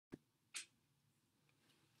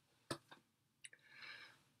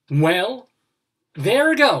Well,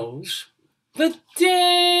 there goes the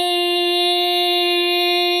Daverhood.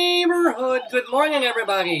 Good morning,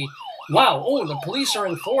 everybody. Wow, the police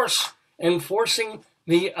are enforcing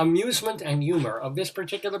the amusement and humor of this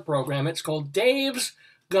particular program. It's called Dave's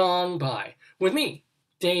Gone By. With me,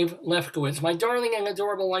 Dave Lefkowitz, my darling and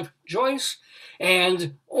adorable wife, Joyce,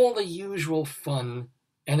 and all the usual fun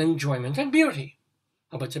and enjoyment and beauty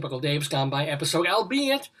of a typical Dave's Gone By episode,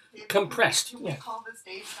 albeit compressed. Can we call this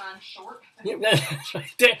Dave's Gone Short? Yeah, that's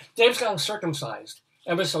right. Dave's Gone Circumcised,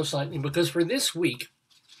 ever so slightly, because for this week,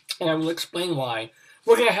 and I will explain why,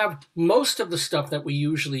 we're going to have most of the stuff that we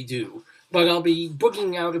usually do, but I'll be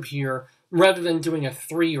boogieing out of here rather than doing a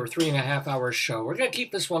 3 or 3.5 hour show. We're going to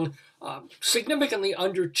keep this one significantly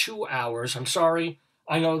under 2 hours. I'm sorry.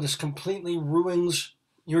 I know this completely ruins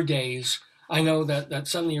your days. I know that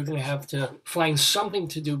suddenly you're going to have to find something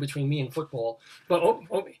to do between me and football. But,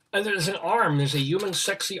 and there's an arm. There's a human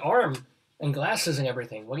sexy arm and glasses and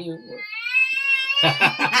everything. What do you...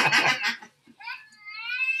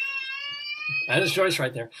 That is Joyce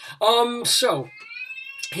right there. So,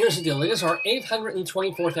 here's the deal. It is our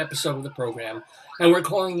 824th episode of the program, and we're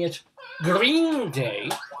calling it Green Day.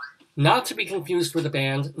 Not to be confused with a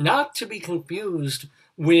band, not to be confused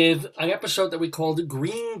with an episode that we called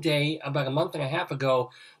Green Day about a month and a half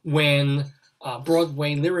ago when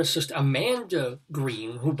Broadway lyricist Amanda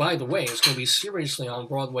Greene, who, by the way, is going to be seriously on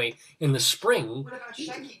Broadway in the spring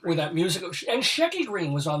with that musical. And Shecky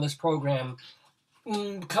Greene was on this program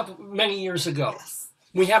many years ago. Yes.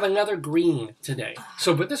 We have another Green today.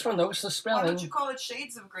 So, but this one, notice the spelling. Why don't you call it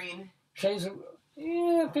Shades of Green?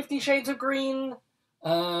 50 Shades of Green.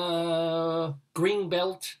 Green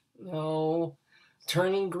Belt. No.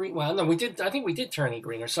 Turning Green. Well, no, I think we did Turning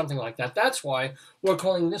Green or something like that. That's why we're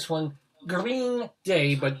calling this one Green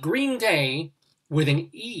Day, but Green Day with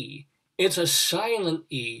an E. It's a silent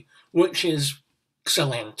E, which is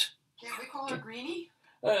excellent. Can't we call her Greenie?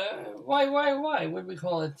 Why would we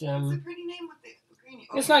call it? It's a pretty name with the Greenie.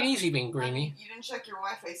 It's not easy being Greenie. You didn't check your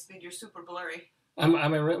Wi-Fi speed. You're super blurry.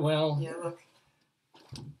 Well. Yeah, look.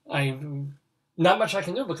 Not much I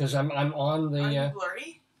can do because I'm on the. Are you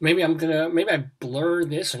blurry? Maybe I blur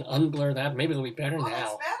this and unblur that. Maybe it'll be better now.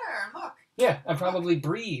 That's better. Look. Yeah, I probably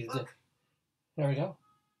breathed. Look. There we go.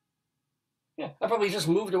 Yeah, I probably just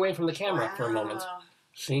moved away from the camera for a moment.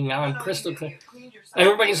 See, now I'm crystal clear. And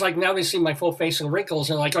everybody's like, now they see my full face and wrinkles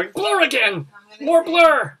and like, blur again! More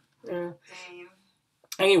blur! Yeah.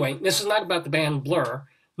 Anyway, this is not about the band Blur,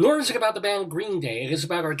 nor is it about the band Green Day. It is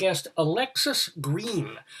about our guest, Alexis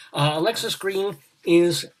Greene. Alexis Greene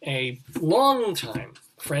is a longtime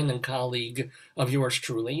friend and colleague of yours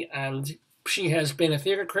truly, and she has been a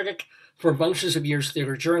theater critic for bunches of years,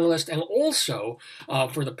 theater journalist, and also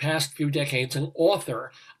for the past few decades, an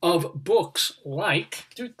author of books like...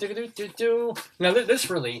 Now,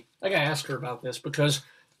 this really... I gotta ask her about this, because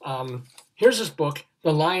here's this book,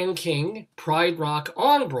 The Lion King, Pride Rock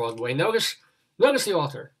on Broadway. Notice the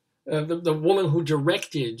author, the woman who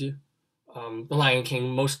directed The Lion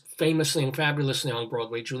King, most famously and fabulously on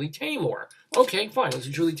Broadway, Julie Taymor. Okay, fine, it's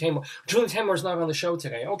Julie Taymor. Julie Taymor's not on the show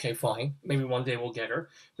today. Okay, fine. Maybe one day we'll get her.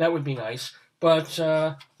 That would be nice. But,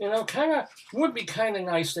 would be kind of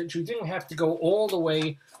nice that you didn't have to go all the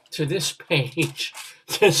way to this page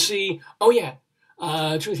to see, Julie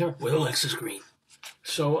Taymor with Alexis Greene.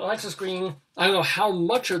 So, Alexis Greene, I don't know how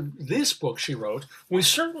much of this book she wrote. We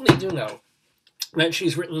certainly do know that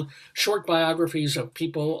she's written short biographies of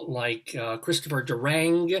people like Christopher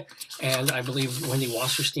Durang and I believe Wendy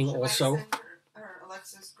Wasserstein also. Should I send her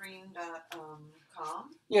alexisgreen.com?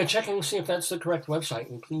 Yeah, check and see if that's the correct website,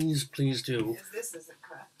 and please do. Because this isn't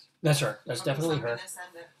correct. That's her. That's definitely her. I'm gonna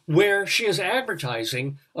send it. Where she is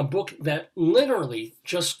advertising a book that literally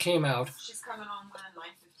just came out. She's coming on when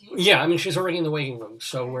 9:15. Yeah, I mean she's already in the waiting room,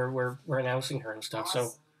 so we're announcing her and stuff. Awesome.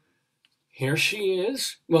 So here she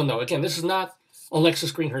is. Well, no, again, this is not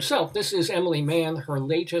Alexis Greene herself. This is Emily Mann, her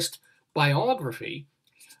latest biography.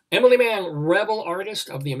 Emily Mann, rebel artist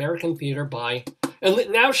of the American theater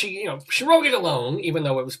and now she wrote it alone, even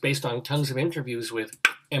though it was based on tons of interviews with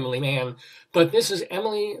Emily Mann. But this is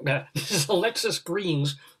Alexis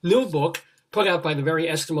Greene's new book, put out by the very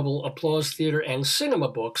estimable Applause Theater and Cinema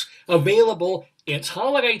Books, available. It's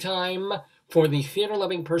holiday time for the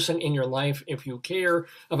theater-loving person in your life if you care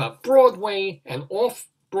about Broadway and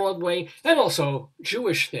off-Broadway and also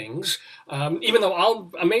Jewish things. Even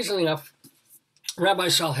though amazingly enough, Rabbi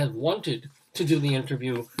Sol had wanted to do the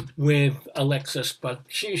interview with Alexis, but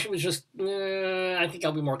she was just, I think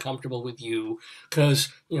I'll be more comfortable with you because,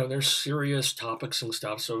 there's serious topics and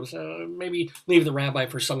stuff. So maybe leave the rabbi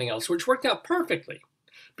for something else, which worked out perfectly.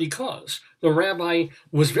 because the rabbi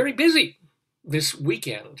was very busy this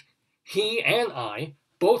weekend. He and I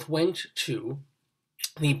both went to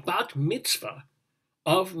the Bat Mitzvah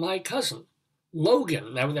of my cousin,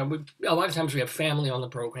 Logan. Now, a lot of times we have family on the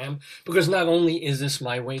program because not only is this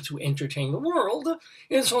my way to entertain the world,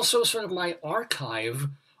 it's also sort of my archive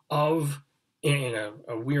of, in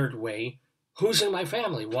a weird way, who's in my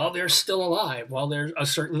family while they're still alive, while they're a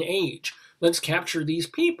certain age. Let's capture these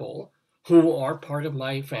people who are part of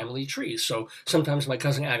my family tree. So sometimes my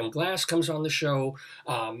cousin Adam Glass comes on the show.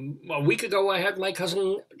 A week ago, I had my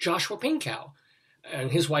cousin Joshua Pinkow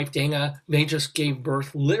and his wife Dana. They just gave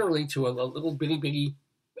birth literally to a little bitty,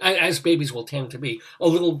 as babies will tend to be, a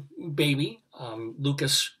little baby,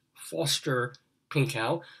 Lucas Foster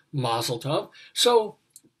Pinkow, Mazel Tov. So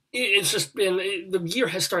it's just been, the year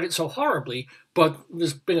has started so horribly, but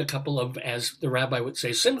there's been a couple of, as the rabbi would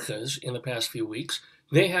say, simchas in the past few weeks.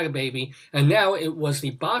 They had a baby, and now it was the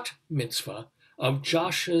bat mitzvah of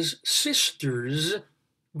Josh's sister's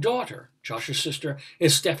daughter. Josh's sister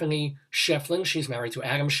is Stephanie Shefflin. She's married to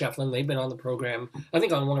Adam Shefflin. They've been on the program, I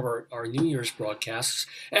think, on one of our New Year's broadcasts.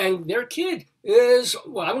 And their kid is,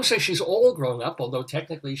 well, I wouldn't say she's all grown up, although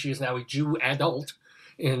technically she is now a Jew adult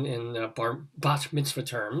in bat mitzvah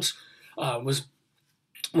terms.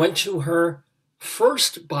 Went to her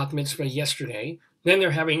first bat mitzvah yesterday. Then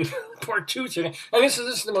they're having part 2 today. And this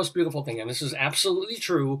is the most beautiful thing, and this is absolutely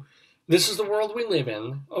true. This is the world we live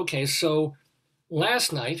in. Okay, so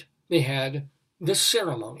last night they had the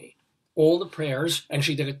ceremony, all the prayers, and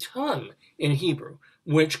she did a ton in Hebrew,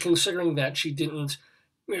 which, considering that she didn't,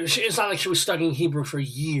 it's not like she was studying Hebrew for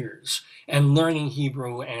years and learning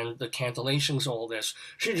Hebrew and the cantillations, all this.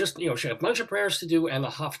 She just, she had a bunch of prayers to do and the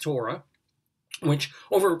Haftorah, which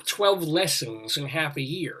over 12 lessons in half a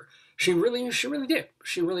year. She really did.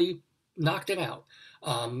 She really knocked it out.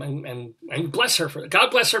 And bless her for that. God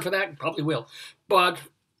bless her for that. Probably will. But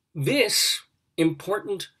this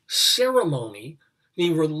important ceremony,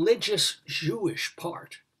 the religious Jewish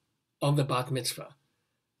part of the bat mitzvah,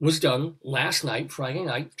 was done last night, Friday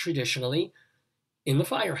night, traditionally, in the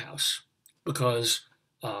firehouse, because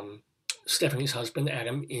Stephanie's husband,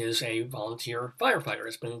 Adam, is a volunteer firefighter.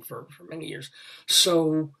 Has been for many years.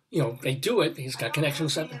 So, they do it. He's got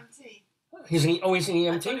connections. He's an EMT?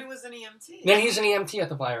 I thought he was an EMT. Then he's an EMT at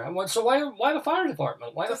the firehouse. So why the fire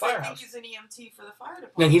department? Why the firehouse? He's an EMT for the fire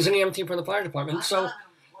department. Then he's an EMT for the fire department. So, what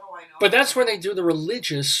do I know? but that's where they do the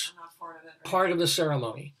religious part of the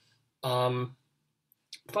ceremony. Fine.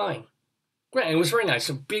 Great. It was very nice.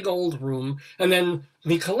 A big old room. And then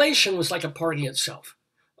the collation was like a party itself.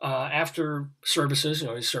 After services,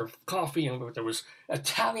 they served coffee, and there was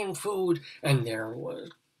Italian food, and there was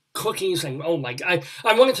cookies, and oh my God,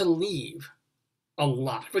 I wanted to leave a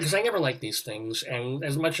lot because I never like these things, and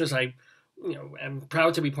as much as I, am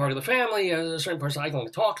proud to be part of the family, as a certain person, I don't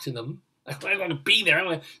want to talk to them. I don't want to be there. I don't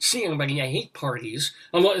want to see anybody. I hate parties.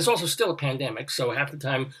 It's also still a pandemic, so half the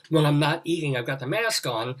time when I'm not eating, I've got the mask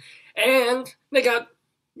on, and they got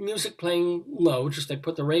music playing low, just they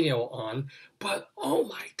put the radio on, but oh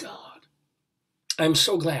my God, I'm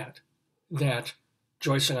so glad that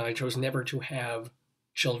Joyce and I chose never to have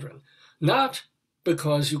children. Not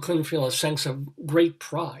because you couldn't feel a sense of great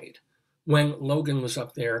pride when Logan was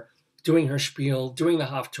up there doing her spiel, doing the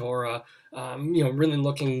Haftorah, really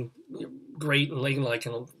looking great and ladylike,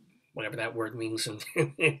 and whatever that word means in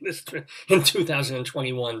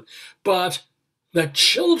 2021. But the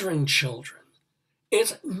children,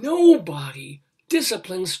 it's nobody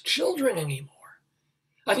disciplines children anymore.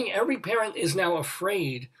 I think every parent is now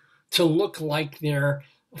afraid to look like they're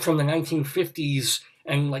from the 1950s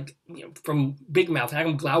and from Big Mouth,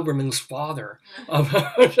 Adam Glauberman's father, of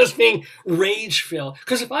just being rage-filled.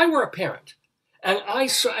 Because if I were a parent, and I'm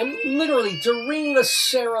literally during the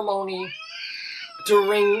ceremony,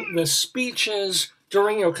 during the speeches,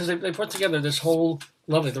 because they put together this whole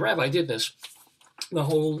lovely, the rabbi did this, the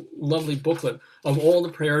whole lovely booklet of all the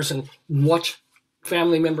prayers and what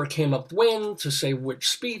family member came up when to say which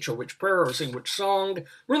speech or which prayer or sing which song.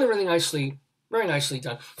 Really, really nicely, very nicely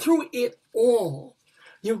done. Through it all,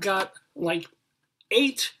 you got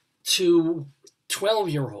 8 to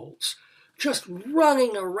 12-year-olds just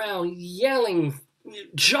running around, yelling,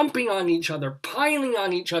 jumping on each other, piling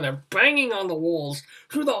on each other, banging on the walls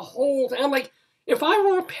through the whole thing. I'm like, if I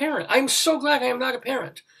were a parent, I'm so glad I am not a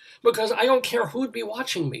parent, because I don't care who'd be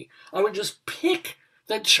watching me. I would just pick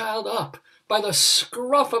that child up by the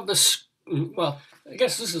scruff of well, I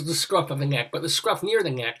guess this is the scruff of the neck, but the scruff near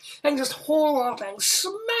the neck, and just haul off and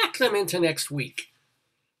smack them into next week.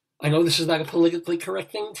 I know this is not a politically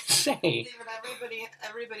correct thing to say. David,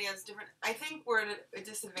 everybody has different. I think we're at a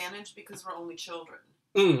disadvantage because we're only children.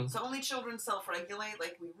 Mm. So only children self-regulate.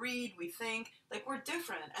 Like, we read, we think. Like, we're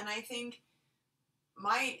different. And I think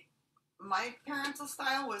my parental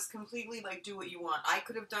style was completely like, do what you want. I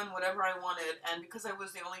could have done whatever I wanted, and because I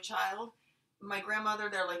was the only child, my grandmother,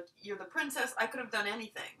 they're like, you're the princess. I could have done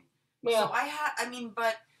anything. Well, So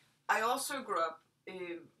but I also grew up,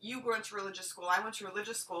 you went to religious school, I went to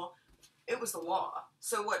religious school. It was the law.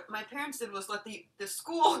 So what my parents did was let the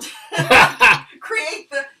school create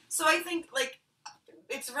the, so I think, like,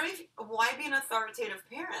 it's very, why be an authoritative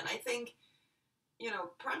parent? I think,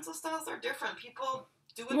 parental styles are different. People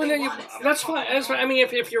do what they want. That's fine. That's fine. I mean,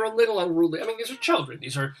 if you're a little unruly, I mean, these are children.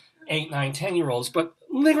 These are 8, 9, 10-year-olds. But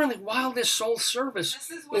literally, while this soul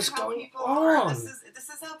service is going on, this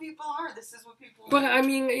is how people are. This is what people. But I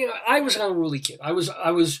mean, I was an unruly kid. I was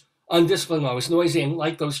undisciplined. I was noisy, and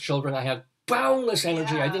like those children, I had boundless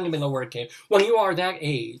energy. Yeah. I didn't even know where it came. When you are that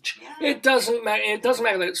age, it doesn't matter. It doesn't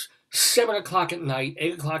matter that it's 7 o'clock at night,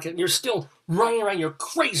 8 o'clock, and you're still running around. You're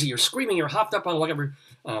crazy. You're screaming. You're hopped up on whatever.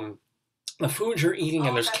 The food you're eating,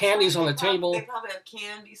 and there's candies on the table. They probably have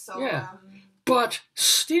candy, so... Yeah. But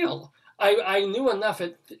still, I knew enough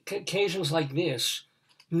at occasions like this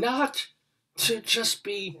not to just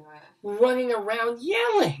be running around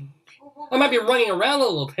yelling. I might be running around a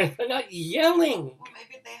little bit, but not yelling. Well,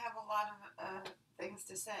 maybe they have a lot of things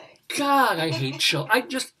to say. God, I hate children. I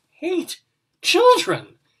just hate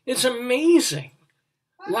children. It's amazing.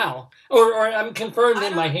 Wow. Or I'm confirmed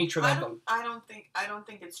in my hatred of them. I don't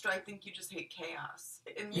think it's true. I think you just hate chaos.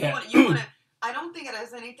 And you Yeah. want to. I don't think it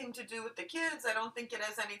has anything to do with the kids. I don't think it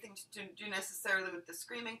has anything to do necessarily with the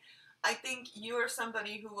screaming. I think you are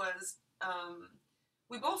somebody who was.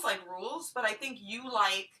 We both like rules, but I think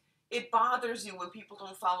it bothers you when people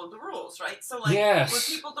don't follow the rules, right? So, like, yes. when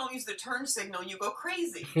people don't use the turn signal, you go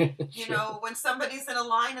crazy. Sure. When somebody's in a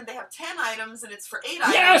line and they have 10 items and it's for 8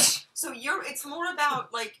 items. Yes! So it's more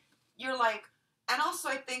about, like, you're like, and also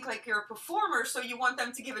I think, like, you're a performer, so you want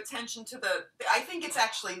them to give attention to I think it's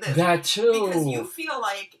actually this. That too. Because you feel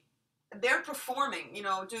like they're performing,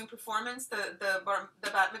 doing performance, the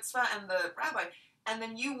Bat Mitzvah and the Rabbi. And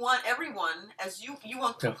then you want everyone, you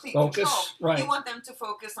want complete focus, control. right. You want them to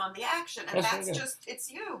focus on the action. And that's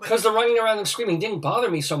it's you. Because the running around and screaming didn't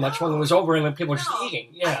bother me so much when it was over and when people were just eating.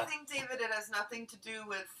 Yeah. I think, David, it has nothing to do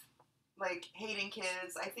with, like, hating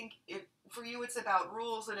kids. I think for you it's about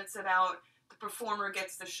rules, and it's about the performer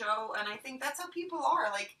gets the show. And I think that's how people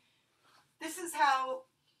are. Like, this is how...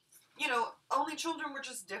 only children were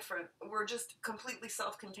just different. We're just completely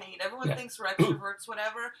self-contained. Everyone thinks we're extroverts,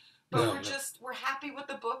 whatever. But we're happy with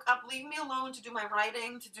the book. Leave me alone to do my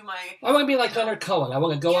writing, to do my... I want to be like Leonard Cohen. I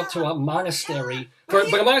want to go up to a monastery, but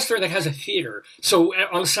a monastery that has a theater. So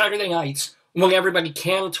on Saturday nights, when everybody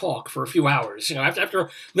can talk for a few hours, after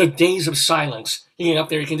the days of silence, you get up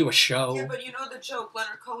there, you can do a show. Yeah, but the joke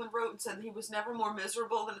Leonard Cohen wrote and said he was never more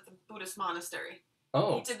miserable than at the Buddhist monastery.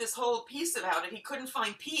 Oh. He did this whole piece about it. He couldn't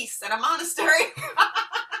find peace at a monastery.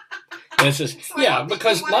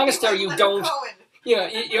 Because monastery you don't... You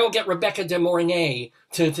don't get Rebecca de Mornay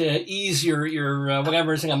to ease your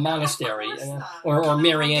whatever's in a monastery, or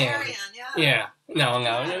Marianne. Yeah,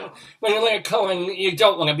 no. When you're like Cohen, you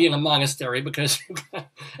don't want to be in a monastery because,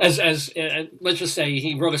 as let's just say,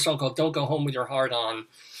 he wrote a song called "Don't Go Home with Your Heart On."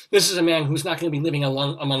 This is a man who's not going to be living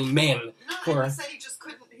among men. No, he said he just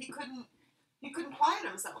couldn't. He couldn't quiet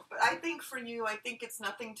himself. But I think for you, it's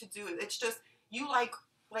nothing to do with. It's just you like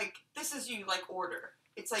this is you like order.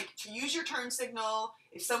 It's like to use your turn signal.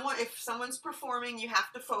 If someone's performing, you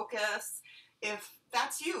have to focus. If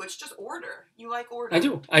that's you, it's just order. You like order. I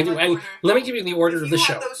do. And order. Let me give you the order of the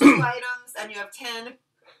show. If you have those 2 items and you have 10,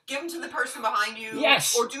 give them to the person behind you.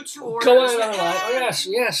 Yes. Or do 2 orders. Go on.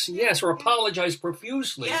 Yes. Or apologize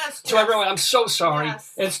profusely to everyone. I'm so sorry.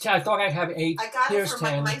 Yes. I thought I'd have 8. I got Here's it from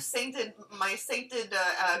 10. my sainted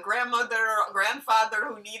grandfather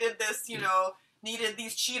who needed this. Needed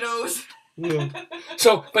these Cheetos. Yeah.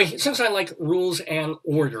 So, but since I like rules and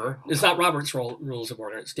order, it's not Robert's rules of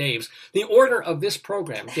order, it's Dave's. The order of this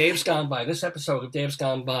program, Dave's Gone By, this episode of Dave's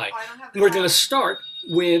Gone By, we're going to start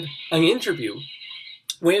with an interview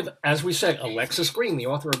with, as we said, Alexis Greene, the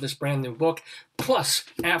author of this brand new book. Plus,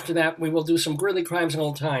 after that, we will do some Greeley Crimes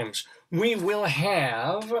Old Times. We will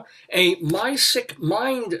have a My Sick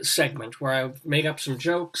Mind segment where I've made up some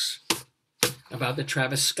jokes about the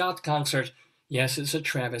Travis Scott concert. Yes, it's a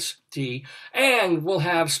travesty. And we'll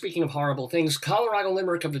have, speaking of horrible things, Colorado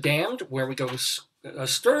Limerick of the Damned, where we go to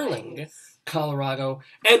Sterling, Colorado.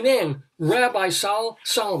 And then Rabbi Sol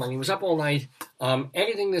Solomon, he was up all night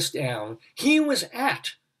editing this down. He was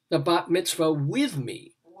at the Bat Mitzvah with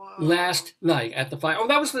me. Whoa. last night at the fire. Oh,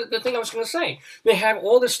 that was the thing I was going to say. They had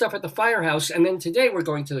all this stuff at the firehouse, and then today we're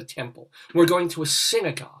going to the temple. We're going to a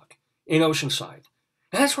synagogue in Oceanside.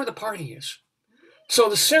 And that's where the party is. So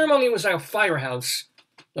the ceremony was at a firehouse.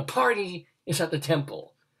 The party is at the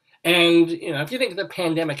temple. And, if you think the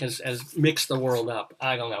pandemic has mixed the world up,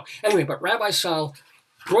 I don't know. Anyway, but Rabbi Sol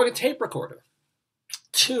brought a tape recorder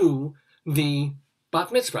to the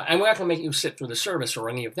Bat Mitzvah. And we're not going to make you sit through the service or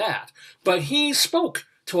any of that. But he spoke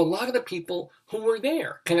to a lot of the people who were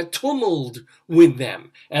there, kind of tumbled with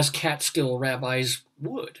them, as Catskill rabbis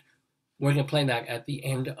would. We're going to play that at the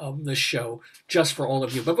end of the show, just for all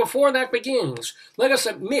of you. But before that begins, let us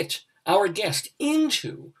admit our guest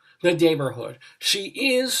into the Daverhood. She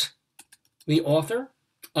is the author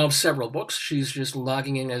of several books. She's just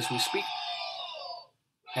logging in as we speak.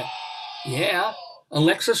 Yeah,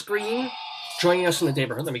 Alexis Greene joining us in the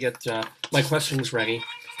Daverhood. Let me get my questions ready.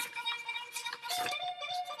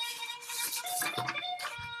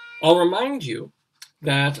 I'll remind you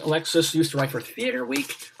that Alexis used to write for Theater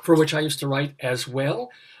Week, for which I used to write as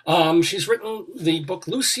well. She's written the book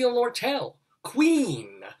Lucille Lortel,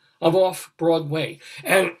 Queen of Off-Broadway,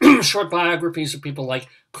 and short biographies of people like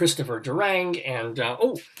Christopher Durang, and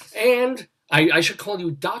I should call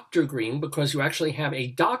you Dr. Greene because you actually have a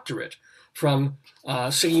doctorate from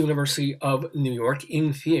City University of New York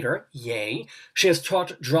in theater. Yay. She has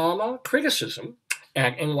taught drama criticism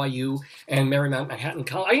at NYU and Marymount Manhattan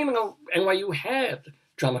College. I didn't even know NYU had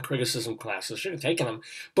drama criticism classes. Should have taken them.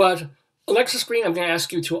 But Alexis Greene, I'm going to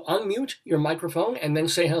ask you to unmute your microphone and then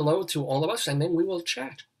say hello to all of us, and then we will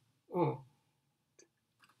chat.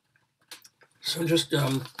 So just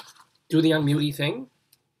do the unmutey thing.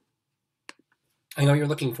 I know you're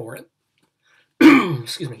looking for it.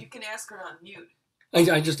 Excuse me. You can ask her to unmute.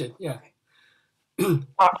 I just did, yeah.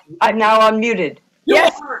 I'm now unmuted.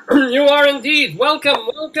 Yes, you are indeed.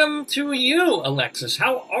 Welcome to you, Alexis.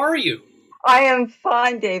 How are you? I am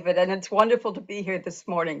fine, David, and it's wonderful to be here this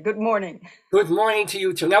morning. Good morning. Good morning to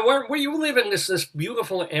you too. Now, where you live in this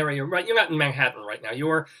beautiful area, right? You're not in Manhattan right now.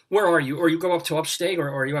 Where are you? Or you go up to upstate,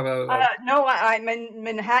 or you have a? No, I'm in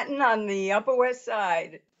Manhattan on the Upper West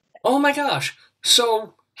Side. Oh my gosh!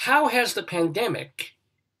 So, how has the pandemic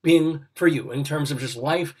been for you in terms of just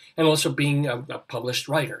life and also being a published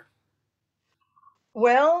writer?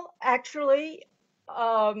 Well, actually,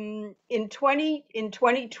 in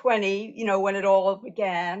 2020, when it all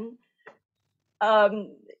began,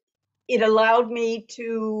 it allowed me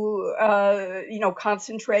to,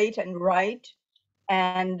 concentrate and write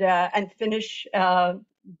and finish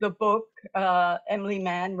the book, Emily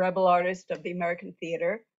Mann, Rebel Artist of the American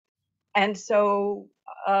Theater. And so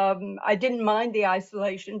I didn't mind the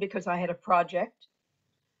isolation because I had a project.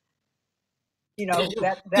 Did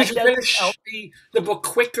you finish the book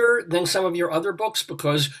quicker than some of your other books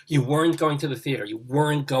because you weren't going to the theater, you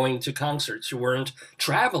weren't going to concerts, you weren't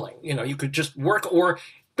traveling? You could just work, or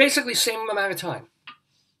basically same amount of time.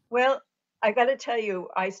 Well, I got to tell you,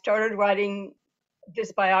 I started writing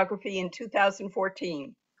this biography in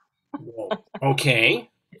 2014. Whoa. Okay.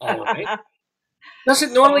 All right. Does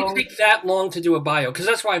it normally take that long to do a bio? Because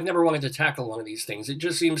that's why I've never wanted to tackle one of these things. It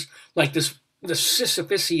just seems like the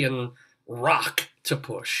Sisyphusian rock to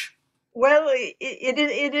push. Well,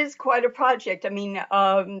 it is quite a project. I mean,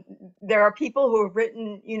 there are people who have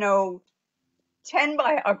written, 10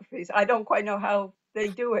 biographies. I don't quite know how they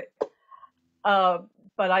do it.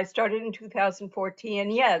 But I started in 2014,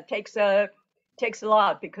 and yeah, it takes a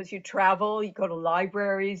lot because you travel, you go to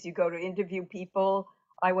libraries, you go to interview people.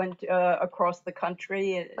 I went across the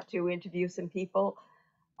country to interview some people,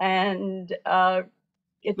 and was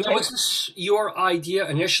this your idea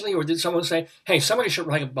initially, or did someone say, hey, somebody should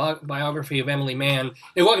write a biography of Emily Mann?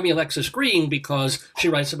 It ought to be Alexis Greene because she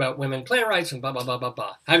writes about women playwrights and blah, blah, blah, blah,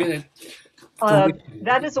 blah. How did it...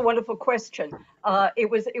 That is a wonderful question.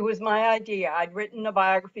 It was my idea. I'd written a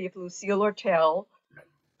biography of Lucille Lortel.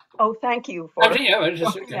 Oh, thank you for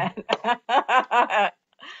that.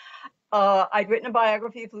 I'd written a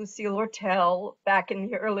biography of Lucille Lortel back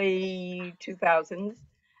in the early 2000s,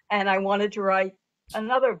 and I wanted to write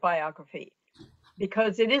another biography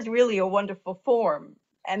because it is really a wonderful form.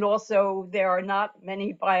 And also, there are not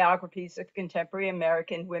many biographies of contemporary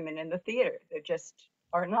American women in the theater. There just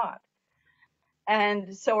are not.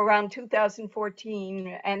 And so around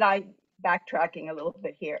 2014, and backtracking a little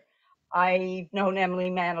bit here, I've known Emily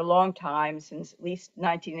Mann a long time, since at least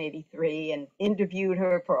 1983, and interviewed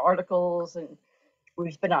her for articles, and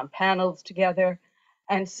we've been on panels together.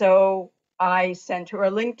 And so I sent her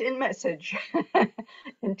a LinkedIn message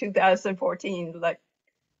in 2014, like,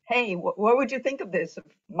 hey, what would you think of this, of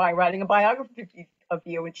my writing a biography of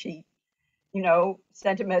you? And she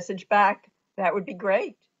sent a message back, that would be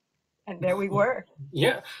great. And there we were.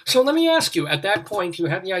 Yeah. So let me ask you, at that point, you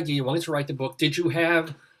had the idea, you wanted to write the book. Did you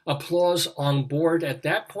have applause on board at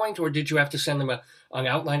that point, or did you have to send them an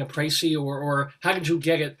outline of précis, or how did you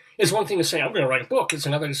get it? It's one thing to say, I'm going to write a book. It's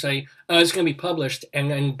another to say, it's going to be published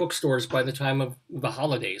and in bookstores by the time of the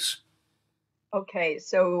holidays. Okay,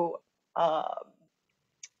 so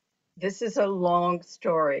this is a long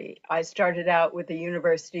story. I started out with the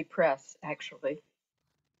university press, actually.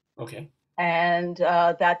 Okay. And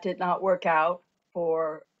that did not work out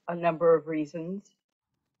for a number of reasons.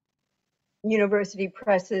 University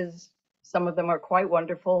presses, some of them are quite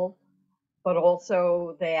wonderful, but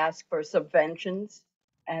also they ask for subventions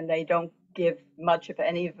and they don't give much of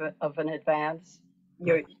any of an advance.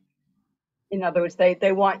 Right. In other words,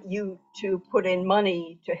 they want you to put in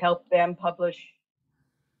money to help them publish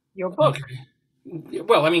your book. Okay.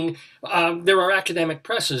 Well, I mean, there are academic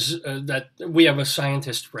presses that we have a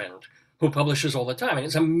scientist friend who publishes all the time, and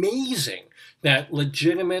it's amazing that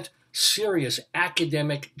legitimate, serious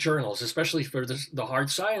academic journals, especially for the hard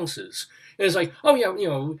sciences, it's like, oh yeah,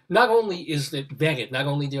 not only is it vetted, not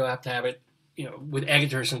only do you have to have it, with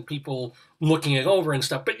editors and people looking it over and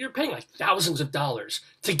stuff, but you're paying like thousands of dollars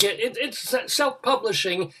to get it. It's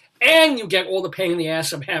self-publishing, and you get all the pain in the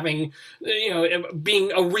ass of having,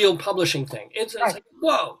 being a real publishing thing. It's like,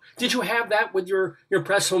 whoa! Did you have that with your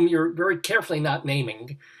press, whom you're very carefully not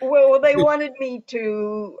naming? Well, they wanted me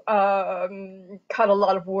to cut a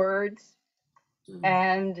lot of words,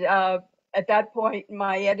 and at that point,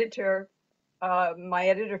 my editor,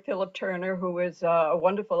 Philip Turner, who was a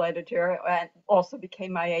wonderful editor and also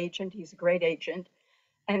became my agent. He's a great agent,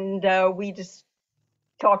 and we just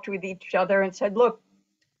talked with each other and said, "Look,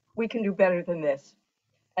 we can do better than this."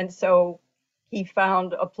 And so he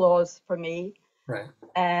found applause for me, Right.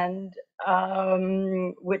 and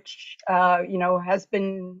which has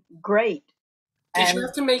been great. Did you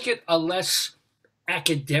have to make it a less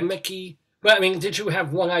academic-y? Well, I mean, did you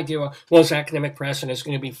have one idea? Well, it's academic press, and it's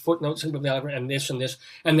going to be footnotes and this and this,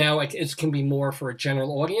 and now it can be more for a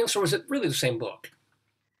general audience, or is it really the same book?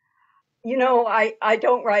 I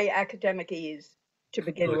don't write academic ease to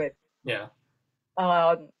begin with. Yeah.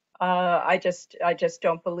 I just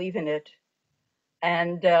don't believe in it.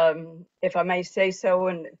 And if I may say so,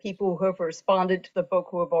 and people who have responded to the book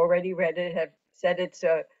who have already read it have said it's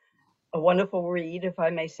a wonderful read, if I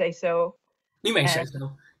may say so. You may say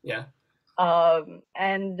so, yeah.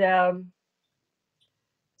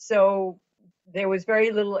 So there was very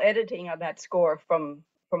little editing on that score from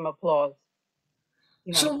applause.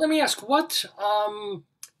 So let me ask, what?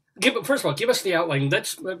 First of all, give us the outline.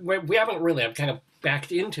 We haven't really. I've kind of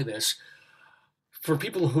backed into this. For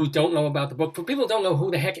people who don't know about the book, for people who don't know who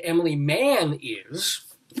the heck Emily Mann is,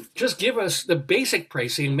 just give us the basic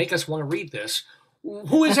précis and make us want to read this.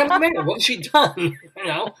 Who is Emily Mann? What has she done?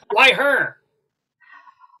 Why her?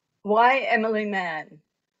 Why Emily Mann?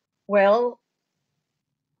 Well,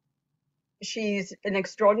 she's an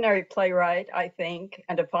extraordinary playwright, I think,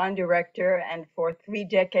 and a fine director. And for 3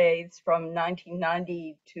 decades, from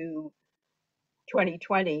 1990 to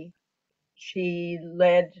 2020, she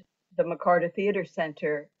led the McCarter Theater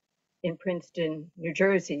Center in Princeton, New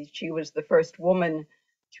Jersey. She was the first woman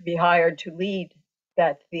to be hired to lead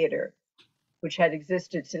that theater, which had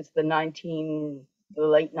existed since the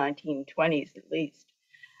late 1920s at least.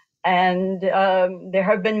 And there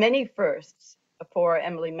have been many firsts for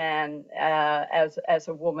Emily Mann as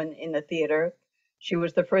a woman in the theater. She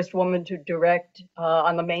was the first woman to direct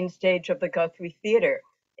on the main stage of the Guthrie Theater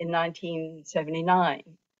in 1979.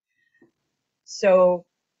 So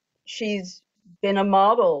she's been a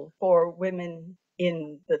model for women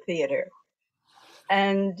in the theater.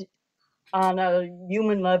 And on a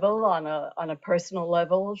human level, on a personal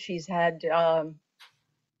level, she's had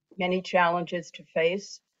many challenges to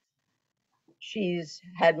face. She's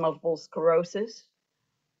had multiple sclerosis,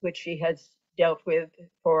 which she has dealt with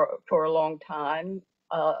for a long time.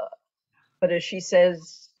 But as she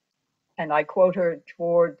says, and I quote her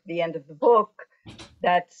toward the end of the book,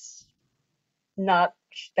 that's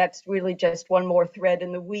really just one more thread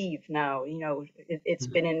in the weave now. It's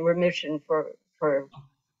been in remission for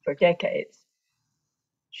decades.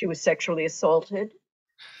 She was sexually assaulted.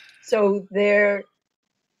 So there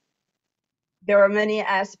are many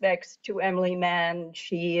aspects to Emily Mann.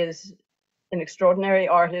 She is an extraordinary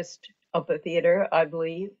artist of the theater, I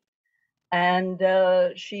believe. And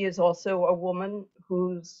she is also a woman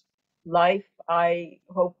whose life I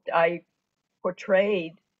hoped I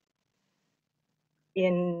portrayed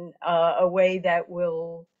in a way that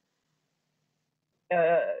will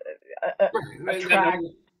attract,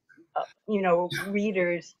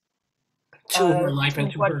 readers to her life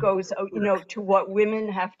and to what her goes, to what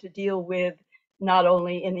women have to deal with, not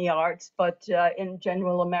only in the arts, but in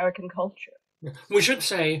general American culture. We should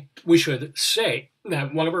say that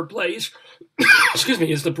one of her plays, excuse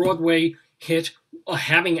me, is the Broadway hit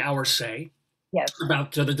Having Our Say. Yes.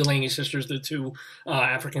 About the Delaney sisters, the two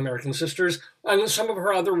African American sisters, and some of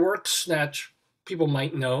her other works that people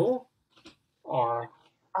might know are.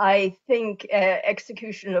 I think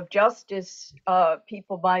Execution of Justice,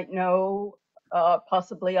 people might know,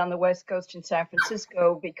 possibly on the West Coast in San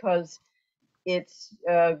Francisco, because it's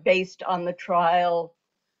based on the trial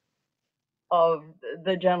of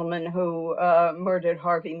the gentleman who murdered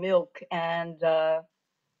Harvey Milk and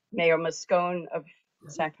Mayor Moscone of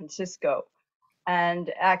San Francisco.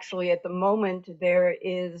 And actually, at the moment, there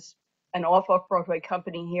is an off-Broadway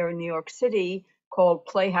company here in New York City called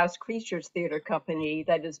Playhouse Creatures Theater Company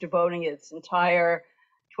that is devoting its entire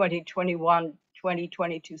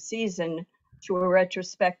 2021-2022 season to a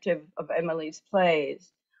retrospective of Emily's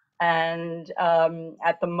plays. And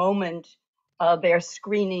at the moment, they're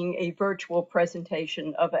screening a virtual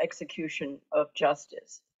presentation of Execution of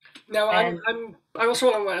Justice. Now, I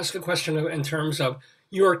also want to ask a question in terms of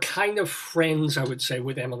you're kind of friends, I would say,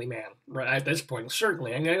 with Emily Mann, right, at this point,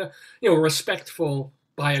 certainly, and a respectful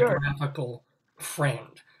biographical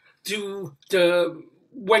friend.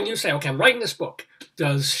 When you say, okay, I'm writing this book,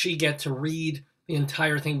 does she get to read the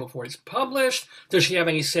entire thing before it's published? Does she have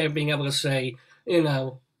any say of being able to say,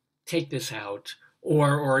 take this out,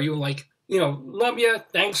 or are you like, love you,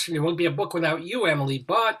 thanks, it won't be a book without you, Emily,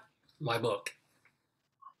 but my book.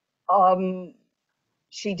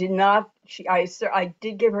 She did not. I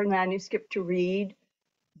did give her manuscript to read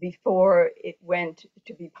before it went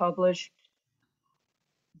to be published,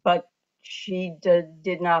 but she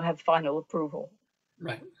did not have final approval.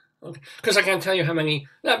 Right. Okay. Because I can't tell you how many.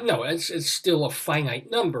 No, it's still a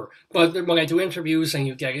finite number. But when I do interviews and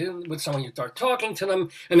you get in with someone, you start talking to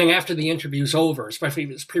them, and then after the interview's over, especially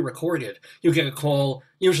if it's pre-recorded, you get a call,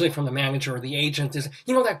 usually from the manager or the agent. Is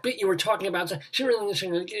that bit you were talking about? She really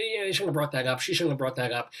shouldn't have brought that up. She shouldn't have brought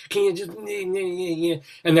that up. Can you just?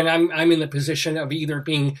 And then I'm in the position of either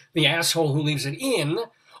being the asshole who leaves it in,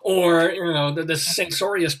 or the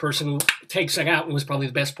censorious person who takes it out and was probably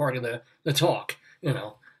the best part of the talk.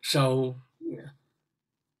 So, yeah.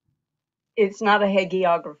 It's not a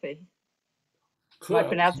hagiography. Cool. Am I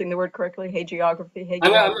pronouncing the word correctly? Hagiography?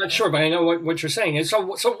 I'm not sure, but I know what you're saying. So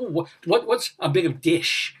what's a bit of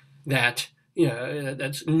dish that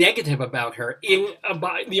that's negative about her in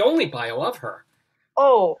the only bio of her?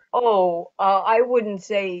 I wouldn't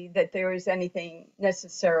say that there is anything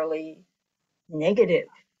necessarily negative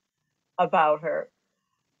about her.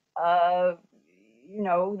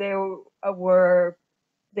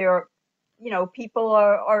 People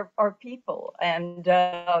are people, and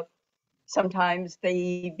sometimes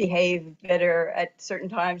they behave better at certain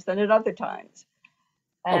times than at other times.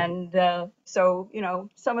 And so,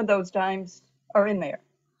 some of those times are in there.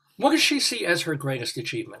 What does she see as her greatest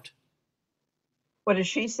achievement? What does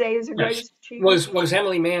she say is her greatest achievement? What does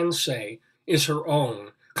Emily Mann say is her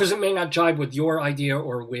own? Because it may not jibe with your idea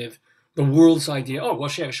or with the world's idea. Oh, well,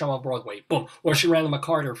 she had a show on Broadway. Boom. Or she ran the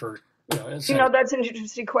McCarter for... that's an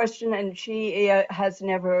interesting question, and she has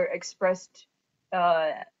never expressed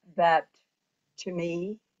that to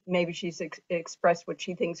me. Maybe she's expressed what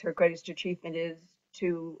she thinks her greatest achievement is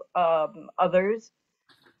to others.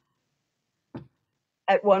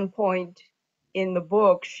 At one point in the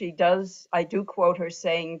book, I do quote her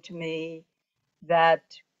saying to me that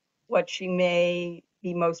what she may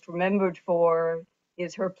be most remembered for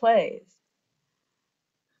is her plays.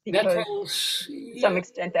 Because to some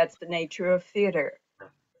extent, that's the nature of theater,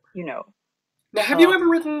 Now, have you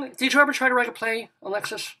ever did you ever try to write a play,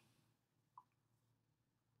 Alexis?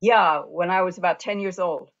 Yeah, when I was about 10 years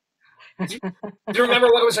old. Do you remember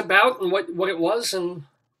what it was about and what it was? And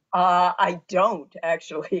I don't,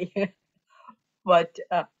 actually. But,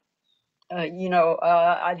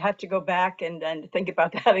 I'd have to go back and think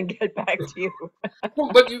about that and get back to you.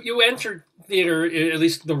 But you entered theater, at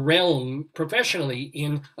least the realm, professionally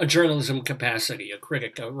in a journalism capacity, a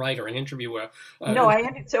critic, a writer, an interviewer. No,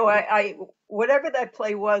 I whatever that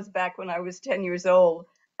play was back when I was 10 years old,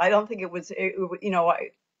 I don't think it was,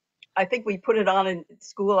 I think we put it on in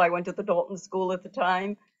school. I went to the Dalton School at the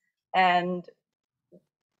time, and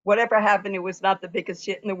whatever happened, it was not the biggest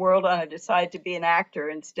shit in the world, and I decided to be an actor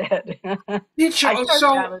instead. Did you? I started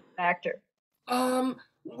out as an actor.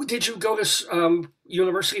 Did you go to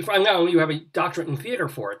university? I know you have a doctorate in theater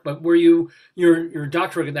for it, but were your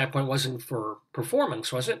doctorate at that point wasn't for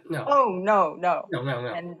performance, was it? No. Oh, no. No.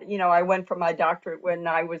 And I went for my doctorate when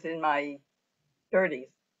I was in my 30s.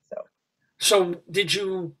 So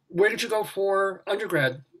where did you go for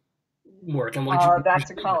undergrad work and what did you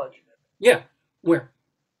Vassar major? College. Yeah, where?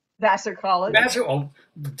 Vassar College. Vassar, oh,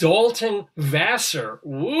 Dalton Vassar.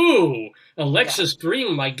 Woo! Yeah. Alexis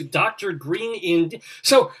Greene, my Dr. Greene in.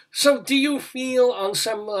 So do you feel on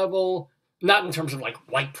some level, not in terms of like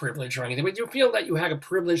white privilege or anything, but do you feel that you had a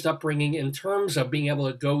privileged upbringing in terms of being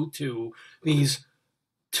able to go to these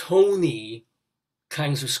Tony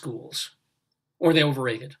kinds of schools? Or are they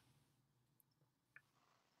overrated?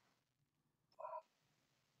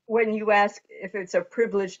 When you ask if it's a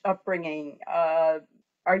privileged upbringing,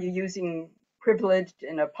 are you using privileged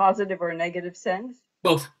in a positive or a negative sense?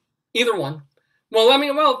 Both. Either one. Well, I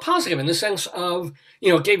mean, well, positive in the sense of,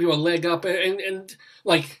 it gave you a leg up. And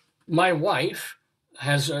like my wife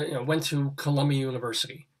has, went to Columbia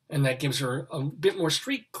University, and that gives her a bit more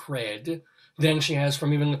street cred than she has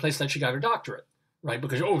from even the place that she got her doctorate, right?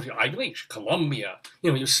 Because, oh, Ivy League, Columbia,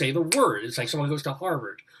 you say the word. It's like someone goes to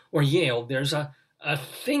Harvard or Yale, there's a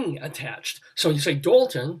thing attached. So you say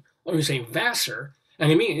Dalton or you say Vassar,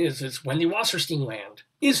 and I mean, it's Wendy Wasserstein land.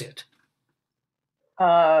 Is it?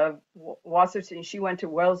 Wasserstein, she went to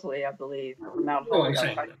Wellesley, I believe, or Mount Oh, I'm Holyoke,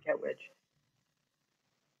 saying I that. forget which.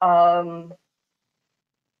 Um,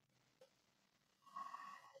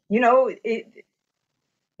 you know,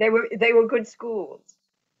 they were good schools.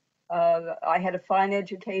 I had a fine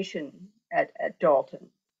education at Dalton,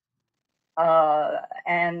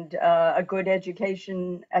 and a good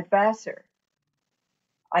education at Vassar.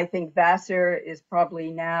 I think Vassar is probably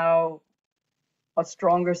now a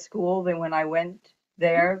stronger school than when I went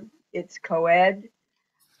there. It's co-ed.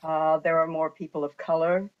 There are more people of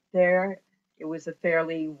color there. It was a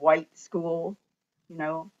fairly white school,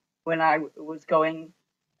 when I was going.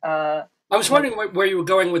 Uh, I was no, wondering where you were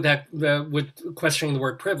going with that, with questioning the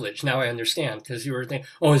word privilege. Now I understand because you were thinking,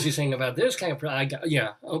 oh, is he saying about this kind of?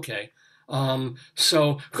 Yeah, okay.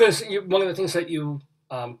 So because one of the things that you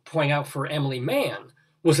point out for Emily Mann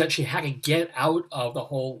was that she had to get out of the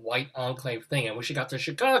whole white enclave thing, and when she got to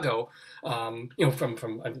Chicago, from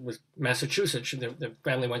it was Massachusetts, the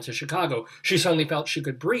family went to Chicago. She suddenly felt she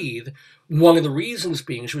could breathe. One of the reasons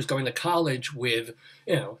being she was going to college with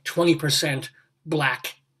 20%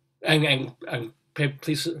 black and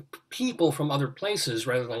people from other places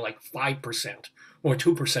rather than like 5% or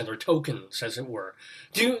 2% or tokens, as it were.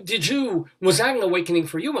 Was that an awakening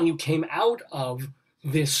for you when you came out of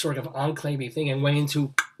this sort of enclave thing and went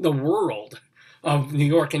into the world of New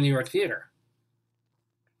York and New York theater?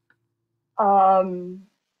 um,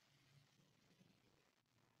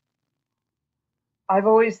 I've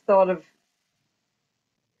always thought of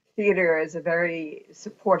theater as a very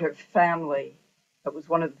supportive family. That was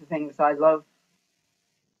one of the things I loved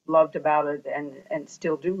about it, and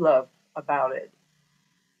still do love about it.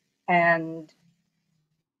 And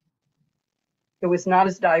it was not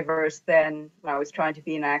as diverse then when I was trying to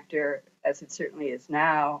be an actor as it certainly is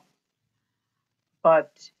now,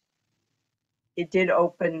 but it did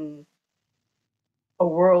open a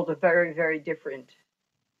world of very, very different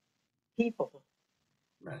people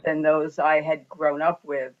Right. than those I had grown up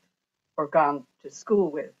with or gone to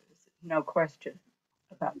school with. No question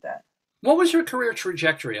about that. What was your career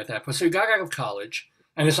trajectory at that point? So you got out of college,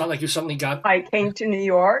 and it's not like you suddenly got, I came to New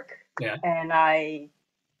York yeah. and I,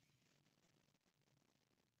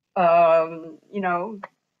 you know,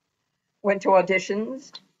 went to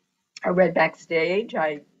auditions. I read backstage.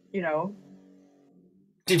 You know,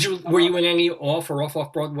 Were you in any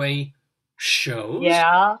off Broadway shows?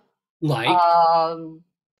 yeah. Like, Um,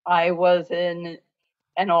 I was in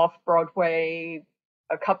an off-Broadway,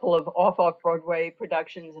 a couple of off-Broadway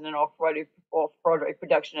productions, and an off-Broadway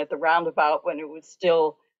production at the Roundabout when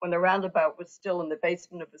the Roundabout was still in the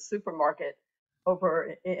basement of the supermarket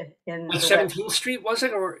over in on the West. 17th Street, was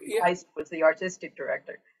it? Or, yeah. I was the artistic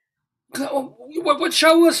director. What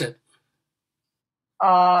show was it?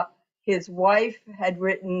 Uh, his wife had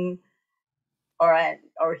written,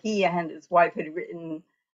 or he and his wife had written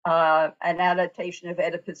an adaptation of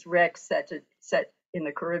Oedipus Rex set in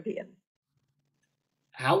the Caribbean.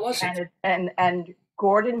 How was it? And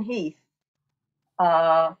Gordon Heath,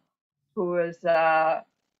 uh, who was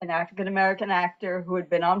an African American actor who had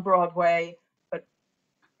been on Broadway, but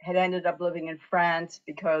had ended up living in France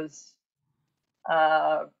because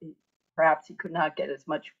uh, perhaps he could not get as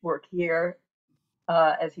much work here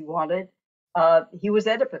as he wanted. He was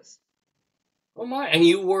Oedipus Oh my! And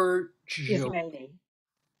you were Ismene.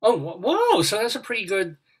 Oh, whoa! So that's a pretty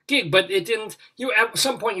good gig, but it didn't. You at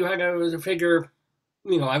some point you had to figure,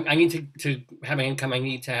 I need to have an income. I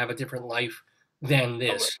need to have a different life than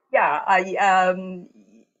this. Yeah,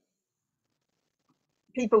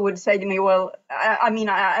 people would say to me, well,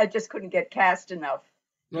 I just couldn't get cast enough,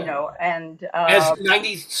 you know, and as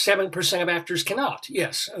 97% of actors cannot.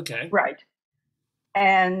 Yes. Okay. right.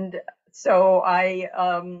 And so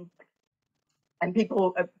and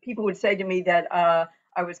people would say to me that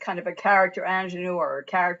I was kind of a character ingenue or a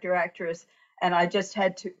character actress, and I just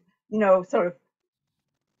had to, you know, sort of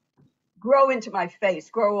grow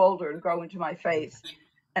older and grow into my face.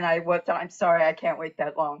 And I'm sorry, I can't wait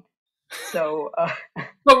that long. So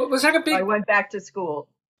Well, was that a big I went back to school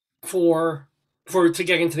for to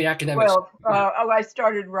get into the academics? Well, I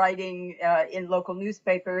started writing in local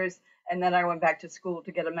newspapers, and then I went back to school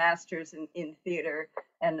to get a master's in theater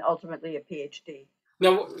and ultimately a PhD.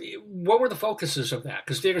 Now, what were the focuses of that?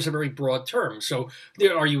 Because theater is a very broad term. So,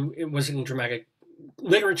 was it in dramatic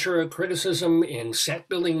literature, criticism, in set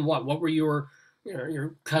building? What were your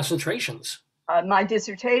concentrations? My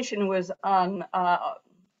dissertation was on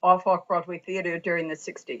off-Broadway theater during the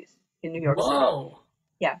 60s in New York Whoa. City.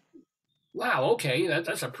 Yeah. Wow, okay,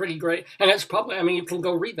 that's a pretty great, and that's probably, I mean, you can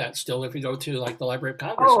go read that still if you go to like the Library of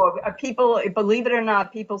Congress. Oh, people, believe it or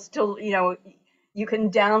not, people still, you know, you can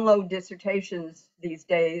download dissertations these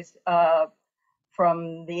days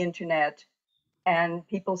from the internet, and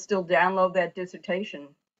people still download that dissertation.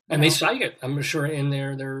 And they cite it, I'm sure, in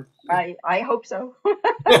their... I hope so.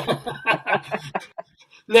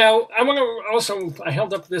 Now, I want to also, I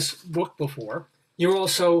held up this book before. You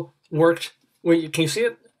also worked, can you see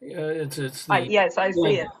it? Yes, I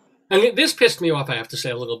see it. And this pissed me off, I have to say,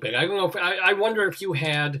 a little bit. I don't know if I wonder if you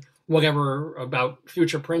had whatever about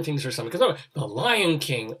future printings or something. Because The Lion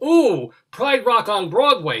King. Ooh, Pride Rock on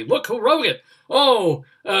Broadway. Look who wrote it. Oh,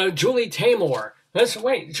 Julie Taymor.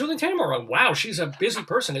 Julie Taymor. Wow, she's a busy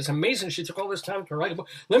person. It's amazing she took all this time to write a book.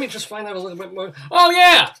 Let me just find out a little bit more. Oh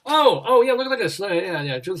yeah. Oh yeah. Look at this.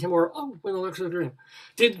 Yeah. Julie Taymor. Oh, when the looks of the dream.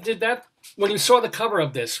 Did that, when you saw the cover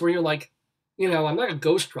of this, were you like, you know, I'm not a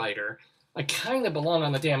ghostwriter. I kind of belong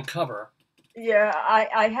on the damn cover. Yeah,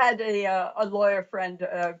 I had a lawyer friend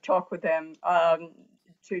talk with them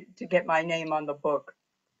to get my name on the book.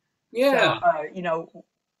 Yeah. So, you know,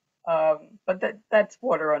 but that's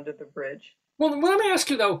water under the bridge. Well, let me ask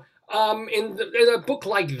you though, in a book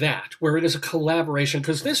like that, where it is a collaboration,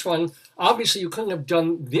 because this one, obviously, you couldn't have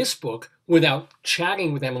done this book without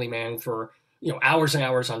chatting with Emily Mann for, you know, hours and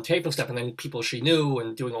hours on tape and stuff, and then people she knew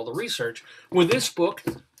and doing all the research. With this book,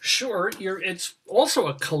 sure, it's also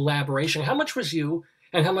a collaboration. How much was you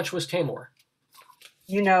and how much was Taymor?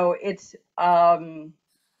 You know, it's a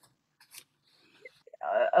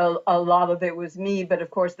lot of it was me, but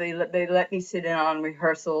of course they let me sit in on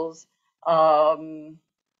rehearsals. I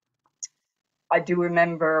do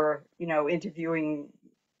remember, you know, interviewing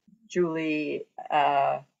Julie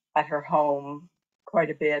at her home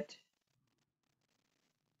quite a bit.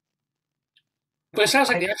 But it sounds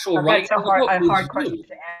like the actual writing. That's a hard question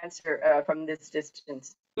to answer from this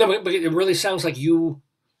distance. No, but it really sounds like you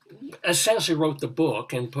essentially wrote the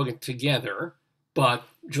book and put it together. But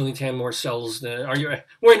Julie Taymor sells the.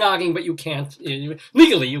 We're nodding, but you can't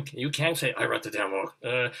legally. You can't say I wrote the damn book,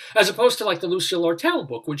 as opposed to like the Lucille Lortel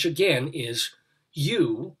book, which again is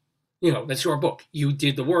you. You know, that's your book. You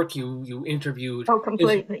did the work. You interviewed. Oh,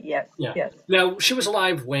 completely. Yes. Yeah. Yes. Now she was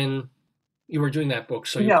alive when you were doing that book,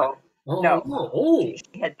 so no.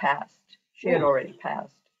 She had passed. She had already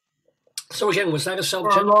passed. So again, was that a for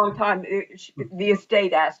a long time? The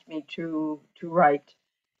estate asked me to write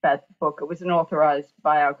that book. It was an authorized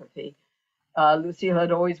biography. Lucille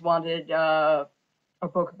had always wanted a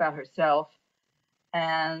book about herself,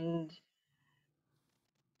 and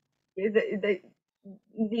the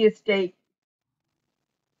estate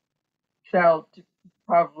felt,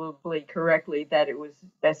 probably correctly, that it was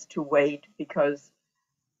best to wait because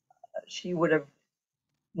she would have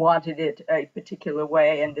wanted it a particular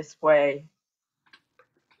way and this way.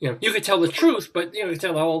 You know, you could tell the truth, but you know,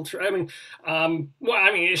 tell the whole truth. I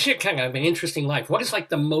mean, she had kind of an interesting life. What is like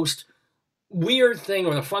the most weird thing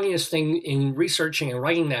or the funniest thing in researching and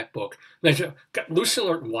writing that book?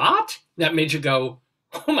 Lucille, what? That made you go,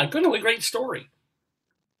 oh my goodness, what a great story.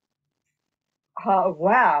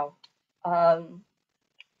 Wow. That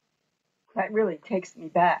really takes me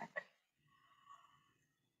back.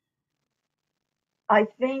 I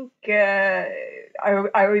think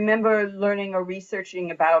I remember learning or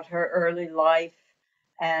researching about her early life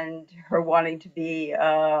and her wanting to be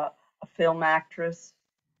a film actress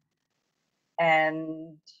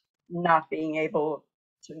and not being able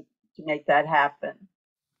to make that happen.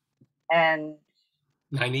 And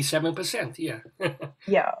 97%, yeah.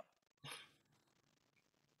 Yeah.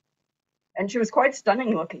 And she was quite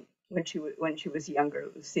stunning looking when she was younger,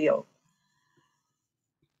 Lucille.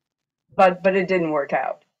 but it didn't work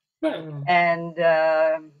out. Well, And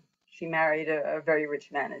she married a very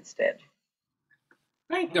rich man instead.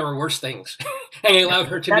 I think there are worse things. And he allowed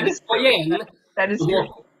her to be That the is true. doyenne. That is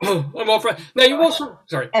true. Now you also,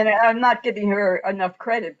 sorry. And I'm not giving her enough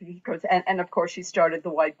credit because, and of course, she started the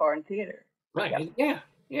White Barn Theater. Right. Yeah.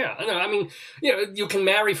 Yeah. No, I mean, you can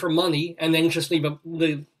marry for money and then just leave a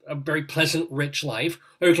very pleasant, rich life,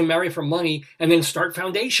 or you can marry for money and then start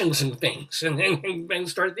foundations and things and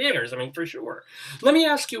start theaters. I mean, for sure. Let me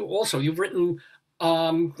ask you also, you've written,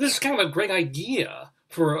 this is kind of a great idea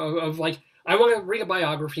of like, I want to read a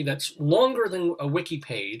biography that's longer than a wiki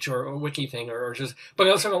page or a wiki thing or just, but I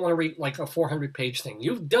also don't want to read like a 400-page thing.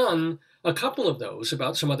 You've done a couple of those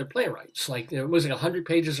about some other playwrights, like was it 100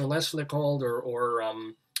 pages or less they're called, or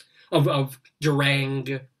of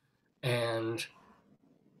Durang and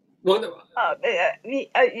well,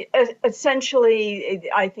 essentially,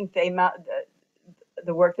 I think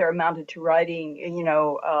the work there amounted to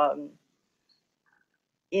writing,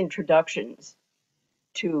 introductions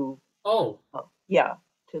to oh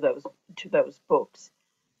to those books.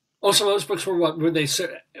 oh, some of those books were they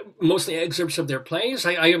mostly excerpts of their plays?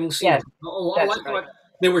 I haven't seen Yes, them. Oh, that's right.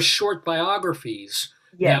 They were short biographies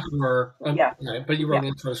Yes, that were yeah, but you yeah, wrote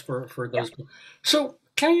intros for yeah. those books. So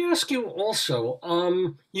can I ask you also,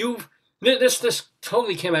 you've this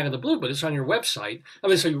totally came out of the blue, but it's on your website. I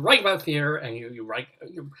mean, so you write about theater and you write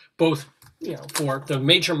both, for the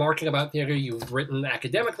major market about theater, you've written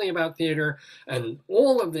academically about theater and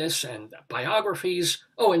all of this and biographies.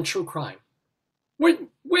 Oh, and true crime.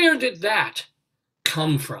 Where did that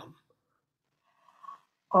come from?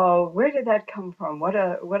 Oh, where did that come from? What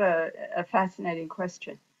a fascinating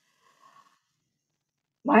question.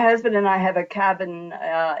 My husband and I have a cabin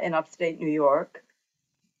in upstate New York,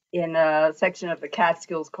 in a section of the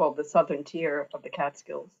Catskills called the Southern Tier of the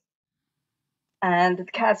Catskills. And the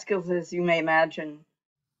Catskills, as you may imagine,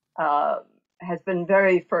 has been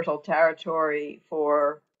very fertile territory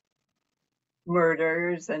for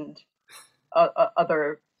murders and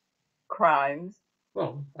other crimes.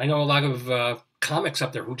 Well, I know a lot of comics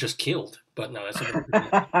up there who just killed, but no, that's a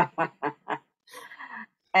different.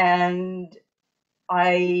 And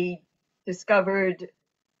I discovered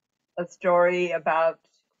a story about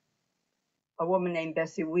a woman named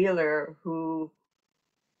Bessie Wheeler who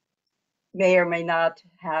may or may not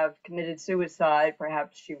have committed suicide.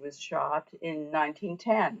 Perhaps she was shot in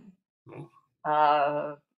 1910.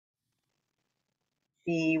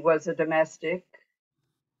 She was a domestic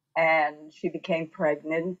and she became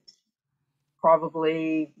pregnant,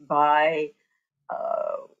 probably by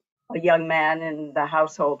a young man in the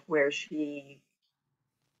household where she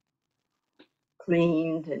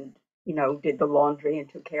cleaned and, did the laundry and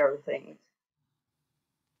took care of things.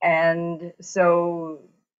 And so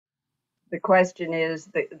the question is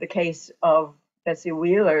the case of Bessie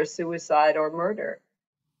Wheeler, suicide or murder.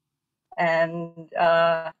 And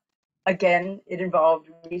again, it involved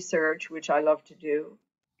research, which I love to do,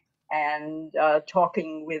 and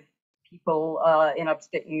talking with people in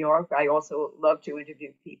upstate New York. I also love to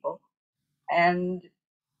interview people. And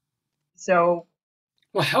so.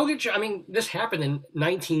 Well, how did you? I mean, this happened in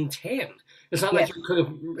 1910. It's not Yes. like you could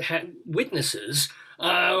have had witnesses,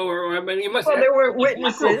 or I mean, you must. Well, have there were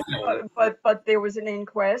witnesses, but but there was an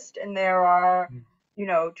inquest, and there are,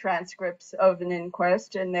 transcripts of an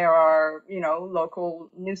inquest, and there are, local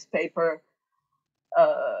newspaper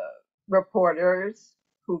reporters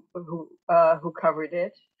who covered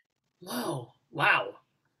it. Wow.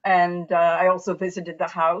 And I also visited the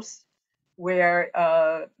house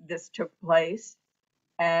where this took place.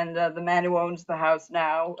 And the man who owns the house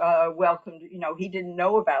now welcomed, he didn't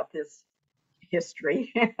know about this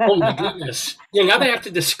history. Oh my goodness. Now they have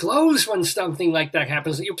to disclose when something like that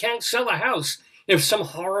happens. You can't sell a house if some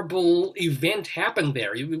horrible event happened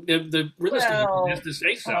there. The real estate agent has to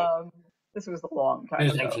say so. This was a long time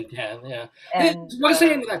It was ago. 1910, yeah. And what is the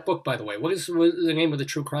name of that book, by the way? What is the name of the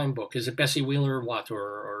true crime book? Is it Bessie Wheeler or what?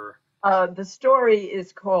 The story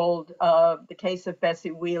is called The Case of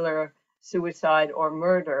Bessie Wheeler, Suicide or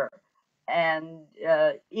Murder. And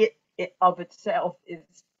it of itself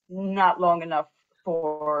is not long enough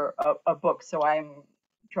for a book. So I'm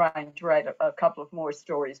trying to write a couple of more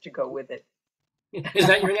stories to go with it. Is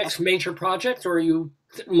that your next major project, or are you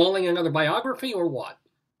mulling another biography, or what?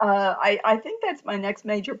 I think that's my next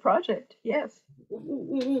major project. Yes.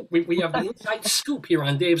 We have the inside scoop here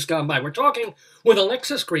on Dave's Gone By. We're talking with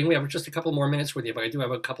Alexis Greene. We have just a couple more minutes with you, but I do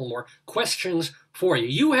have a couple more questions for you.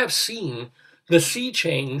 You have seen the sea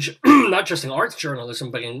change, not just in arts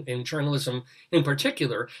journalism, but in journalism in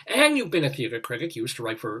particular, and you've been a theater critic. You used to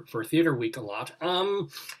write for Theater Week a lot.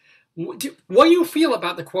 What do you feel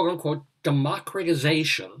about the quote-unquote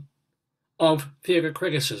democratization of theater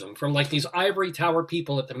criticism from like these ivory tower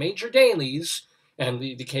people at the major dailies and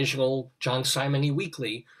the occasional John Simon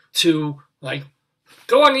weekly to like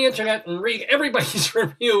go on the internet and read everybody's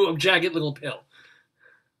review of Jagged Little Pill?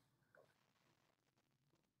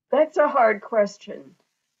 That's a hard question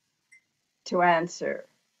to answer.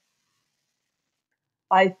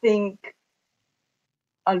 I think,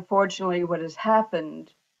 unfortunately, what has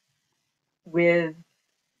happened with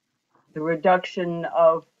the reduction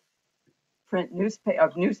of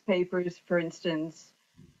newspapers, for instance,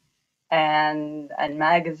 and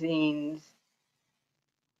magazines,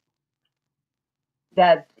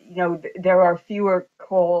 that there are fewer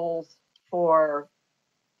calls for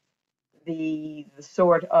the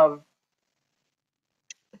sort of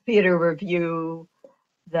theater review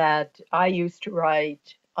that I used to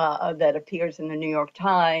write, that appears in the New York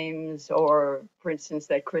Times, or, for instance,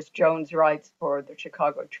 that Chris Jones writes for the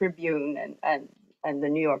Chicago Tribune and the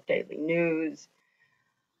New York Daily News.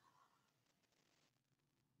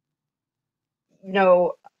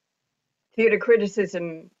 Theater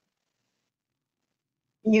criticism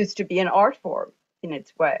used to be an art form in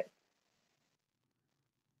its way.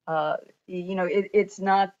 It's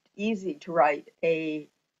not easy to write an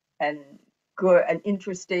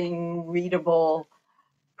interesting, readable,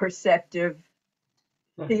 perceptive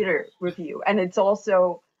theater review, and it's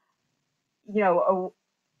also,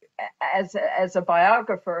 as a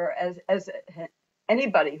biographer, as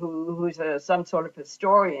anybody who's some sort of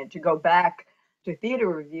historian, to go back to theater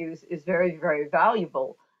reviews is very, very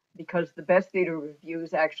valuable, because the best theater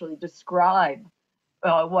reviews actually describe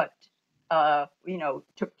what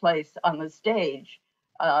took place on the stage,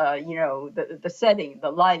 the setting, the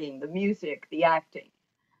lighting, the music, the acting.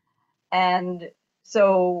 And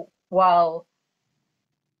so while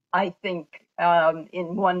I think,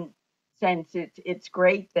 in one sense, it's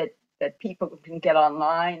great that people can get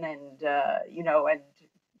online and and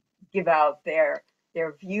give out their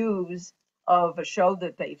views of a show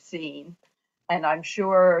that they've seen, and I'm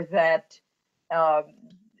sure that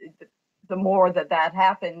the more that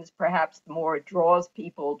happens, perhaps the more it draws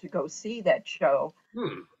people to go see that show.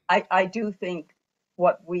 I do think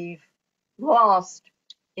what we've lost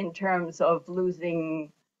in terms of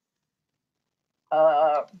losing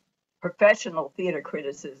professional theater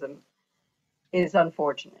criticism is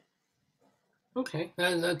unfortunate. Okay,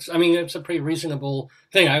 that's it's a pretty reasonable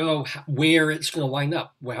thing. I don't know where it's going to wind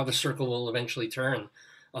up, how the circle will eventually turn.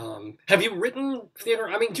 Have you written theater?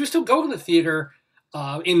 Do you still go to the theater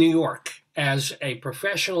in New York as a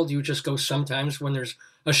professional? Do you just go sometimes when there's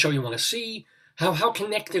a show you want to see? How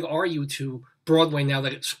connected are you to Broadway now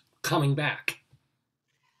that it's coming back?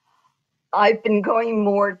 I've been going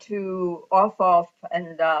more to off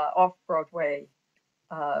and off Broadway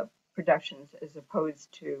productions as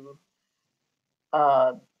opposed to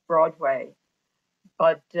Broadway,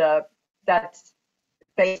 but that's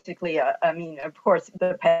basically, of course,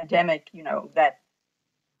 the pandemic, that.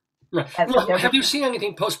 Right. Well, have you seen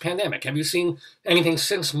anything post-pandemic? Have you seen anything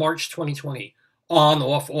since March 2020 on,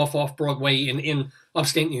 off Broadway in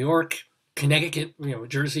upstate New York, Connecticut,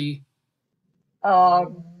 Jersey?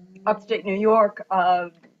 Upstate New York,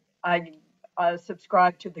 I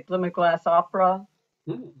subscribe to the Glimmer Glass Opera.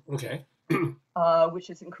 Okay. Which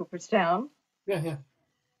is in Cooperstown. Yeah.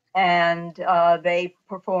 And they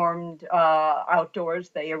performed outdoors.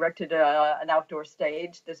 They erected an outdoor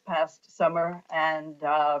stage this past summer, and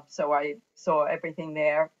so I saw everything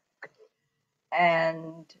there.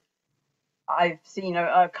 And I've seen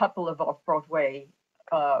a couple of off-Broadway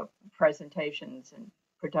presentations and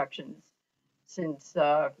productions since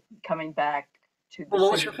coming back to the Well,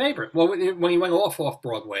 what was your favorite? Well, when you went off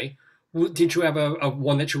Broadway, did you have a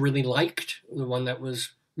one that you really liked, the one that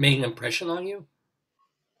made an impression on you?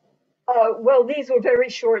 Well, these were very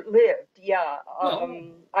short-lived. Yeah,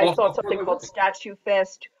 I saw something called Statue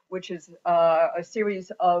Fest, which is a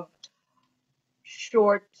series of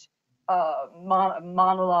short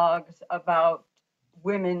monologues about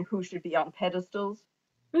women who should be on pedestals.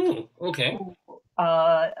 Okay. Who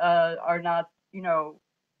are not,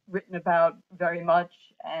 written about very much,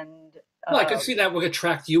 and. Well, I could see that would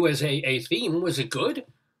attract you as a theme. Was it good?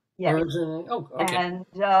 Yeah. Okay. And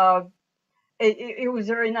it was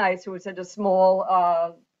very nice. It was at a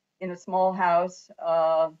small, in a small house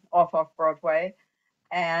off Broadway,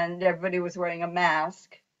 and everybody was wearing a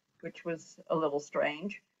mask, which was a little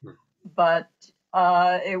strange. But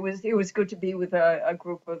it was good to be with a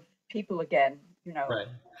group of people again. Right.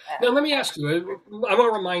 Now let me ask you. I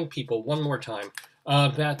want to remind people one more time.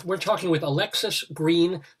 that we're talking with Alexis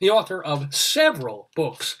Greene, the author of several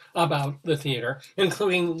books about the theater,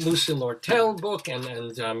 including Lucille Lortel book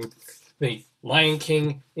and the Lion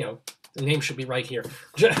King, the name should be right here,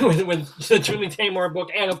 with the Julie Taymor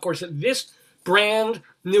book, and of course this brand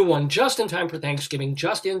new one, just in time for Thanksgiving,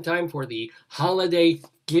 just in time for the holiday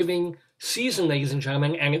giving season, ladies and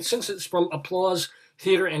gentlemen. And since it's from Applause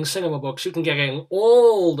Theater and Cinema Books, you can get it in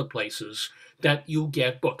all the places that you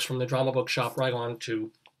get books, from the Drama Bookshop right on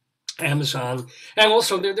to Amazon. And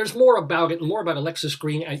also there's more about it, and more about Alexis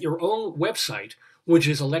Greene at your own website, which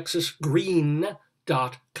is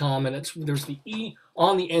alexisgreene.com, and there's the E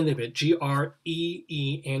on the end of it, Greene.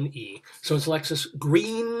 So it's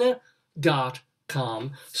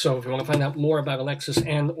alexisgreene.com. So if you want to find out more about Alexis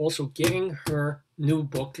and also getting her new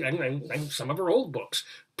book and some of her old books,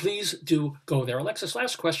 please do go there. Alexis,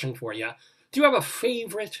 last question for you. Do you have a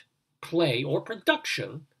favorite play or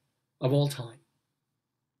production of all time?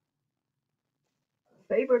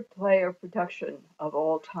 Favorite play or production of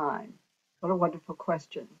all time? What a wonderful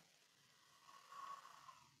question.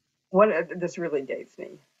 This really dates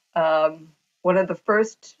me. One of the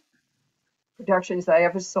first productions I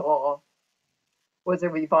ever saw was a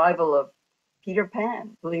revival of Peter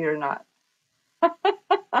Pan, believe it or not.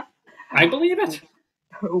 I believe it.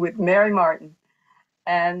 With Mary Martin.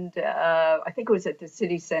 And I think it was at the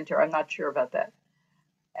City Center. I'm not sure about that.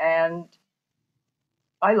 And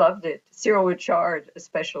I loved it. Cyril Richard,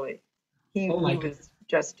 especially. He was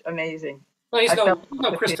just amazing. Well, he's no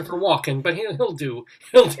Christopher Walken, but he'll do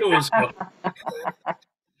his book.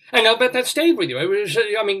 And I'll bet that stayed with you. It was,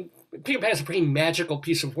 Peter Pan's a pretty magical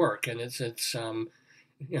piece of work, and it's Did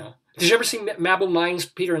you ever see Mabel Mind's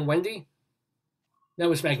Peter and Wendy? That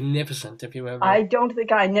was magnificent. If you ever, I don't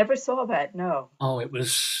think I never saw that. No. Oh, that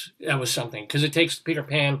was something, because it takes Peter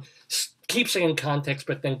Pan, keeps it in context,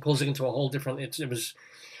 but then pulls it into a whole different. It was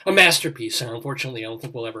a masterpiece, and unfortunately, I don't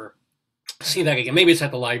think we'll ever see that again. Maybe it's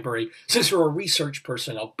at the library. Since you're a research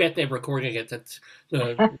person, I'll bet they're recording it at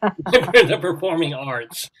the Performing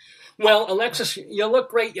Arts. Well, Alexis, you look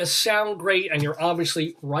great, you sound great, and you're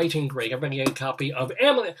obviously writing great. Everybody get a copy of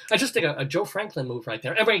Emily. I just did a Joe Franklin move right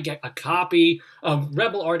there. Everybody get a copy of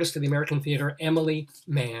Rebel Artist of the American Theater, Emily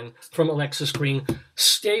Mann, from Alexis Greene.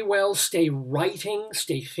 Stay well, stay writing,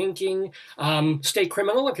 stay thinking, stay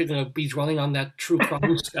criminal if you're going to be dwelling on that true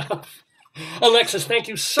crime stuff. Alexis, thank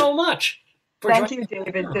you so much. Thank you,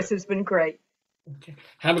 David. This has been great. Okay.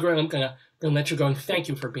 Have a great one. I'm going to let you go, and thank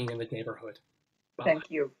you for being in the Daverhood. Bye. Thank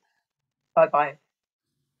you. Bye-bye.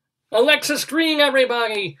 Alexis Greene,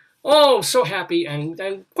 everybody. Oh, so happy and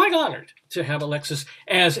quite honored to have Alexis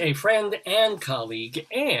as a friend and colleague,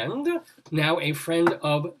 and now a friend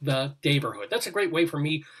of the Daverhood. That's a great way for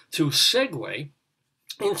me to segue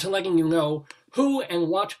into letting you know who and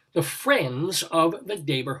what the friends of the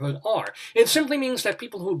Daverhood are. It simply means that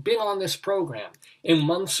people who've been on this program in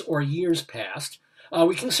months or years past,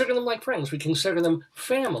 we consider them like friends. We consider them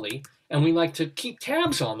family, and we like to keep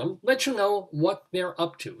tabs on them, let you know what they're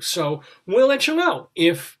up to. So we'll let you know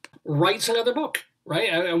if writes another book, right?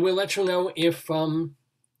 And we'll let you know if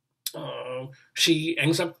she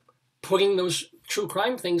ends up putting those true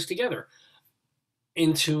crime things together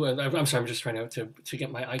into, I'm sorry, I'm just trying to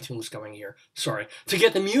get my iTunes going here. Sorry. To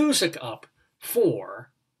get the music up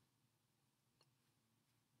for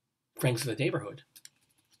Friends of the Daverhood.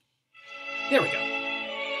 There we go.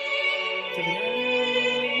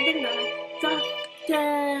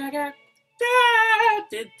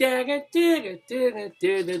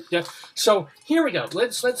 So here we go.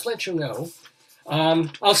 Let's let you know.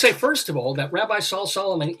 I'll say first of all that Rabbi Sol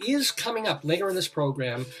Solomon is coming up later in this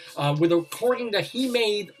program with a recording that he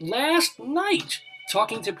made last night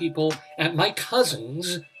talking to people at my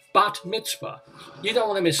cousin's Bat Mitzvah. You don't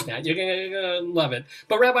want to miss that. You're going to love it.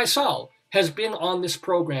 But Rabbi Sol has been on this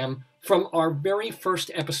program from our very first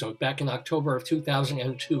episode back in October of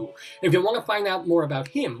 2002. If you want to find out more about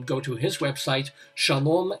him, go to his website,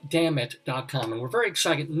 shalomdammit.com. And we're very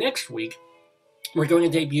excited. Next week, we're going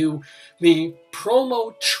to debut the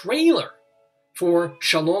promo trailer for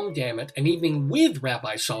Shalom Dammit, An Evening with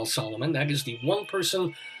Rabbi Sol Solomon. That is the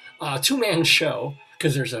one-person, two-man show,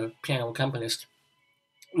 because there's a piano accompanist,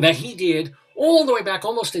 that he did all the way back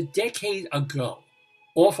almost a decade ago.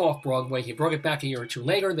 Off Broadway. He brought it back a year or two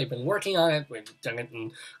later. They've been working on it. We've done it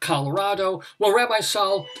in Colorado. Well, Rabbi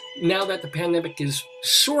Sol, now that the pandemic is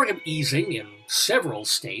sort of easing in several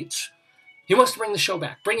states, he wants to bring the show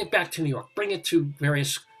back. Bring it back to New York. Bring it to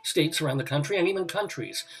various states around the country and even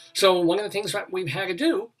countries. So one of the things that we've had to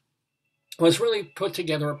do was really put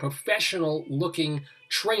together a professional-looking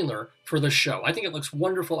trailer for the show. I think it looks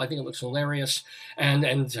wonderful. I think it looks hilarious. And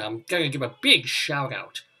gotta give a big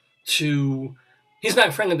shout-out to... He's not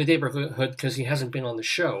a friend of the Daverhood because he hasn't been on the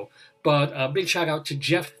show, but a big shout-out to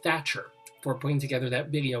Jeff Thatcher for putting together that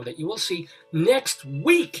video that you will see next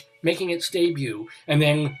week, making its debut. And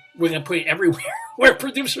then we're going to put it everywhere where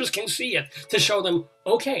producers can see it to show them,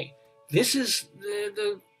 okay, this is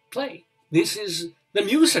the play. This is the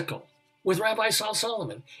musical with Rabbi Sol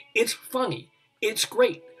Solomon. It's funny. It's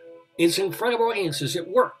great. It's in front of audiences. It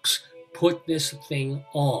works. Put this thing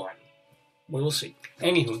on. We will see.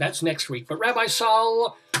 Anywho, that's next week. But Rabbi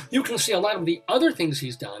Sol, you can see a lot of the other things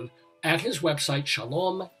he's done at his website,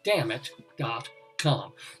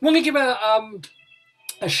 shalomdammit.com. Want to give a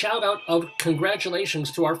shout-out of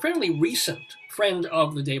congratulations to our fairly recent friend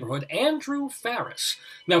of the Daverhood, Andrew Farris.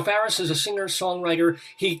 Now, Farris is a singer-songwriter.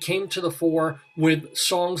 He came to the fore with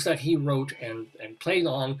songs that he wrote and played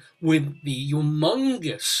on with the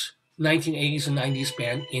humongous 1980s and 90s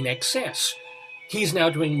band In Excess. He's now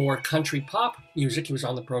doing more country pop music. He was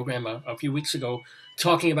on the program a few weeks ago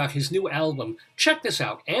talking about his new album. Check this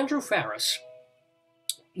out. Andrew Farris,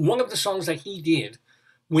 one of the songs that he did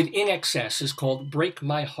with In Excess is called Break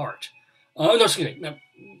My Heart. No, excuse me.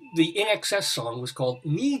 The In Excess song was called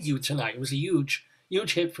Need You Tonight. It was a huge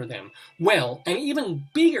hit for them. Well, an even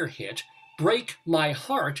bigger hit, Break My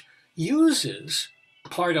Heart, uses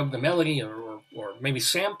part of the melody or maybe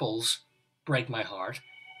samples Break My Heart.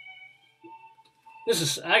 This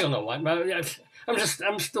is, I don't know what,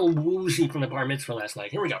 I'm still woozy from the bar mitzvah last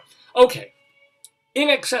night. Here we go. Okay. In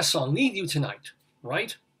Excess song, Need You Tonight.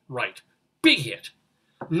 Right? Right. Big hit.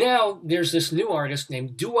 Now, there's this new artist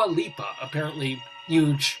named Dua Lipa, apparently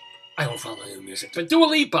huge. I don't follow new music, but Dua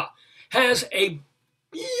Lipa has a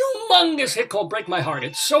humongous hit called Break My Heart.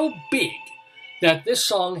 It's so big that this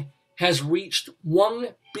song has reached 1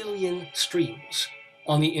 billion streams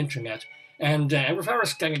on the internet. And Andrew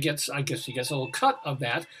Farris kind of gets, I guess he gets a little cut of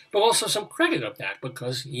that, but also some credit of that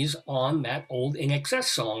because he's on that old In Excess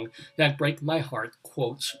song that Break My Heart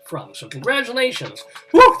quotes from. So congratulations.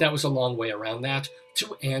 Whew, that was a long way around that,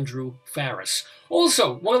 to Andrew Farris.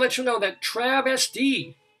 Also, want to let you know that Trav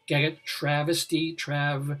SD, get it? Travesty,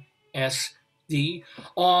 Trav SD,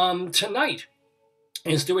 tonight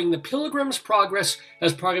is doing the Pilgrim's Progress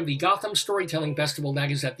as part of the Gotham Storytelling Festival that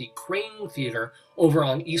is at the Crane Theater over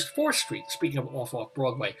on East 4th Street, speaking of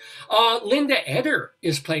off-Broadway. Linda Eder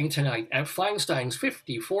is playing tonight at Feinstein's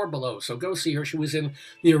 54 Below, so go see her. She was in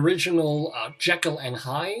the original Jekyll and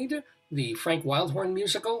Hyde, the Frank Wildhorn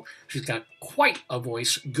musical. She's got quite a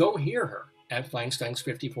voice. Go hear her at Feinstein's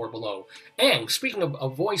 54 Below. And speaking of a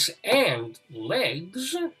voice and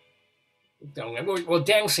legs, well,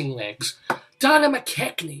 dancing legs, Donna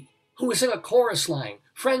McKechnie, who is in a chorus line,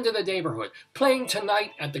 friend of the Daverhood, playing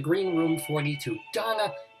tonight at the Green Room 42.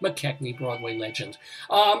 Donna McKechnie, Broadway legend.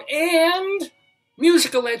 And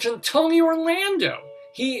musical legend Tony Orlando.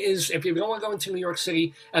 He is, if you don't want to go into New York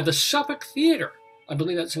City, at the Suffolk Theater. I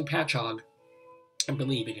believe that's in Patchogue. I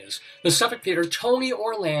believe it is. The Suffolk Theater, Tony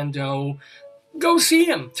Orlando. Go see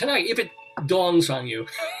him tonight, if it dawns on you.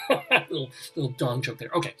 little dawn joke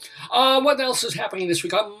there. Okay. What else is happening this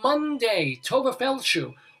week? On Monday, Tova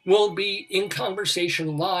Feldshuh will be in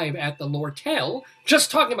conversation live at the Lortel,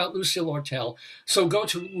 just talking about Lucille Lortel. So go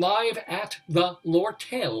to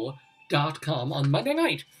live@thelortel.com on Monday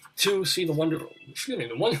night to see the wonderful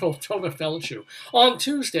Tova Feldshuh. On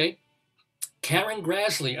Tuesday, Karen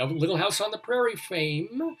Grassley of Little House on the Prairie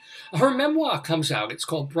fame, her memoir comes out. It's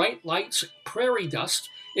called Bright Lights, Prairie Dust.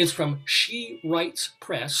 It's from She Writes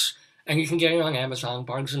Press, and you can get it on Amazon,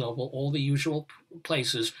 Barnes & Noble, all the usual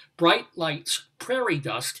places. Bright Lights, Prairie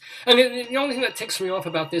Dust. And the only thing that ticks me off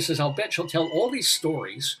about this is I'll bet she'll tell all these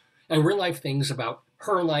stories and real-life things about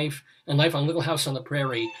her life and life on Little House on the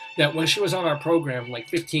Prairie that when she was on our program like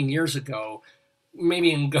 15 years ago,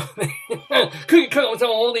 maybe and go could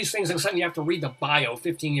all these things and suddenly you have to read the bio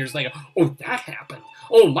 15 years later. Oh, that happened.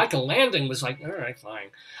 Oh, Michael Landon was like, all right,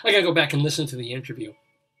 fine. I gotta go back and listen to the interview.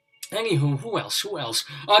 Anywho, who else?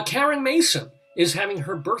 Karen Mason is having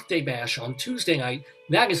her birthday bash on Tuesday night.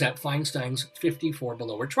 That is at Feinstein's 54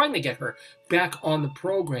 Below. We're trying to get her back on the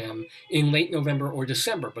program in late November or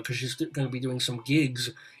December because she's going to be doing some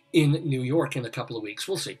gigs in New York in a couple of weeks.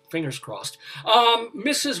 We'll see. Fingers crossed.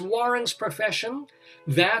 Mrs. Warren's Profession,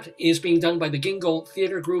 that is being done by the Gingold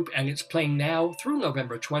Theater Group, and it's playing now through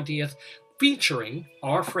November 20th, featuring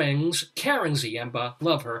our friends Karen Ziemba,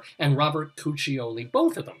 love her, and Robert Cuccioli,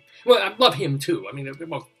 both of them. Well, I love him too. I mean, they're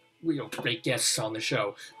both great guests on the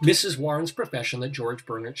show. Mrs. Warren's Profession, the George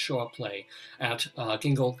Bernard Shaw play at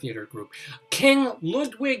Gingold Theater Group. Ken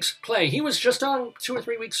Ludwig's play. He was just on 2 or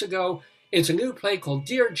 3 weeks ago. It's a new play called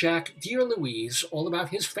Dear Jack, Dear Louise, all about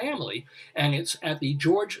his family, and it's at the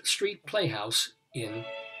George Street Playhouse in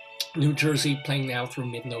New Jersey, playing now through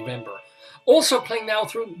mid-November. Also playing now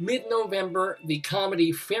through mid-November, the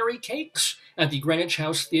comedy Fairy Cakes at the Greenwich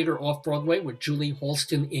House Theater off-Broadway with Julie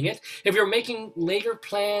Halston in it. If you're making later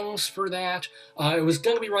plans for that, it was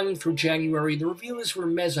going to be running through January. The reviews were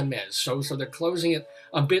mez-a-mez, so they're closing it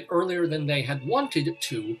a bit earlier than they had wanted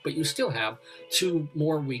to, but you still have 2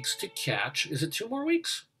 more weeks to catch. Is it 2 more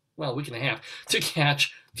weeks? Well, a week and a half to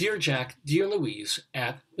catch Dear Jack, Dear Louise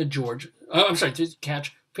at the to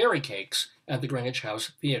catch Fairy Cakes at the Greenwich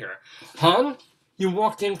House Theater. Han, you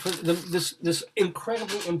walked in for this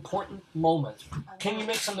incredibly important moment. Can you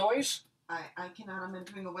make some noise? I cannot. I'm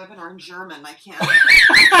doing a webinar in German. I can't.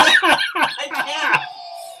 I can't.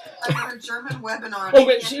 I got a German webinar. Oh,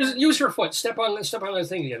 wait, use your foot. Step on the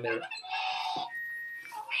thing again there.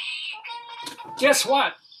 Guess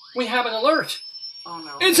what? We have an alert. Oh,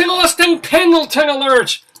 no. It's an Austin Pendleton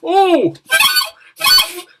alert. Oh!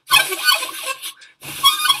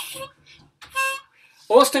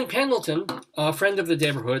 Austin Pendleton, a friend of the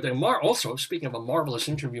Daverhood, and also, speaking of a marvelous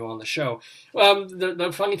interview on the show,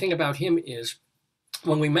 the funny thing about him is,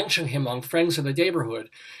 when we mention him on Friends of the Daverhood,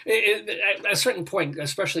 at a certain point,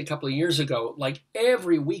 especially a couple of years ago, like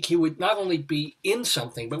every week he would not only be in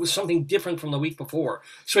something, but it was something different from the week before.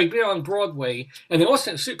 So he'd be on Broadway, and then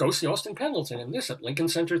go see Austin Pendleton in this at Lincoln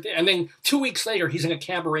Center Theater. And then 2 weeks later, he's in a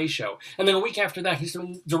cabaret show. And then a week after that, he's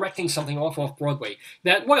directing something off Broadway.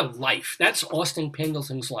 What a life. That's Austin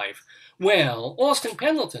Pendleton's life. Well, Austin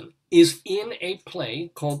Pendleton is in a play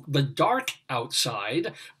called The Dark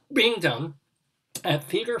Outside, being done at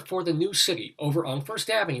Theater for the New City over on First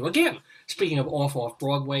Avenue. Again, speaking of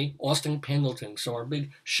off-Broadway, Austin Pendleton, so our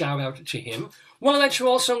big shout-out to him. Want to let you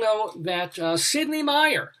also know that Sidney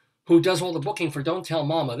Meyer, who does all the booking for Don't Tell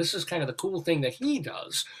Mama, this is kind of the cool thing that he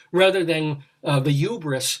does, rather than the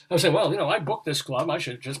hubris of saying, well, I booked this club, I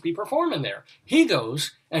should just be performing there. He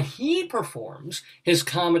goes and he performs his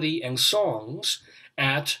comedy and songs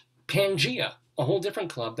at Pangea, a whole different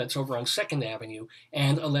club that's over on 2nd Avenue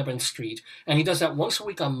and 11th Street. And he does that once a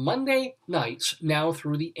week on Monday nights now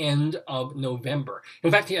through the end of November. In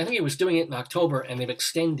fact, I think he was doing it in October and they've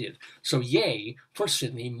extended. So yay for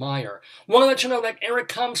Sidney Meyer. Want to let you know that Eric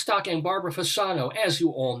Comstock and Barbara Fasano, as you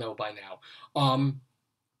all know by now,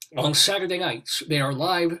 on Saturday nights, they are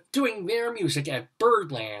live doing their music at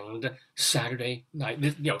Birdland Saturday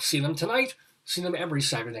night. See them tonight. See them every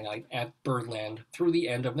Saturday night at Birdland through the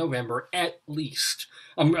end of November, at least.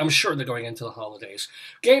 I'm sure they're going into the holidays.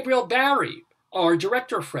 Gabriel Barry, our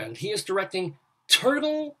director friend, he is directing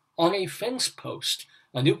Turtle on a Fence Post,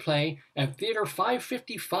 a new play at Theater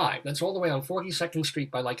 555. That's all the way on 42nd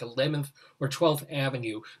Street by like 11th or 12th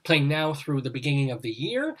Avenue, playing now through the beginning of the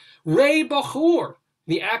year. Ray Bachur,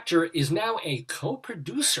 the actor, is now a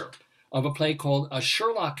co-producer of a play called A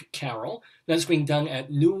Sherlock Carol that's being done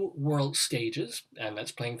at New World Stages, and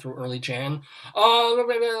that's playing through early Jan.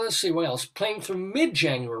 Let's see, what else? Playing through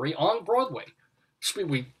mid-January on Broadway.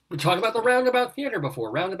 We talked about the Roundabout Theater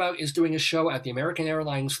before. Roundabout is doing a show at the American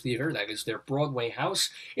Airlines Theater, that is their Broadway house.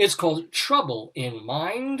 It's called Trouble in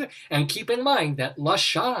Mind, and keep in mind that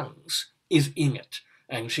LaChanze is in it.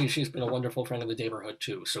 And she's been a wonderful friend of the Daverhood,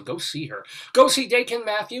 too. So go see her. Go see Dakin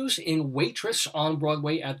Matthews in Waitress on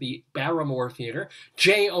Broadway at the Barrymore Theater.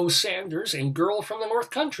 J.O. Sanders in Girl from the North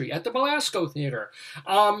Country at the Belasco Theater.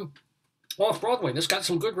 Off-Broadway, this got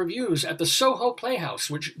some good reviews at the Soho Playhouse,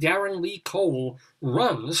 which Darren Lee Cole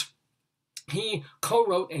runs. He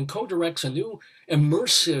co-wrote and co-directs a new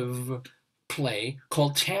immersive play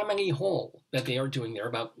called Tammany Hall that they are doing there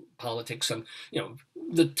about politics and,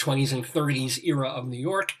 the 20s and 30s era of New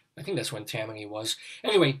York. I think that's when Tammany was.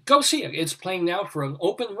 Anyway, go see it. It's playing now for an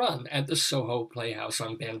open run at the Soho Playhouse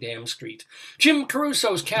on Van Dam Street. Jim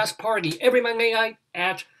Caruso's Cast Party every Monday night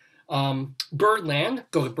at Birdland.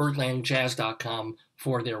 Go to birdlandjazz.com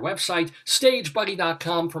for their website.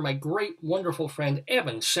 StageBuddy.com for my great, wonderful friend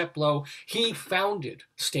Evan Seplow. He founded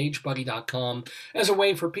StageBuddy.com as a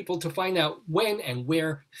way for people to find out when and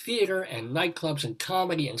where theater and nightclubs and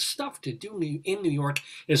comedy and stuff to do in New York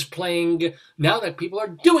is playing. Now that people are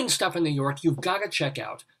doing stuff in New York, you've got to check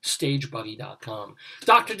out StageBuddy.com.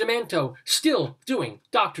 Dr. Demento still doing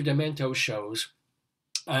Dr. Demento shows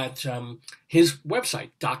at his website,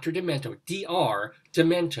 Dr. Demento,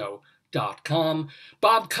 drdemento.com.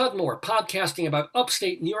 Bob Cudmore, podcasting about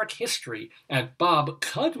upstate New York history at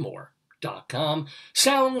bobcudmore.com. SoundsOfBroadway.com.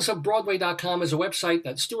 SoundsOfBroadway.com is a website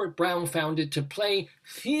that Stuart Brown founded to play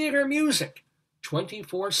theater music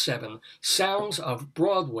 24/7.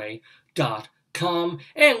 SoundsOfBroadway.com.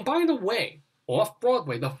 And by the way, Off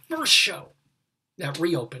Broadway, the first show that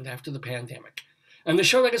reopened after the pandemic, and the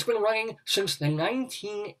show that has been running since the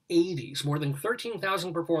 1980s, more than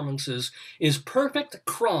 13,000 performances, is Perfect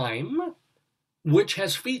Crime, which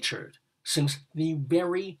has featured, since the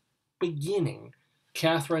very beginning,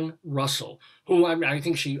 Catherine Russell, who I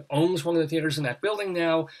think she owns one of the theaters in that building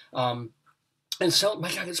now. And so,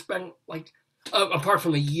 my God, it's been like, apart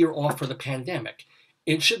from the year off for the pandemic,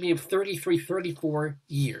 it should be 33, 34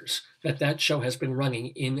 years that show has been running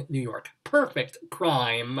in New York. Perfect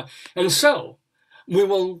Crime. And so, we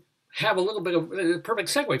will have a little bit of a perfect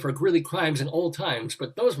segue for Greeley Crimes Old Times,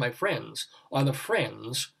 but those, my friends, are the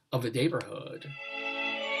friends of the Daverhood.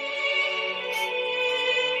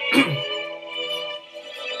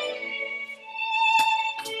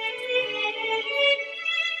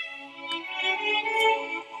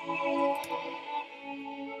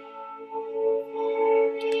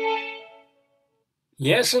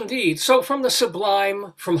 Yes, indeed. So from the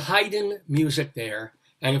sublime, from Haydn music there,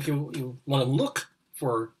 and if you want to look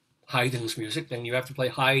for Haydn's music, then you have to play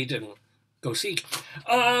Hyde and go seek.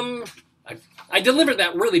 I delivered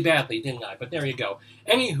that really badly, didn't I? But there you go.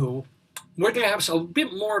 Anywho, we're going to have a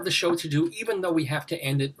bit more of the show to do, even though we have to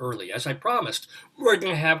end it early. As I promised, we're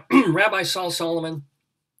going to have Rabbi Sol Solomon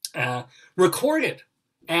recorded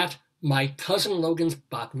at my cousin Logan's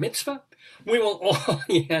Bat Mitzvah. We will all,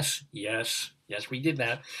 yes, we did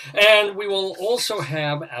that. And we will also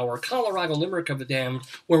have our Colorado Limerick of the Damned,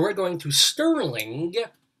 where we're going to Sterling,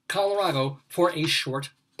 Colorado, for a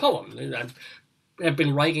short poem. I've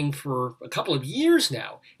been writing for a couple of years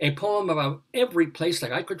now, a poem about every place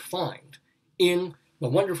that I could find in the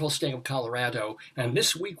wonderful state of Colorado. And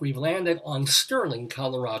this week we've landed on Sterling,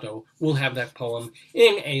 Colorado. We'll have that poem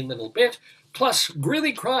in a little bit. Plus,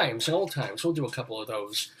 Greeley Crimes Old Times. We'll do a couple of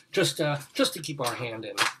those just to keep our hand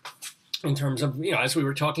in terms of, as we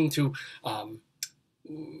were talking to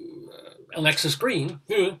Alexis Greene,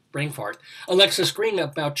 brain fart, Alexis Greene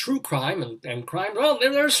about true crime and crime. Well,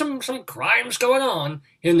 there's some crimes going on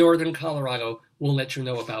in northern Colorado. We'll let you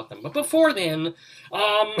know about them. But before then,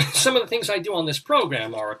 some of the things I do on this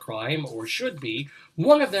program are a crime, or should be.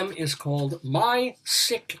 One of them is called My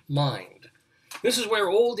Sick Mind. This is where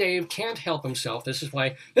old Dave can't help himself. This is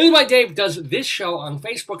why Dave does this show on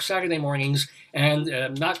Facebook Saturday mornings and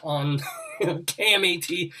not on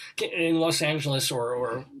KMAT in Los Angeles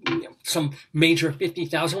or some major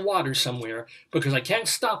 50,000 waters somewhere, because I can't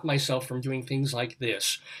stop myself from doing things like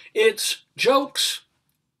this. It's jokes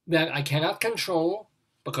that I cannot control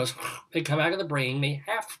because they come out of the brain. They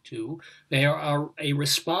have to. They are a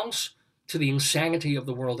response to the insanity of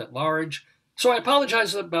the world at large. So I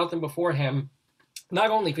apologize about them beforehand. Not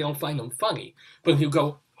only if you don't find them funny, but if you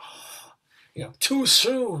go, too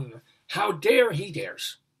soon. How dare he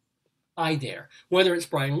dares? I dare. Whether it's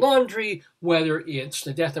Brian Laundrie, whether it's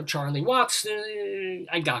the death of Charlie Watts,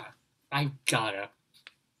 I gotta.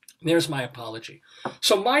 There's my apology.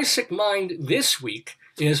 So my sick mind this week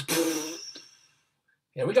is,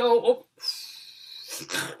 here we go. Oh.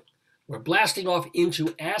 We're blasting off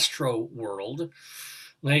into Astro World.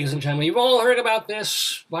 Ladies and gentlemen, you've all heard about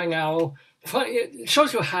this by now. It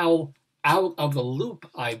shows you how out of the loop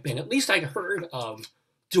I've been. At least I'd heard of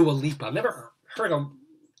Dua Lipa. I've never heard of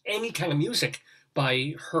any kind of music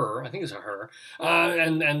by her. I think it's a her.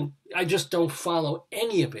 And I just don't follow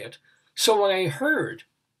any of it. So when I heard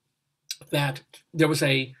that there was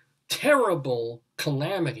a terrible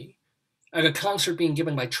calamity at a concert being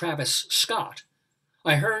given by Travis Scott,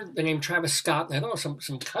 I heard the name Travis Scott, and I thought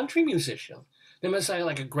some country musician. They must say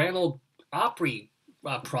like a Grand Ole Opry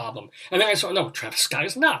problem. And then I saw, no, Travis Scott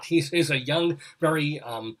is not. He's a young, very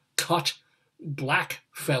cut black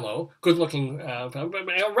fellow, good-looking a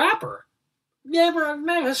rapper. Never,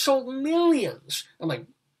 man has sold millions. I'm like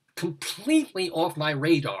completely off my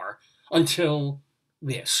radar until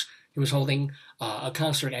this. He was holding a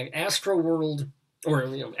concert at Astro World, or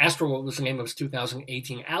Astro World was the name of his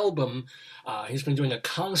 2018 album. He's been doing a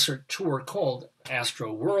concert tour called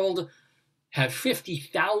Astro World. Had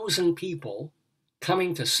 50,000 people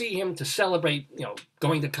coming to see him, to celebrate,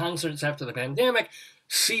 going to concerts after the pandemic,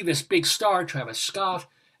 see this big star, Travis Scott,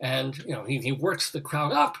 and, he works the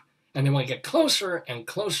crowd up, and they want to get closer and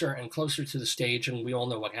closer and closer to the stage, and we all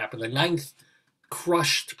know what happened. The 9th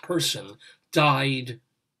crushed person died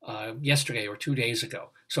yesterday or 2 days ago.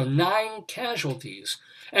 So 9 casualties.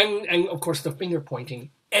 And of course, the finger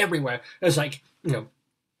pointing everywhere. It's like,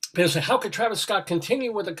 Because how could Travis Scott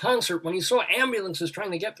continue with the concert when he saw ambulances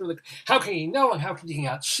trying to get through the... How could he know and how could he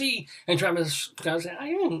not see? And Travis Scott said, I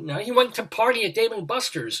didn't know. He went to party at Dave &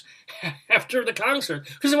 Buster's after the concert.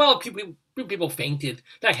 Because, well, people fainted.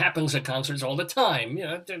 That happens at concerts all the time. You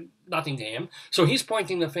know, nothing to him. So he's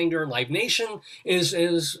pointing the finger. Live Nation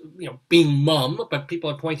is being mum, but people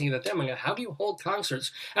are pointing at them. And how do you hold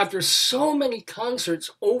concerts after so many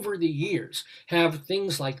concerts over the years have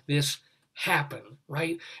things like this happen,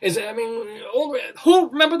 right? Who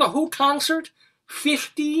remember the Who concert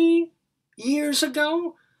 50 years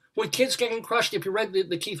ago with kids getting crushed? If you read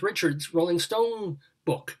the Keith Richards Rolling Stone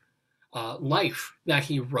book, Life, that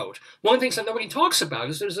he wrote, one of the things that nobody talks about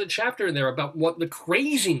is there's a chapter there about what the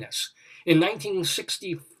craziness in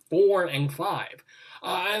 1964 and 5,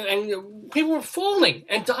 and people were falling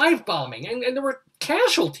and dive bombing, and there were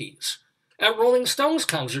casualties at Rolling Stones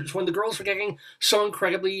concerts when the girls were getting so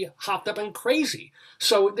incredibly hopped up and crazy.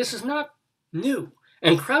 So this is not new.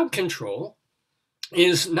 And crowd control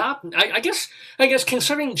is not, I guess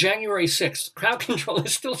considering January 6th, crowd control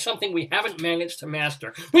is still something we haven't managed to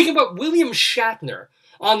master. We can put William Shatner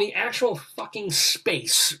on the actual fucking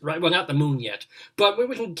space, right? Well, not the moon yet, but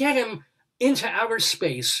we can get him into outer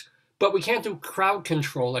space, but we can't do crowd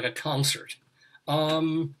control at a concert.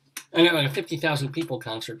 And a 50,000 people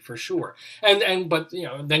concert for sure. But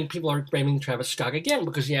then people are blaming Travis Scott again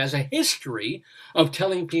because he has a history of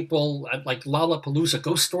telling people like Lollapalooza,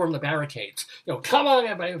 go storm the barricades. Come on,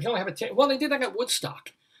 everybody, if you don't have a ticket. Well, they did that at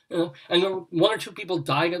Woodstock. And one or two people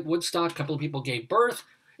died at Woodstock. A couple of people gave birth.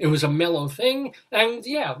 It was a mellow thing. And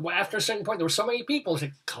yeah, after a certain point, there were so many people who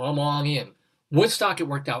said, come on in. Woodstock, it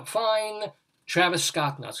worked out fine. Travis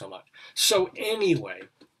Scott, not so much. So anyway,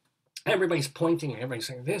 everybody's pointing, everybody's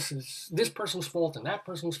saying, this is this person's fault and that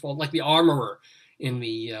person's fault, like the armorer in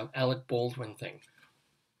the Alec Baldwin thing.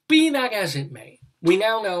 Be that as it may, we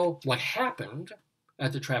now know what happened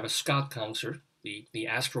at the Travis Scott concert, the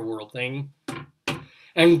Astroworld thing,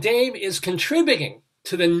 and Dave is contributing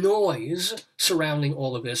to the noise surrounding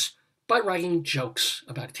all of this by writing jokes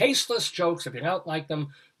about tasteless jokes. If you don't like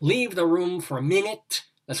them, leave the room for a minute.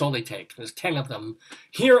 That's all they take. There's 10 of them.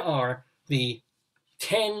 Here are the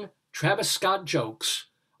 10 Travis Scott jokes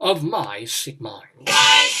of my sick mind.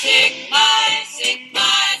 My sick, my sick,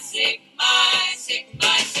 my sick, my sick,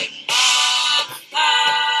 my sick mind.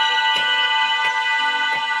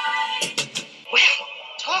 Well,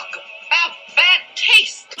 talk about bad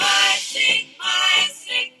taste. My sick, my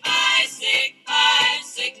sick, my sick, my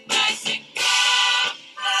sick, my sick mind.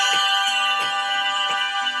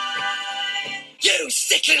 You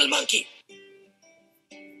sick little monkey.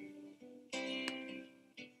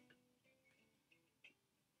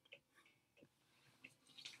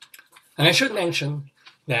 And I should mention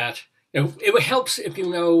that it helps if you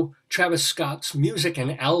know Travis Scott's music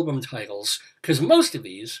and album titles, because most of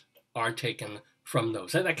these are taken from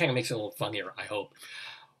those. That kind of makes it a little funnier, I hope.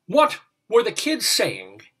 What were the kids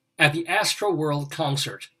saying at the Astroworld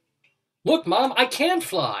concert? Look, Mom, I can't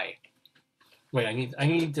fly. Wait, I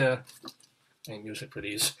need music for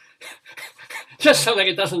these. Just so that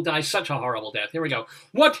it doesn't die such a horrible death. Here we go.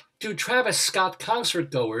 What do Travis Scott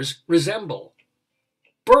concert goers resemble?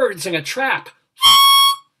 Birds in a trap.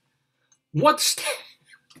 What state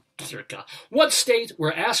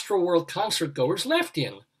were Astroworld concert goers left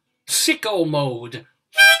in? Sicko mode.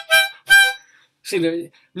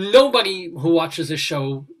 See, nobody who watches this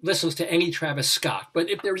show listens to any Travis Scott, but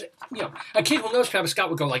if there's a kid who knows Travis Scott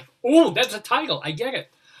would go like, "Oh, that's a title. I get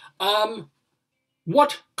it."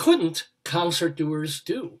 What couldn't concert goers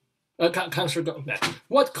do? What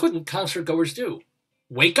couldn't concert goers do?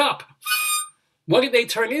 Wake up. What did they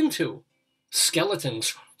turn into?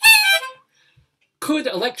 Skeletons. Could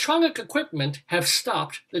electronic equipment have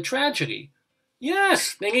stopped the tragedy?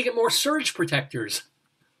 Yes, they needed more surge protectors.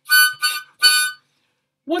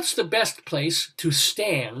 What's the best place to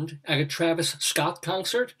stand at a Travis Scott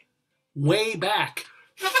concert? Way back.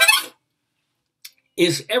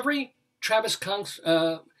 Is every Travis Scott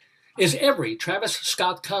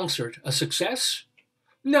concert a success?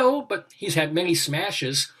 No, but he's had many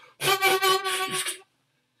smashes.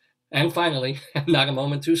 And finally, not a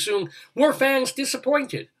moment too soon, were fans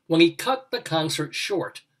disappointed when he cut the concert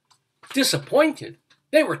short? Disappointed?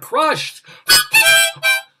 They were crushed.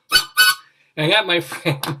 And that, my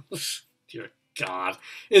friends, dear God,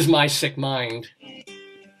 is my sick mind.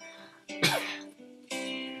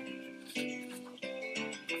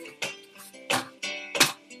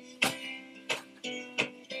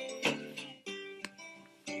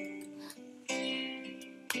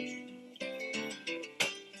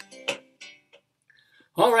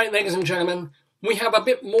 All right, ladies and gentlemen, we have a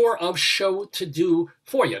bit more of show to do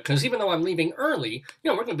for you, because even though I'm leaving early,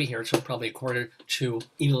 we're going to be here until probably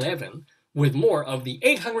 11:15 with more of the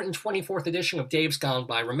 824th edition of Dave's Gone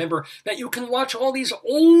By. Remember that you can watch all these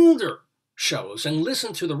older shows and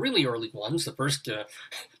listen to the really early ones. The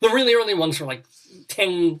really early ones are like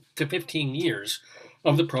 10 to 15 years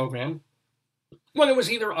of the program, when it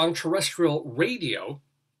was either on terrestrial radio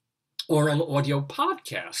or an audio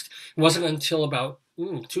podcast. It wasn't until about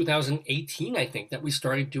 2018, I think, that we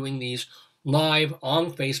started doing these live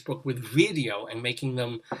on Facebook with video and making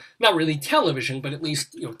them not really television, but at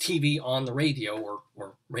least TV on the radio,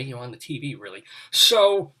 or radio on the TV, really.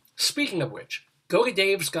 So, speaking of which, go to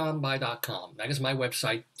davesgoneby.com. That is my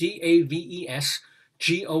website,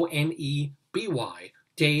 DAVESGONEBY,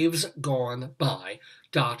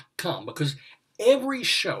 davesgoneby.com, because every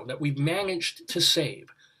show that we've managed to save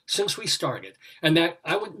since we started, and that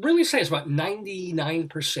I would really say is about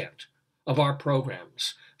 99% of our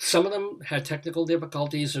programs. Some of them had technical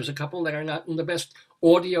difficulties. There's a couple that are not in the best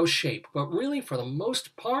audio shape, but really for the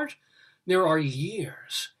most part, there are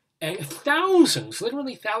years and thousands,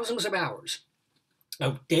 literally thousands of hours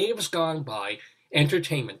of Dave's Gone By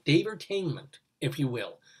entertainment, Dave-ertainment, if you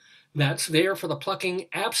will. That's there for the plucking,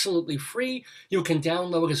 absolutely free. You can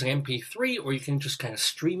download it as an MP3, or you can just kind of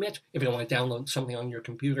stream it. If you don't want to download something on your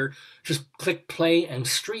computer, just click play and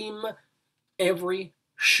stream every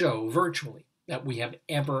show virtually that we have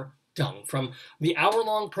ever done. From the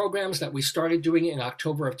hour-long programs that we started doing in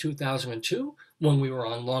October of 2002, when we were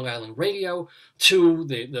on Long Island Radio, to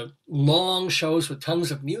the long shows with tons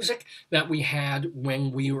of music that we had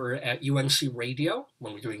when we were at UNC Radio,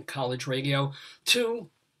 when we were doing college radio, to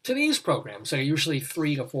these programs that are usually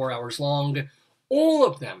 3 to 4 hours long. All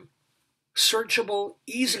of them searchable,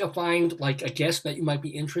 easy to find, like a guest that you might be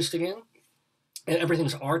interested in. And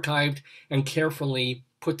everything's archived and carefully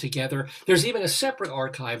put together. There's even a separate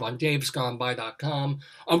archive on davesgoneby.com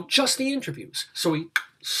of just the interviews. So we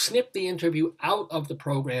snip the interview out of the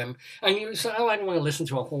program, and you say, I don't want to listen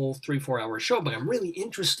to a whole 3-4 hour show, but I'm really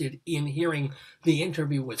interested in hearing the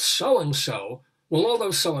interview with so-and-so. Well, all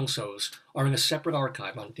those so-and-sos are in a separate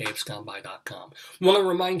archive on davesgoneby.com. I want to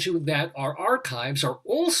remind you that our archives are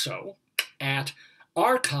also at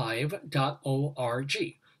archive.org.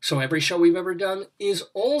 So every show we've ever done is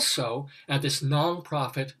also at this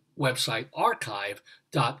nonprofit website,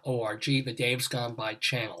 archive.org, the Dave's Gone By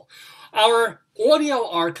channel. Our audio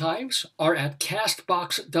archives are at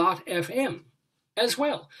castbox.fm as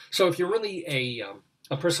well. So if you're really a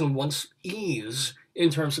person who wants ease in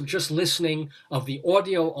terms of just listening, of the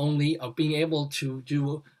audio only, of being able to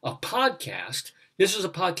do a podcast, this is a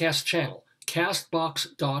podcast channel,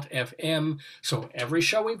 castbox.fm. So every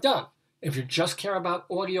show we've done, if you just care about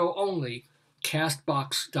audio only,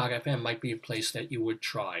 castbox.fm might be a place that you would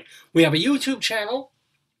try. We have a YouTube channel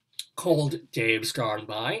called Dave's Gone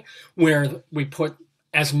By, where we put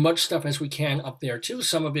as much stuff as we can up there too.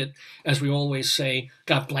 Some of it, as we always say,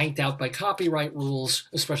 got blanked out by copyright rules,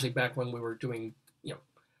 especially back when we were doing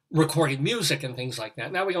recorded music and things like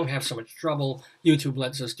that. Now we don't have so much trouble. YouTube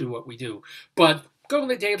lets us do what we do. But go to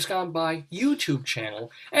the Dave's Gone By YouTube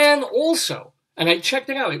channel, and also, and I checked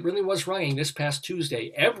it out, it really was running this past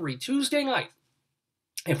Tuesday, every Tuesday night.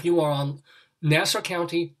 If you are on Nassau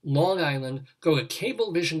County, Long Island, go to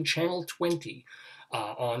Cablevision Channel 20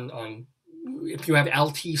 if you have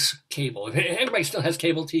Altice cable. If anybody still has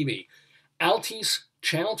cable TV, Altice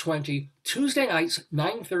Channel 20, Tuesday nights,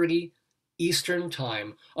 9:30 Eastern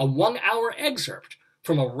Time, a 1-hour excerpt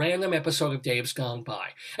from a random episode of Dave's Gone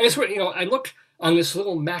By. And it's where, I look on this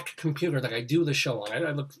little Mac computer that I do the show on.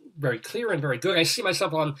 I look very clear and very good. I see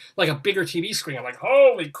myself on like a bigger TV screen. I'm like,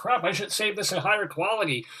 holy crap, I should save this in higher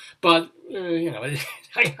quality. But,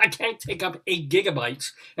 I can't take up 8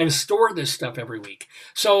 gigabytes and store this stuff every week.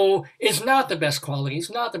 So it's not the best quality. It's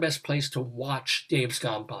not the best place to watch Dave's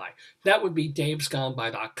Gone By. That would be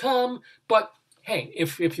davesgoneby.com. But hey,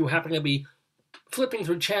 if you happen to be flipping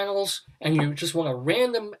through channels and you just want a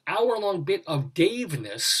random hour-long bit of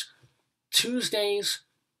Daveness, Tuesdays,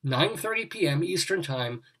 9:30 p.m. Eastern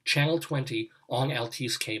Time, Channel 20 on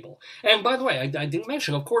Altice Cable. And by the way, I didn't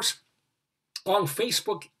mention, of course, on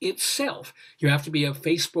Facebook itself, you have to be a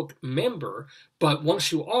Facebook member, but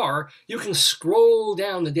once you are, you can scroll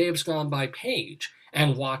down the Dave's Gone By page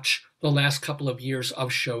and watch the last couple of years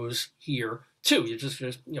of shows here too. You just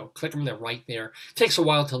click them, they're right there. It takes a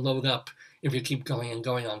while to load up if you keep going and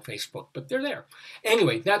going on Facebook, but they're there.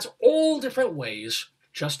 Anyway, that's all different ways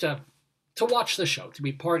just to watch the show, to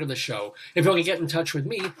be part of the show. If you want to get in touch with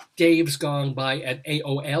me, Dave's Gone By at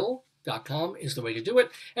AOL radio.com is the way to do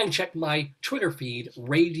it. And check my Twitter feed,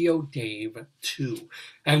 Radio Dave 2.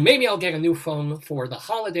 And maybe I'll get a new phone for the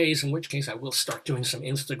holidays, in which case I will start doing some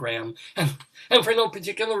Instagram. And for no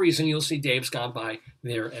particular reason, you'll see Dave's gone by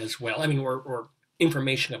there as well. I mean, or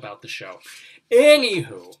information about the show.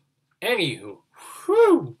 Anywho,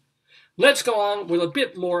 whew. Let's go on with a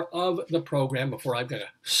bit more of the program before I've got to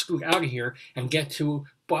scoot out of here and get to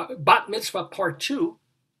Bat Mitzvah Part 2.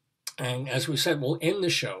 And as we said, we'll end the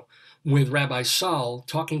show with Rabbi Sol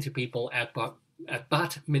talking to people at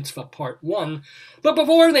Bat Mitzvah Part 1. But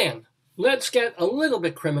before then, let's get a little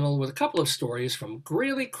bit criminal with a couple of stories from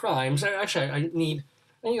Greeley Crimes. Actually, I need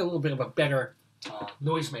a little bit of a better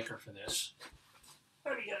noisemaker for this.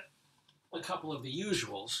 Let me get a couple of the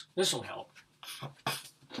usuals. This will help.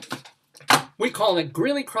 We call it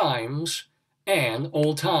Greeley Crimes and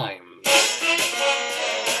Old Times.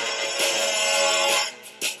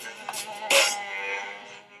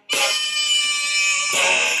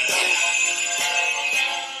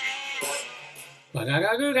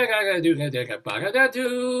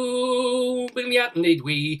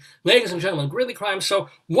 Ladies and gentlemen, Greeley Crimes. So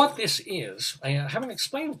what this is, I haven't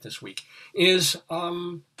explained it this week, is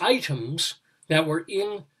items that were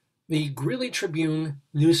in the Greeley Tribune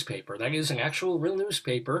newspaper. That is an actual real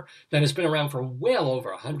newspaper that has been around for well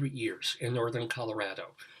over 100 years in northern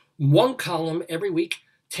Colorado. One column every week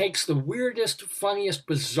takes the weirdest, funniest,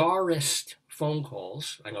 bizarrest phone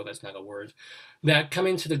calls, I know that's not a word, that come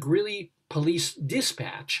into the Greeley Police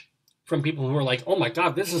Dispatch from people who are like, oh my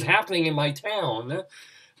God, this is happening in my town.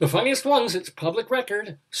 The funniest ones, it's public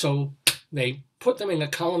record, so they put them in a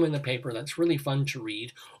column in the paper. That's really fun to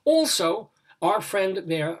read. Also, our friend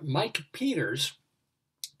there, Mike Peters,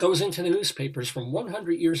 goes into the newspapers from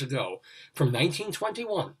 100 years ago, from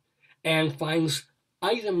 1921, and finds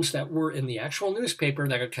items that were in the actual newspaper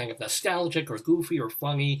that are kind of nostalgic or goofy or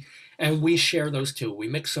funny, and we share those too. We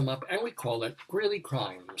mix them up, and we call it Greeley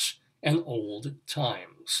Crimes and Old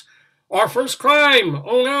Times. Our first crime!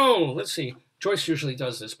 Oh no! Let's see. Joyce usually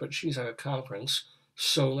does this, but she's at a conference,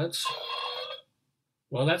 so let's...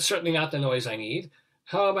 Well, that's certainly not the noise I need.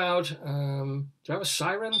 How about, do I have a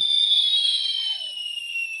siren?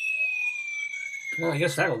 Well, I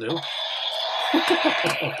guess that'll do.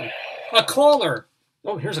 A caller.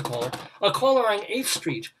 Oh, here's a caller. A caller on 8th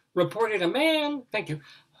Street reported a man, thank you,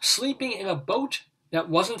 sleeping in a boat that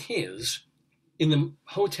wasn't his in the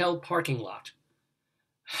hotel parking lot.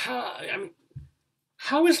 How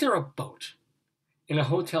is there a boat in a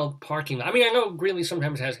hotel parking lot? I mean, I know Greeley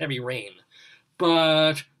sometimes has heavy rain,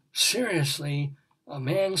 but seriously... A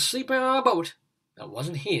man sleeping on a boat that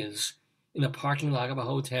wasn't his in the parking lot of a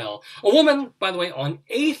hotel. A woman, by the way, on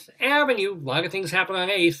 8th Avenue. A lot of things happen on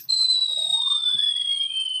 8th.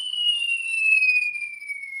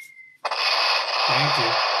 Thank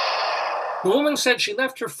you. The woman said she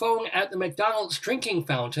left her phone at the McDonald's drinking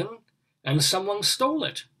fountain and someone stole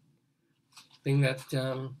it. The thing that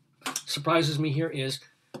surprises me here is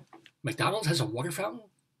McDonald's has a water fountain?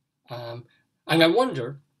 And I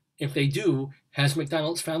wonder... If they do, has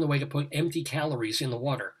McDonald's found a way to put empty calories in the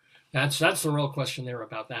water? That's the real question there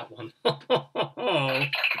about that one.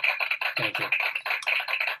 Thank you.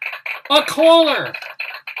 A caller!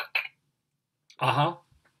 Uh-huh.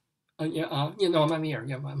 I'm on the air.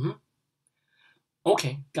 Yeah,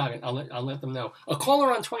 Okay, got it. I'll let them know. A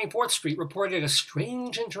caller on 24th Street reported a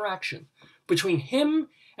strange interaction between him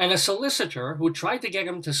and a solicitor who tried to get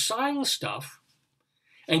him to sign stuff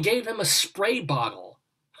and gave him a spray bottle.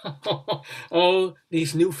 Oh,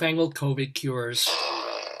 these newfangled COVID cures.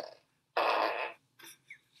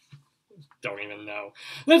 Don't even know.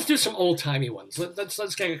 Let's do some old-timey ones.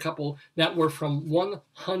 Let's get a couple that were from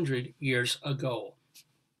 100 years ago.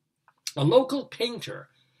 A local painter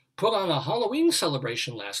put on a Halloween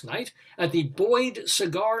celebration last night at the Boyd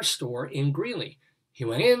Cigar Store in Greeley. He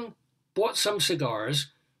went in, bought some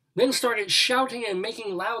cigars, then started shouting and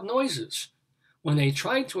making loud noises. When they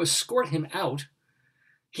tried to escort him out,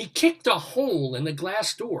 he kicked a hole in the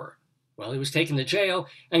glass door. Well, he was taken to jail,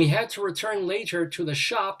 and he had to return later to the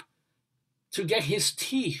shop to get his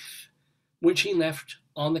teeth, which he left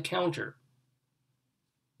on the counter.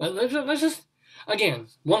 Let's just, again,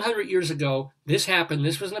 100 years ago, this happened.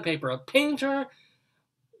 This was in the paper. A painter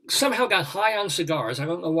somehow got high on cigars. I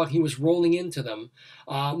don't know what he was rolling into them.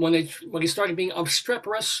 When he started being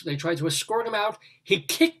obstreperous, they tried to escort him out. He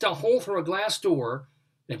kicked a hole through a glass door.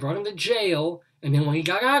 They brought him to jail. And then when he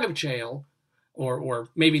got out of jail, or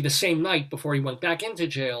maybe the same night before he went back into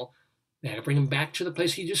jail, they had to bring him back to the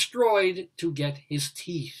place he destroyed to get his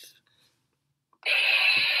teeth.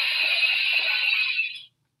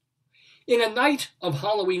 In a night of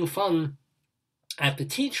Halloween fun, at the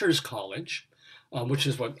Teachers College, which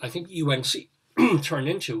is what I think UNC turned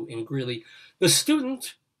into in Greeley, the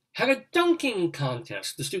student had a dunking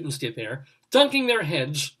contest. The students did there, dunking their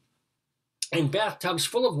heads in bathtubs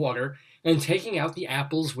full of water and taking out the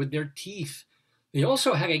apples with their teeth. They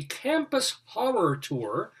also had a campus horror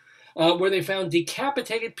tour where they found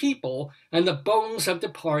decapitated people and the bones of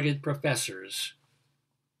departed professors.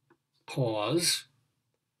 Pause.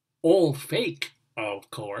 All fake,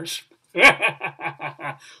 of course.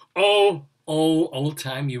 Oh,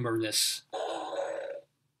 old-time humorness.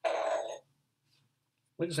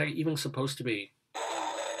 What is that even supposed to be?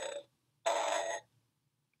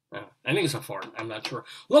 I think it's a fart. I'm not sure.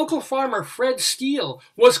 Local farmer Fred Steele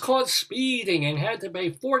was caught speeding and had to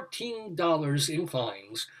pay $14 in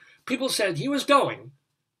fines. People said he was going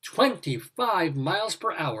 25 miles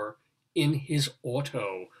per hour in his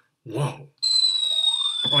auto. Whoa.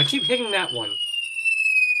 Oh, I keep hitting that one.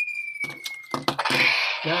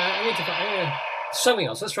 I need to find something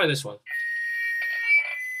else. Let's try this one.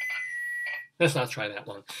 Let's not try that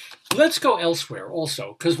one. Let's go elsewhere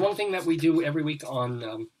also, because one thing that we do every week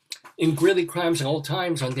on in Greeley Crimes Old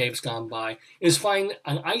Times on Dave's Gone By is find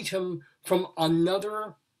an item from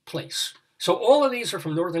another place. So all of these are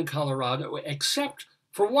from northern Colorado, except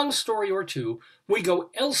for one story or two. We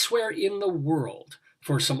go elsewhere in the world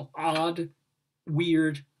for some odd,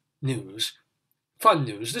 weird news. Fun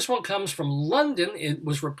news. This one comes from London. It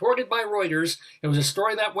was reported by Reuters. It was a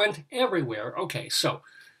story that went everywhere. Okay, so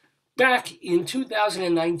back in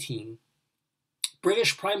 2019,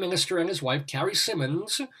 British Prime Minister and his wife, Carrie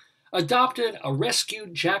Symonds, adopted a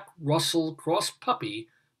rescued Jack Russell Cross puppy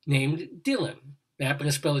named Dylan. They happen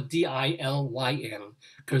to spell it D-I-L-Y-N,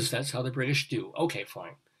 because that's how the British do. Okay,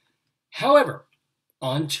 fine. However,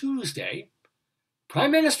 on Tuesday,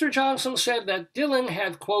 Prime Minister Johnson said that Dylan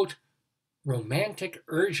had, quote, romantic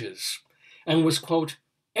urges, and was, quote,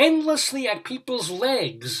 endlessly at people's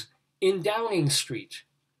legs in Downing Street.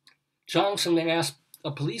 Johnson then asked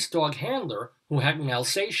a police dog handler who had an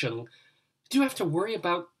Alsatian, do you have to worry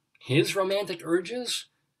about his romantic urges?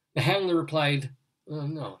 The handler replied,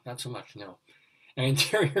 no, not so much, no. And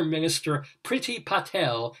Interior Minister Priti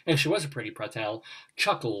Patel, and she was a Priti Patel,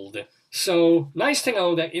 chuckled. So nice to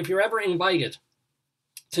know that if you're ever invited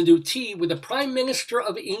to do tea with the Prime Minister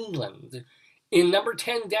of England in number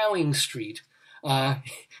 10 Downing Street, and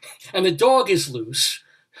the dog is loose,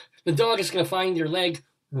 the dog is going to find your leg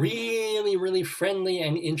really, really friendly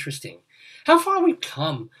and interesting. How far we've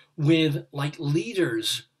come with, like,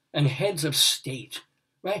 leaders and heads of state,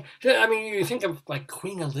 right? I mean, you think of, like,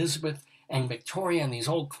 Queen Elizabeth and Victoria and these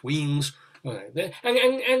old queens,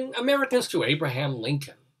 and Americans too, Abraham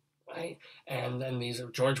Lincoln, right? And these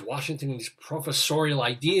George Washington, these professorial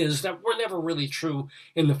ideas that were never really true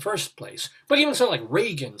in the first place. But even so, like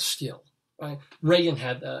Reagan still, right? Reagan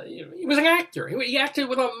had, he was an actor. He acted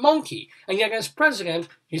with a monkey. And yet as president,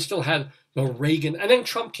 he still had the Reagan. And then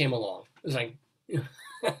Trump came along. It was like, you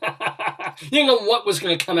didn't know what was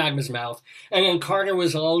going to come out of his mouth. And then Carter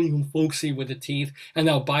was all folksy with the teeth. And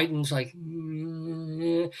now Biden's like,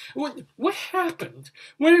 what happened?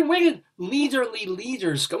 Where did leaderly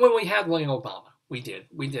leaders go? Well, we had one in Obama. We did.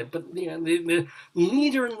 But the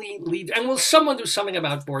leaderly leader. And will someone do something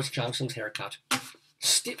about Boris Johnson's haircut?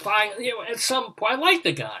 Fine, at some point, I like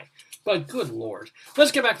the guy. But good Lord.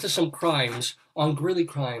 Let's get back to some crimes on Greeley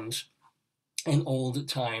Crimes and Old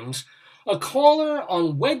Times. A caller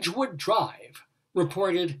on Wedgwood Drive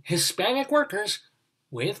reported Hispanic workers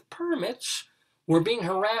with permits were being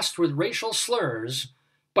harassed with racial slurs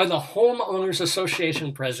by the Homeowners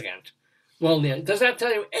Association president. Well, does that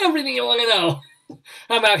tell you everything you want to know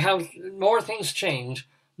about how more things change,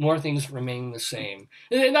 more things remain the same?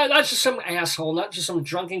 Not just some asshole, not just some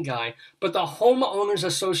drunken guy, but the Homeowners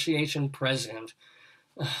Association president.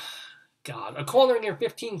 God. A caller near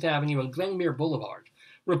 15th Avenue and Glenmere Boulevard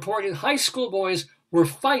reported high school boys were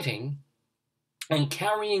fighting and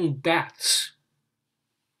carrying bats.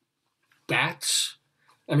 Bats?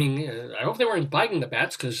 I mean, I hope they weren't biting the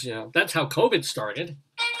bats, because, that's how COVID started.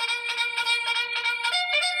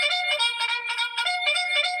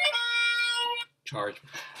 Charge.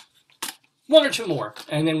 One or two more,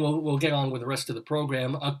 and then we'll get on with the rest of the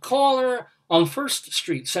program. A caller on First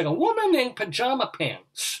Street said a woman in pajama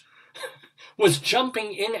pants was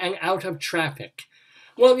jumping in and out of traffic.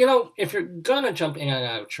 Well, if you're going to jump in and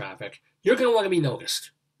out of traffic, you're going to want to be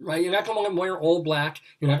noticed, right? You're not going to want to wear all black.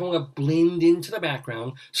 You're not going to want to blend into the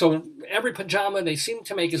background. So every pajama they seem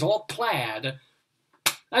to make is all plaid.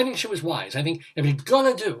 I think she was wise. I think if you're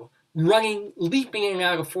going to do leaping in and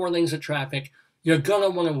out of 4 lanes of traffic, you're going to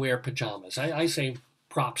want to wear pajamas. I say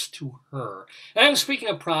props to her. And speaking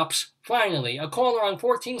of props, finally, a caller on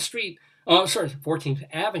 14th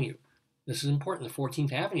Avenue. This is important, the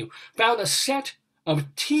 14th Avenue. Found a set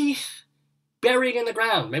of teeth buried in the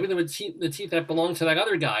ground. Maybe they were the teeth that belonged to that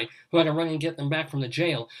other guy who had to run and get them back from the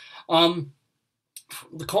jail.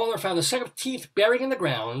 The caller found a set of teeth buried in the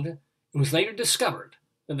ground. It was later discovered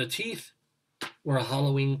that the teeth were a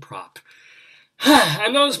Halloween prop.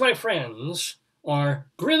 And those, my friends, are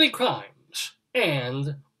Greeley Crimes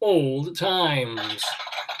and Old Times.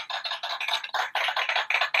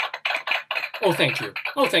 Oh, thank you.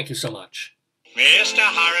 Oh, thank you so much. Mr.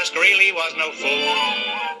 Horace Greeley was no fool.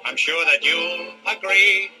 I'm sure that you'll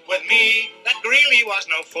agree with me that Greeley was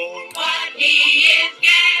no fool. What he is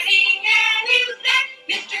getting at is that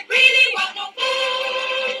Mr. Greeley was no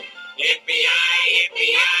fool. Yippee-yi,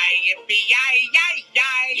 yippee-yi, yippee-yi, yi-yi,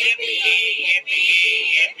 yippee-yi,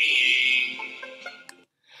 yippee-yi.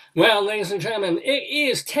 Well, ladies and gentlemen, it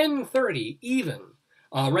is 10:30 even.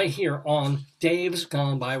 Right here on Dave's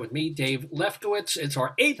Gone By with me, Dave Lefkowitz. It's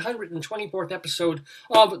our 824th episode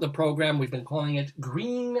of the program. We've been calling it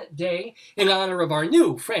Green Day in honor of our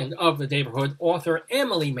new friend of the Daverhood, author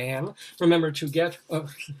Emily Mann. Remember to get... oh,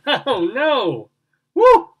 no!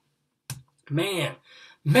 Woo! Man,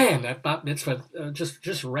 that Bat Mitzvah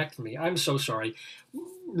just wrecked me. I'm so sorry.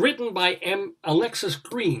 Written by Alexis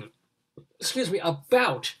Greene.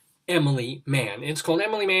 About Emily Mann. It's called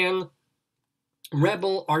Emily Mann,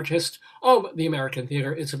 Rebel Artist of the American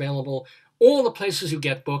Theater. It's available all the places you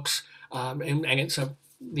get books, and it's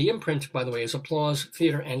the imprint, by the way, is Applause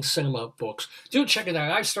Theater and Cinema Books. Do check it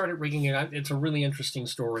out. I started reading it out. It's a really interesting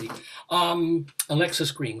story.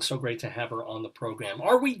 Alexis Greene, so great to have her on the program.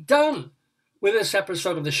 Are we done with this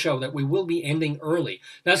episode of the show that we will be ending early?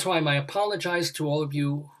 That's why I apologize to all of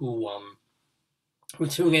you who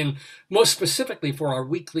tune in, most specifically for our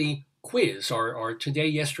weekly quiz, our today,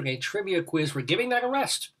 yesterday trivia quiz. We're giving that a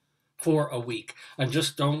rest for a week. I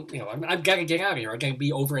just don't, I've got to get out of here. I'm going to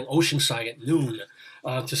be over in Oceanside at noon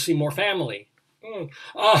to see more family.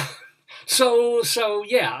 So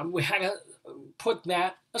yeah, we had to put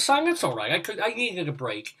that aside. That's all right. I needed a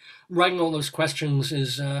break. Writing all those questions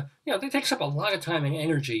is, it takes up a lot of time and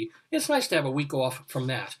energy. It's nice to have a week off from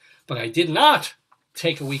that. But I did not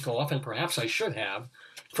take a week off, and perhaps I should have,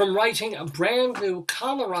 from writing a brand new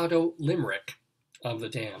Colorado Limerick of the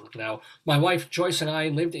damned. Now, my wife Joyce and I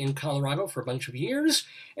lived in Colorado for a bunch of years,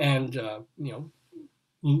 and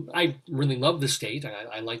I really love the state.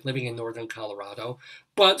 I like living in northern Colorado,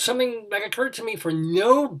 but something that occurred to me for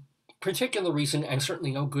no particular reason, and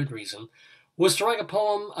certainly no good reason, was to write a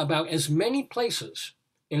poem about as many places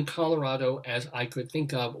in Colorado as I could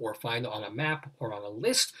think of or find on a map or on a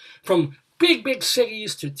list, from big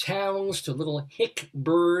cities to towns to little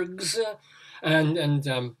hickburgs, and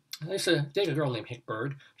I used to date a girl named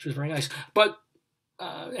Hickbird. She was very nice, but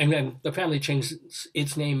and then the family changed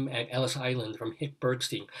its name at Ellis Island from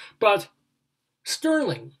Hickbergstein. But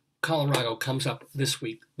Sterling, Colorado comes up this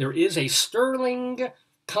week. There is a Sterling,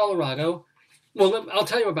 Colorado. Well, I'll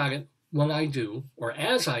tell you about it when I do, or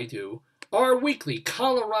as I do, our weekly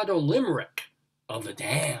Colorado Limerick of the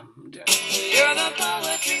damned. You're the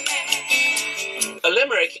poetry man. A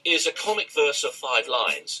limerick is a comic verse of 5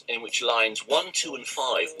 lines, in which lines 1, 2, and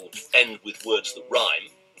 5 will end with words that rhyme.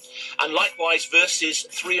 And likewise, verses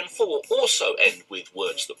 3 and 4 also end with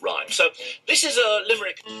words that rhyme. So this is a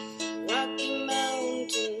limerick. Rocky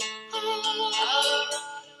Mountain,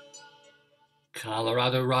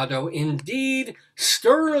 Colorado, indeed.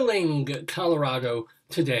 Sterling, Colorado,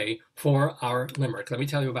 today for our limerick. Let me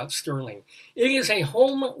tell you about Sterling. It is a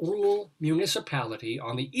home rule municipality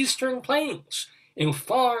on the Eastern Plains in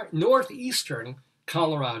far northeastern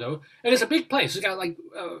Colorado. And it's a big place. It's got like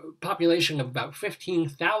a population of about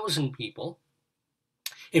 15,000 people.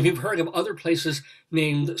 If you've heard of other places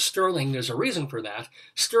named Sterling, there's a reason for that.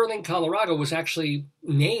 Sterling, Colorado was actually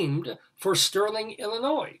named for Sterling,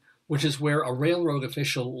 Illinois, which is where a railroad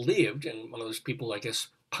official lived, and one of those people, I guess,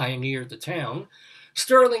 pioneered the town.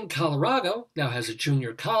 Sterling, Colorado now has a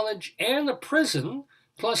junior college and a prison,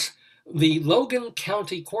 plus the Logan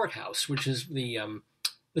County Courthouse, which is the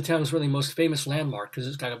town's really most famous landmark because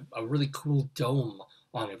it's got a really cool dome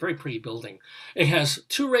on it, very pretty building. It has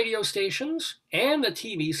 2 radio stations and a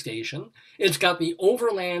TV station. It's got the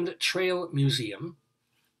Overland Trail Museum.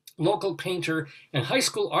 Local painter and high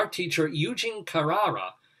school art teacher Eugene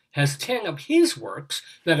Carrara has 10 of his works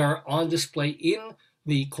that are on display in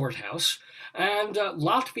the courthouse. And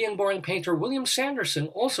Latvian-born painter William Sanderson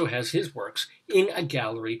also has his works in a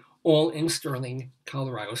gallery, all in Sterling,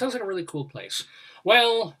 Colorado. Sounds like a really cool place.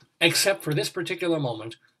 Well, except for this particular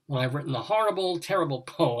moment, when I've written a horrible, terrible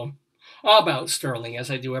poem about Sterling,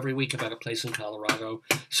 as I do every week about a place in Colorado.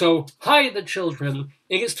 So, hi the children,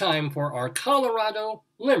 it is time for our Colorado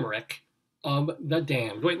Limerick of the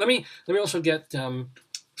Damned. Wait, let me also get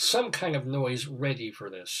some kind of noise ready for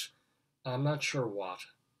this. I'm not sure what.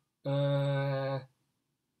 Yeah,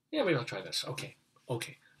 maybe I'll try this. Okay.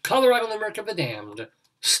 Colorado Limerick of the Damned,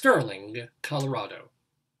 Sterling, Colorado.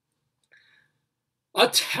 A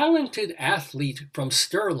talented athlete from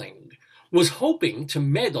Sterling was hoping to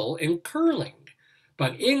medal in curling,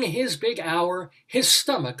 but in his big hour, his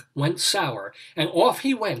stomach went sour, and off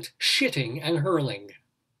he went, shitting and hurling.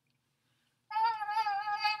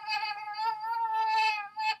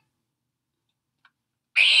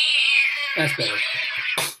 That's better.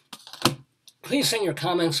 Please send your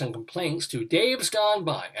comments and complaints to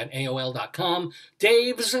davesgoneby@aol.com.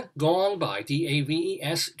 Davesgoneby,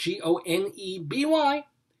 DAVESGONEBY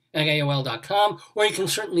 @aol.com. Or you can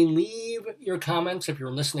certainly leave your comments if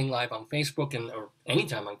you're listening live on Facebook or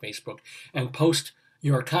anytime on Facebook and post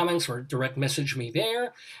your comments or direct message me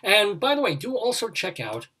there. And by the way, do also check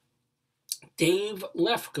out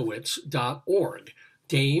davelefkowitz.org.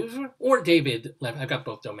 Dave or David, I've got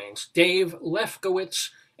both domains. Dave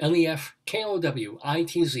Lefkowitz,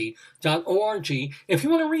 LEFKOWITZ.org. If you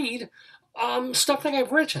want to read stuff that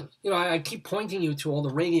I've written, I keep pointing you to all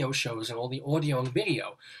the radio shows and all the audio and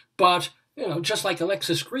video. But, just like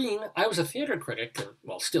Alexis Greene, I was a theater critic,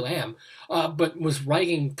 well, still am, but was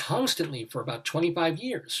writing constantly for about 25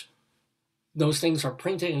 years. Those things are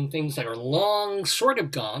printed in things that are long sort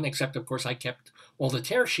of gone, except, of course, I kept all the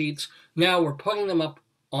tear sheets. Now we're putting them up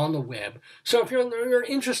on the web. So if you're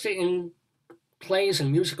interested in plays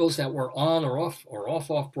and musicals that were on or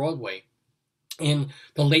off Broadway in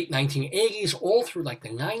the late 1980s, all through like the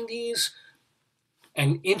 90s,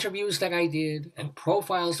 and interviews that I did and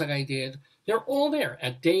profiles that I did, they're all there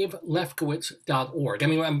at davelefkowitz.org. I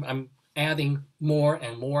mean, I'm adding more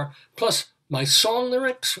and more. Plus, my song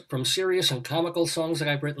lyrics from serious and comical songs that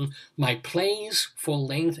I've written, my plays, full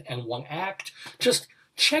length and one act. Just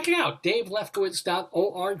check it out,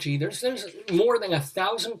 davelefkowitz.org. There's more than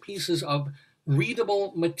 1,000 pieces of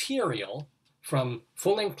readable material, from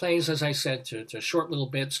full-length plays, as I said, to short little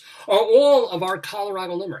bits, are all of our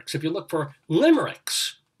Colorado limericks. If you look for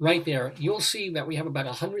limericks right there, you'll see that we have about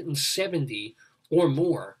 170 or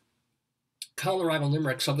more Colorado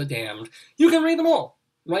limericks of the damned. You can read them all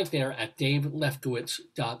right there at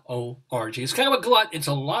davelefkowitz.org. It's kind of a glut. It's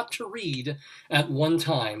a lot to read at one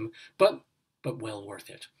time, but well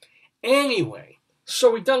worth it. Anyway,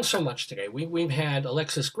 so we've done so much today. We've had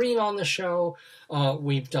Alexis Greene on the show.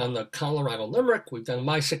 We've done the Colorado Limerick. We've done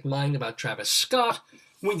My Sick Mind about Travis Scott.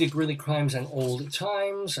 We did Greeley Crimes and Old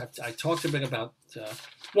Times. I talked a bit about, the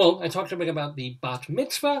Bat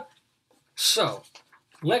Mitzvah. So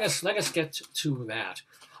let us get to that.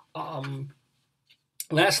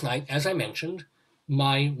 Last night, as I mentioned,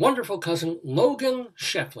 my wonderful cousin Logan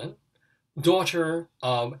Shefflin, daughter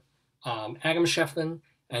of Adam Shefflin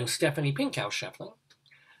and Stephanie Pinkhouse Shefflin,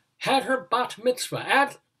 had her bat mitzvah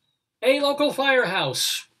at a local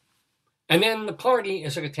firehouse. And then the party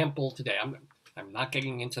is at a temple today. I'm not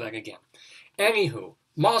getting into that again. Anywho,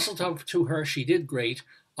 mazel tov to her. She did great.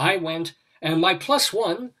 I went, and my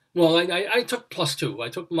 +1, well, I took +2. I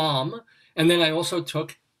took Mom, and then I also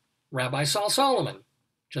took Rabbi Sol Solomon.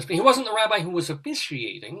 He wasn't the rabbi who was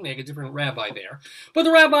officiating. They had a different rabbi there. But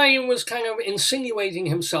the rabbi was kind of insinuating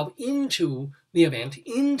himself into the event,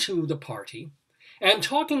 into the party, and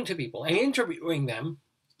talking to people and interviewing them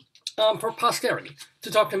for posterity, to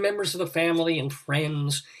talk to members of the family and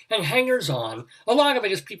friends and hangers-on. A lot of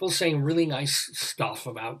it is people saying really nice stuff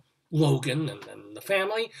about Logan and the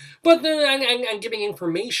family, but and giving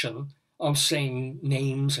information of saying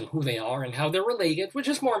names and who they are and how they're related, which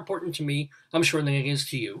is more important to me, I'm sure, than it is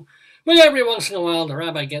to you. But every once in a while, the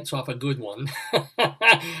rabbi gets off a good one,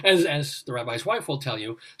 as the rabbi's wife will tell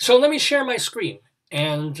you. So let me share my screen,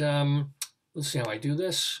 and let's see how I do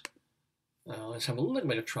this. Let's have a little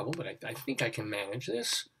bit of trouble, but I think I can manage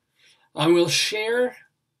this. I will share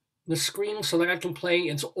the screen so that I can play.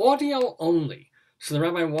 It's audio only. So the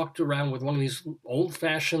rabbi walked around with one of these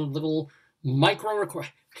old-fashioned little micro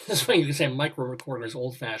record. It's funny you can say micro recorder is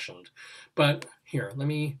old-fashioned, but here,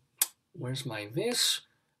 where's my this?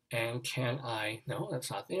 And can I? No, that's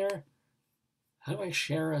not there. How do I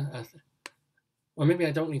share or maybe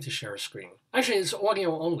I don't need to share a screen. Actually, it's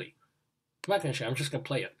audio only. I'm not going to share. I'm just going to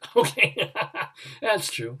play it. Okay, that's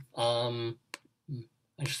true. I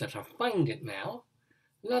just have to find it now.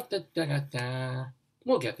 We'll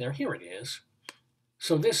get there. Here it is.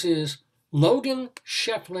 So this is Logan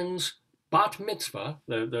Shefflin's Bat Mitzvah,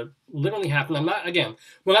 the literally happened.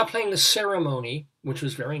 We're not playing the ceremony which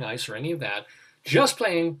was very nice, or any of that. Just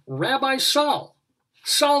playing Rabbi Sol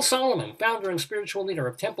Solomon, founder and spiritual leader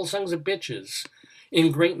of Temple Sons of Bitches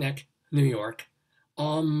in Great Neck, New York.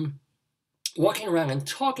 Walking around and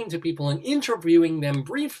talking to people and interviewing them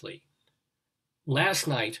briefly. Last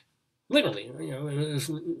night, literally, it was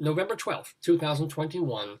November 12th,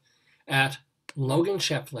 2021, at Logan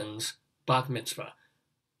Shefflin's Bat Mitzvah.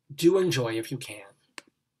 Do enjoy if you can.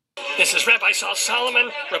 This is Rabbi Sol Solomon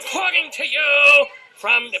reporting to you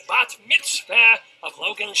from the Bat Mitzvah of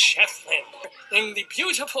Logan Shefflin in the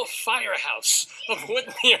beautiful firehouse of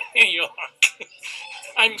Woodmere, New York.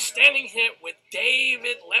 I'm standing here with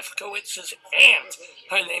David Lefkowitz's aunt.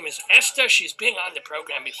 Her name is Esther. She's been on the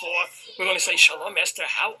program before. We want to say shalom, Esther.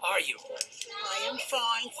 How are you? I am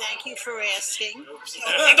fine. Thank you for asking.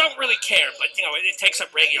 I don't really care, but, it takes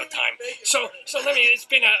up radio time. So let me, it's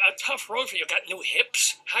been a tough road for you. Got new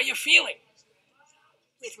hips. How you feeling?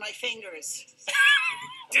 With my fingers.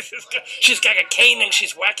 This is good. She's got a cane and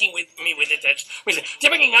she's whacking with me with it. Do you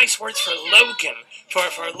have any nice words for Logan? For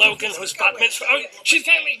Logan, who's Bat Mitzvah? Oh, she's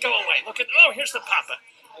getting me go away. Look at, here's the Papa.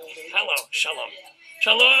 Hello, shalom.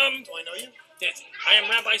 Shalom. Do I know you? I am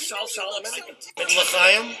Rabbi Sol Solomon.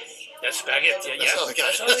 L'chaim? That's about it. Yeah, That's all I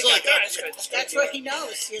got. That's all I got. That's That's good. That's what he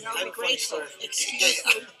knows, I have Be a funny grateful. story. Excuse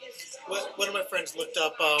me. One of my friends looked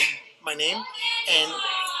up my name, and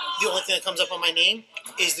the only thing that comes up on my name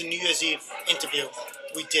is the New Year's Eve interview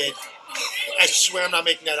we did. I swear I'm not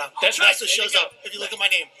making that up. That's right. That's what shows up. If you look at my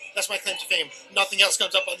name, that's my claim to fame. Nothing else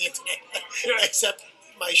comes up on the internet except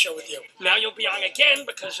my show with you. Now you'll be on again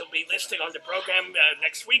because you'll be listed on the program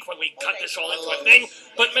next week when we cut this all into a thing.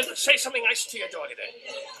 But say something nice to your daughter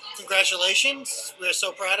there. Congratulations. We're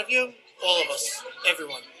so proud of you. All of us.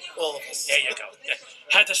 Everyone. All of us. There you go. Yeah.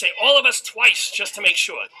 Had to say all of us twice just to make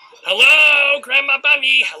sure. Hello, Grandma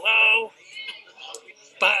Bunny. Hello.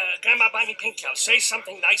 Grandma Bunny Pinkhouse, say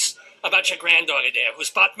something nice about your granddaughter there,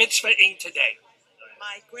 who's Bat Mitzvah-ing today.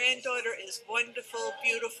 My granddaughter is wonderful,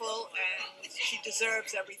 beautiful, and she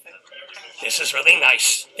deserves everything. This is really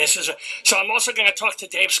nice. So I'm also going to talk to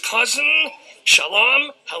Dave's cousin.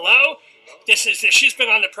 Shalom. Hello. She's been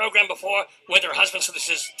on the program before with her husband. So this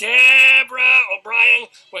is Deborah O'Brien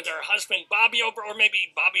with her husband Bobby O'Brien, or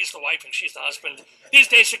maybe Bobby's the wife and she's the husband. These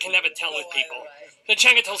days you can never tell with people. The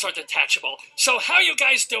genitals are detachable. So how are you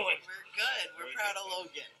guys doing? We're good. We're proud of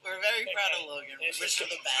Logan. We're very proud of Logan. We wish her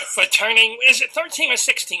the best. For turning, is it 13 or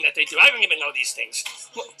 16 that they do? I don't even know these things.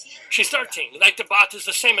 Well, she's 13. Like the bat is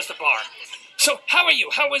the same as the bar. So how are you?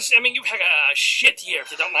 You've had a shit year,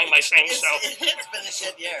 if you don't mind my saying so. It's been a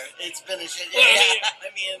shit year. It's been a shit Yeah,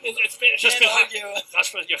 year. it's just been argue.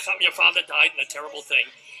 That's what your father died in a terrible thing,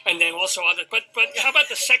 and then also other. But how about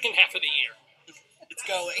the second half of the year? It's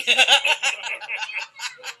going.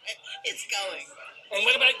 It's going. And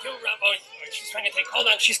what about you, Rob? Oh, she's trying to take. Hold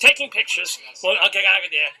on, she's taking pictures. Well, I'll get out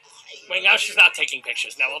of there. Wait, now she's not taking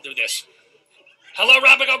pictures. Now I'll do this. Hello,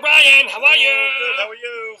 Robert O'Brien. How are you? Good. How are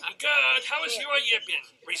you? I'm good. How has your year been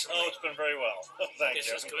recently? Oh, it's been very well. Thank you.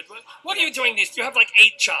 This is good. What are you doing these? You have like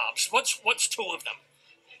 8 jobs. What's 2 of them?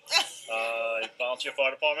 I volunteer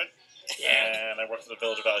fire department. Yeah. And I work for the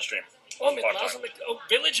Village of Valley Stream. Oh,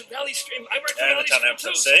 Village of Valley Stream. I work for And Valley the town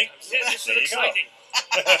Stream too. MSC. Yeah, this There is you go. exciting.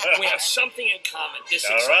 We have something in common. This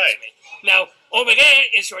All excites right. me. Now, over there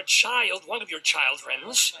is your child, one of your child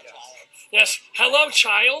friends. Yes. Hello,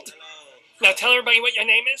 child. Now tell everybody what your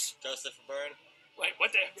name is. Joseph Byrne. Wait,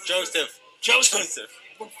 what the? Joseph. Joseph.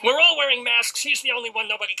 We're all wearing masks. He's the only one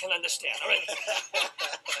nobody can understand. All right.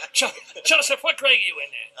 Joseph, what grade are you in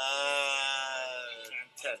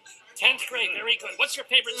there? 10th. 10th grade. Very good. What's your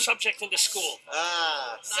favorite subject in the school?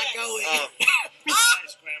 Not going.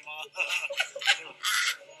 Nice, Grandma.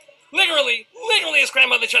 Literally, his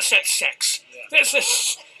grandmother just said sex. This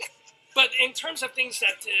is. But in terms of things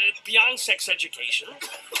that beyond sex education,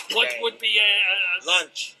 what would be a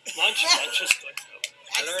Lunch. lunch? Lunch is good.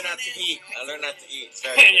 I learned not to eat. It's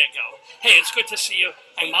very There you go. Hey, it's good to see you,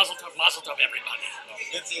 and mazel tov, everybody.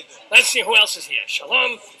 good season. Let's see who else is here.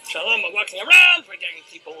 Shalom, we're walking around, we're getting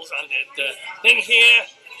people on the thing here.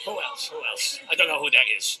 Who else? I don't know who that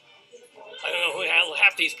is. I don't know who the hell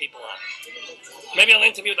half these people are. Maybe I'll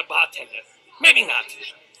interview the bartender. Maybe not.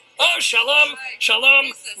 Oh, shalom,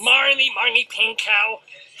 Marnie Pink Cow,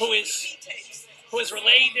 who is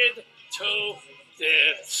related to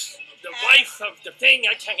the wife of the thing.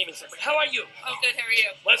 I can't even say. How are you? Oh, good. How are you?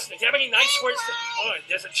 Listen, do you have any nice words? Oh,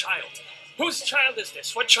 there's a child. Whose child is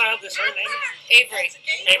this? What child is her name? Avery.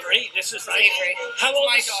 Avery. This is right. Avery. How old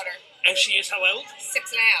My is daughter. And she is how old?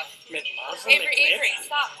 6.5. Avery,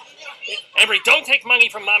 stop. Avery, don't take money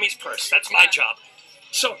from mommy's purse. That's my job.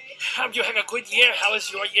 So, have you had a good year? How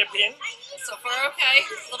has your year been? So far, okay.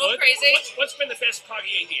 A little Good. crazy. What's been the best part of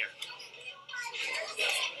your year?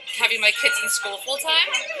 Having my kids in school full time.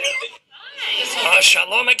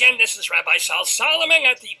 Shalom again. This is Rabbi Sol Solomon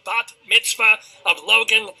at the Bat Mitzvah of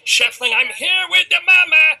Logan Sheffling. I'm here with the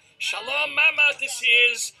Mama. Shalom, Mama. This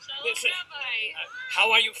is.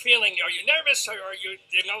 How are you feeling? Are you nervous, or are you?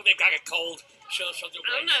 You know they got a cold. She'll do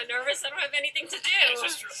great. I'm not nervous. I don't have anything to do.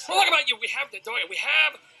 Well, what about you? We have the daughter. We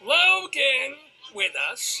have Logan with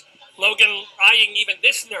us. Logan eyeing even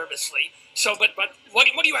this nervously. So, but what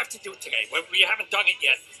do you have to do today? We haven't done it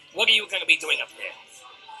yet. What are you going to be doing up there?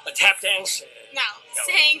 A tap dance? No,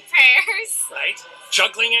 saying prayers. Right?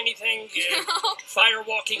 Juggling anything? No. Fire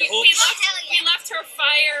walking We hoops? left her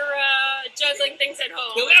fire juggling things at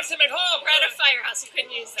home. You left them at home? We're at a firehouse. We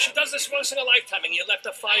couldn't use them. She does this once in a lifetime, and you left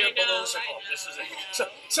the fire balloons at home. This is it.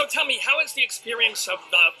 So tell me, how is the experience of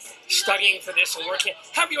studying for this and working?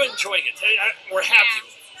 Have you enjoyed it? Or have you?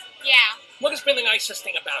 Yeah. What has been the nicest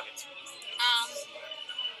thing about it?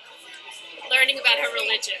 Learning about her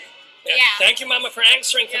religion. Yeah. Thank you, Mama, for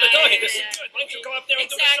answering for the dog. This is good. Why don't you go up there and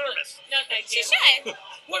do the service? No, thank you. She should.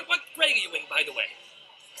 What grade are you in, by the way?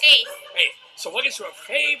 8th. So what is your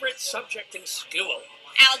favorite subject in school?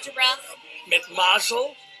 Algebra. Mit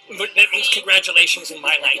Mazel. That means congratulations in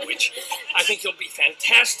my language. I think you'll be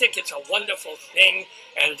fantastic. It's a wonderful thing.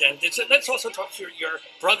 And let's also talk to your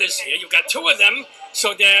brothers here. You've got 2 of them.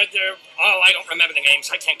 So they're I don't remember the names.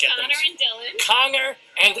 I can't get them. Connor and Dylan. Connor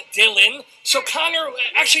and Dylan. So Connor,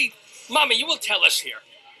 actually, Mama, you will tell us here.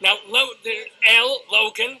 Now, the L,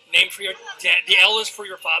 Logan, named for your dad. The L is for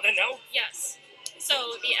your father, no? Yes. So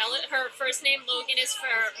her first name, Logan, is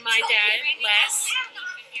for my dad, Les.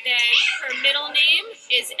 Then her middle name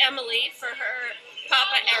is Emily for her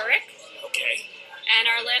papa, Eric. Okay. And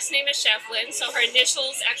our last name is Shefflin, so her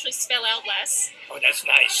initials actually spell out Les. Oh, that's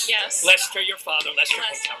nice. Yes. Lester, your father, Lester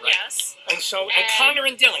Pinkham, right? Yes. And Connor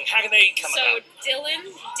and Dylan, how do they come about? So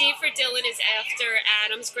Dylan, D for Dylan is after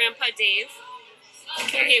Adam's grandpa Dave,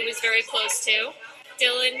 who he was very close to.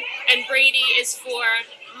 Dylan and Brady is for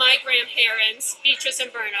my grandparents, Beatrice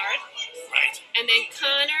and Bernard. Right. And then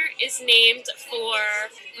Connor is named for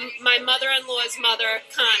my mother-in-law's mother,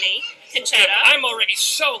 Connie Conchetta. I'm already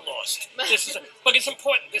so lost. But it's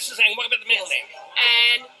important. And what about the middle name?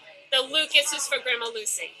 And the Lucas is for Grandma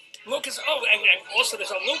Lucy. Lucas, and also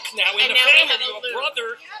there's a Luke now in the now we family. have a Your Luke.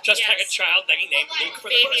 brother just had a child that he named Luke for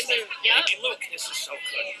the Baby first name. Luke, yep. Baby Luke, this is so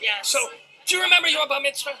good. Yes. So, do you remember your bat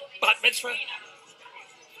mitzvah? Bat mitzvah?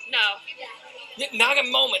 No. Not a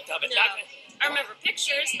moment of it. No. I remember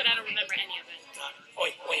pictures, but I don't remember any of it.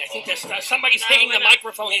 Wait, I think there's somebody's hitting the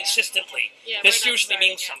microphone insistently. Yeah, this usually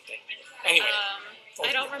means something. Anyway.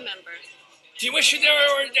 I don't remember. Do you wish you there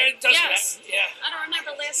or it doesn't Yes. matter? Yeah. I don't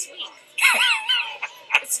remember last week.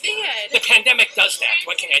 It's good. The pandemic does that.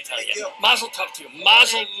 What can I tell you? Mazel tov to you.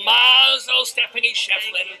 Mazel, Stephanie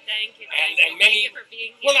Shefflin. Thank you. And many, for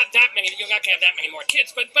being here. well, not that many. You're not going to have that many more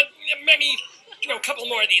kids, but many, a couple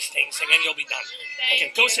more of these things, and then you'll be done.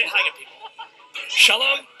 Thank Go you. say hi to people.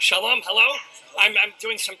 Shalom, hello. I'm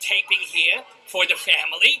doing some taping here for the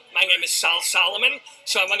family. My name is Sol Solomon,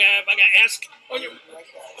 so I'm gonna ask.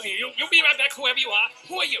 You'll be right back, whoever you are.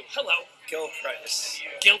 Who are you? Hello. Gil Price.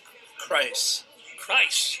 Gil Price.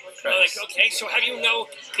 Christ. Okay, so how do you know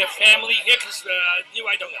the family here? Because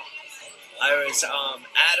I don't know. I was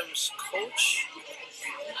Adam's coach,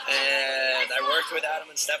 and I worked with Adam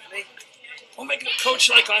and Stephanie. Oh my God, coach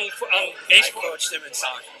like on baseball? I coached them in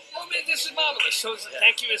soccer. Oh man, this is marvelous. So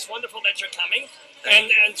thank you. It's wonderful that you're coming.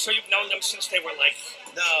 And so you've known them since they were like...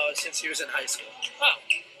 No, since he was in high school. Oh.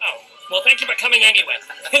 Well, thank you for coming anyway.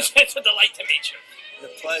 It's a delight to meet you. The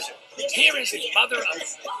pleasure. Here is the mother of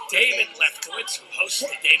David Lefkowitz, who hosts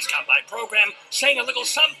the Dave's Gone By program, saying a little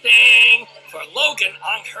something for Logan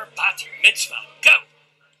on her bat mitzvah. Go!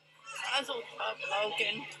 Mazel tov,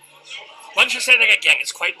 Logan. Why don't you say that again?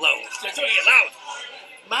 It's quite low. You're doing it loud.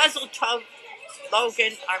 Mazel tov,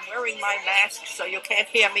 Logan. I'm wearing my mask, so you can't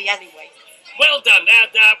hear me anyway. Well done.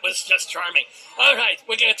 That was just charming. All right,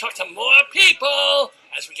 we're going to talk to more people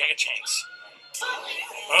as we get a chance.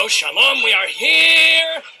 Oh, shalom. We are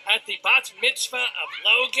here at the Bat Mitzvah of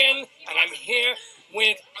Logan, and I'm here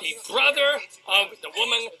with the brother of the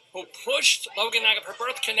woman who pushed Logan out of her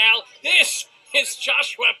birth canal. This is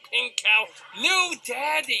Joshua Pinkow, new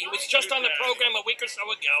daddy. He was just on the program a week or so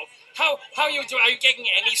ago. How are you doing? Are you getting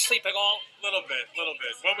any sleep at all? Little bit.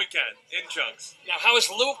 When we can, in chunks. Now, how is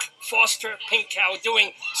Luke Foster Pinkow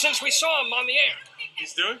doing since we saw him on the air?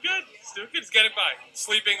 He's doing good. He's getting by.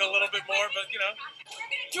 Sleeping a little bit more, but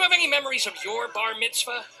Do you have any memories of your bar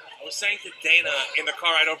mitzvah? I was saying to Dana in the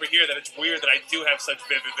car right over here that it's weird that I do have such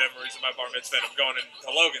vivid memories of my bar mitzvah and I'm going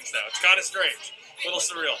into Logan's now. It's kind of strange. A little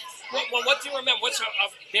surreal. Well, what do you remember? What's a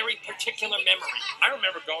very particular memory? I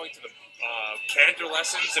remember going to the cantor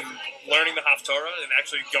lessons and learning the Haftorah and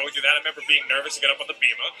actually going through that. I remember being nervous to get up on the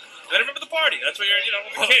bima. And I remember the party. That's what you're,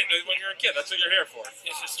 when you're a kid, that's what you're here for.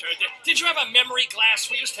 This is true. Did you have a memory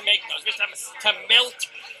glass? We used to make those. We used to have to melt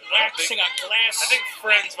wax in a glass. I think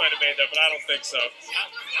friends might have made that, but I don't think so.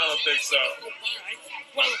 I don't think so.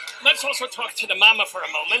 Well, let's also talk to the mama for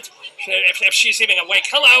a moment, if she's even awake.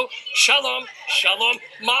 Hello, shalom, shalom,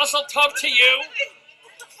 mazel tov to you.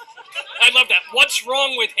 I love that. What's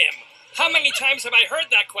wrong with him? How many times have I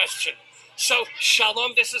heard that question? So,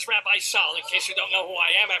 shalom, this is Rabbi Sol, in case you don't know who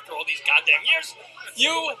I am after all these goddamn years.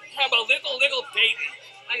 You have a little baby.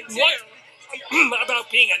 I do. What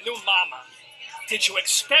about being a new mama did you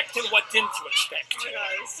expect and what didn't you expect? Oh my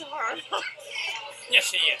God, it's so horrible.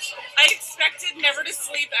 Yes, he is. I expected never to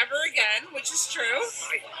sleep ever again, which is true.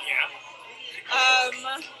 Yeah.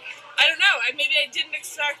 I don't know. Maybe I didn't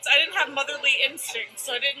have motherly instincts,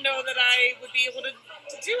 so I didn't know that I would be able to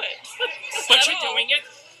do it. But you're doing it.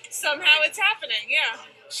 Somehow it's happening, yeah.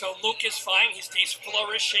 So Luke is fine. He's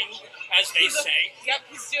flourishing, as they say. Yep,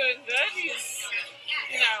 he's doing good. He's,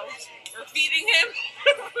 we're feeding him.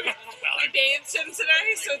 We bathed him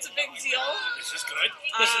today, so it's a big deal. This is good.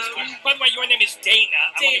 By the way, your name is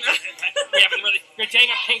Dana. Dana. We haven't really. Your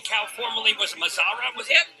Dana Pinkow formerly was a Mazara,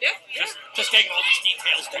 was it? Yep. Just getting all these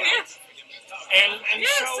details down. Yeah. And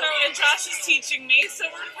and Josh is teaching me, so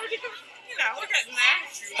we're getting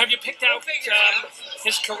there. Have you picked out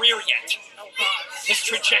his career yet? Oh gosh. His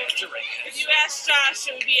trajectory. If you ask Josh,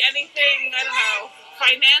 it would be anything, I don't know,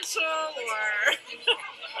 financial or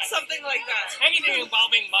something like that. Anything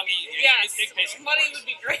involving money. Yes, money would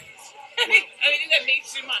be great. Anything that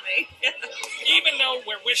makes you money. Even though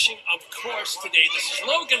we're wishing, of course, today, this is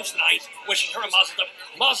Logan's night, wishing her a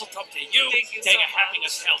mazel tov to you. Thank you Dana, so much.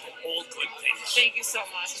 happiness, health, and all good things. Thank you so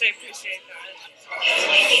much. I appreciate that.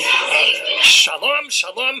 Shalom,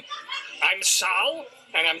 shalom. I'm Sal,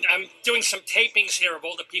 and I'm doing some tapings here of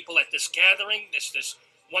all the people at this gathering, this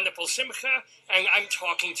wonderful simcha, and I'm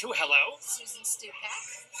talking to, hello? Susan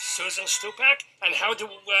Stupak. Susan Stupak, and how do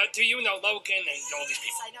you know Logan and all these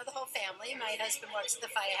people? Yes, I know the whole family. My husband works at the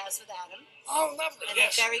firehouse with Adam. Oh, lovely, and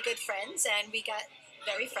yes. They're very good friends, and we got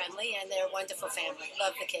very friendly, and they're a wonderful family.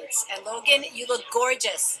 Love the kids. And Logan, you look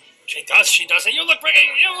gorgeous. She does, and you look pretty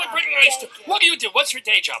nice too. What do you do? What's your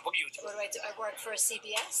day job? What do you do? What do I do? I work for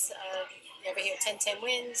CBS. You ever hear 1010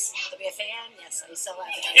 Wins? WFAN? Yes, I sell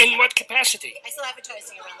advertising. In what capacity? I sell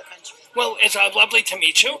advertising around the country. Well, it's lovely to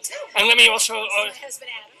meet you. You too. And let me also... my husband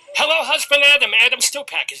Adam. Hello, husband Adam. Adam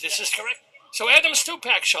Stupak. Is correct? So Adam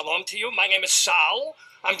Stupak, shalom to you. My name is Sal.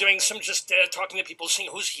 I'm doing some just talking to people, seeing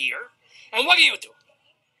who's here. And what do you do?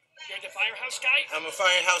 You're the firehouse guy? I'm a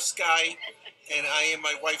firehouse guy, and I am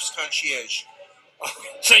my wife's concierge. Oh,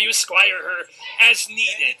 so you squire her as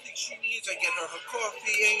needed. Anything she needs, I get her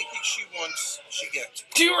coffee. Anything she wants, she gets.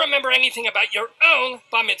 Do you remember anything about your own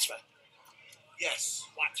bar mitzvah? Yes.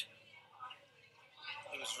 What?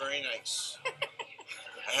 It was very nice.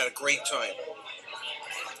 I had a great time.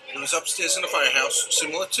 It was upstairs in the firehouse,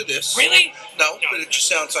 similar to this. Really? No, but it just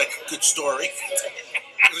sounds like a good story.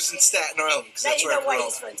 It was in Staten Island, because that's where I grew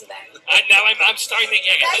up. Now I'm starting to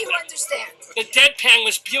get it. Now you understand. The deadpan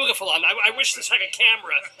was beautiful. I wish this had a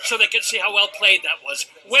camera so they could see how well played that was.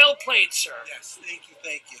 Well played, sir. Yes,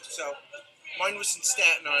 thank you. So, mine was in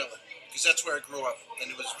Staten Island, because that's where I grew up,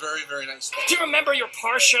 and it was very, very nice. Do you remember your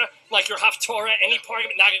Parsha, like your Haftorah, any part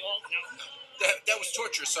of it? Not at all? No. That was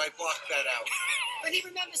torture, so I blocked that out. But he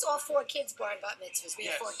remembers all 4 kids born bat mitzvahs. We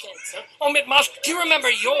have 4 kids. Oh, Mitmaz, do you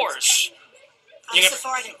remember yours? I'm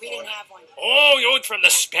Sephardic. We didn't have one. Oh, you're from the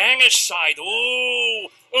Spanish side.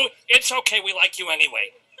 Ooh, it's okay. We like you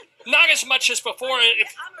anyway. Not as much as before. I'm a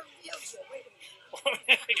real Jew. Wait a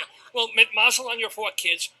minute. Well, mit mazel on your 4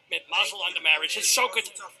 kids. Mit mazel on the marriage. It's so good.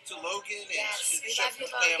 To Logan and Yes, to we the love you,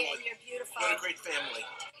 Sheffield Logan. family. You're beautiful. What a great family.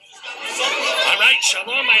 All right,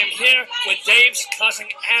 shalom. I am here with Dave's cousin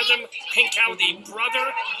Adam Pinkow, the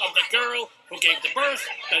brother of the girl who gave the birth.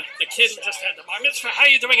 The kid who just had the bar mitzvah. How are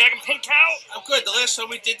you doing, Adam Pinkow? I'm good. The last time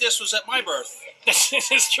we did this was at my birth.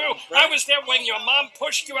 This is true. Right? I was there when your mom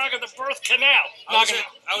pushed you out of the birth canal.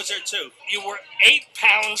 I was there too. You were 8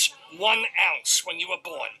 pounds 1 ounce when you were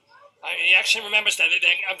born. He actually remembers that.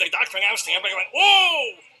 The doctor announced it. Everybody went,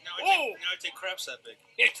 "Whoa!" Now I take craps that big.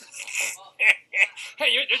 Hey,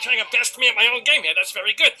 you're trying to best me at my own game here. That's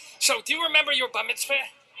very good. So, do you remember your bar mitzvah?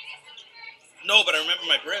 No, but I remember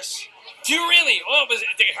my bris. Do you really? Oh, did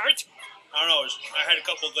it hurt? I don't know. I had a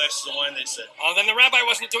couple of glasses of wine, they said. Oh, then the rabbi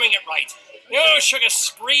wasn't doing it right. Oh, sugar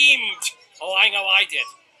screamed. Oh, I know I did.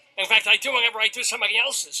 In fact, I do whenever I do somebody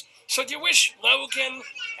else's. So do you wish Logan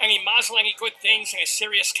any mazel, any good things in a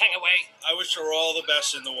serious kind of way? I wish her all the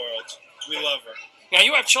best in the world. We love her. Now,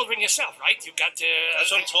 you have children yourself, right? You've got...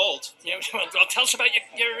 That's what I'm told. Well, tell us about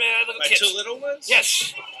your little My kids. two little ones?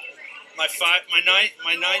 Yes. My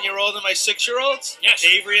 9-year-old and my 6-year-olds? Yes.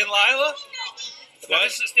 Avery and Lila? Well, What?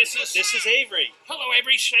 this is Avery. Hello,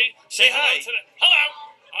 Avery. Say Say hello hi. to the... Hello.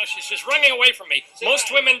 Oh, she's just running away from me.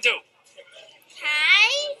 Most women do.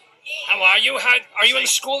 Hi. How are you? Are you in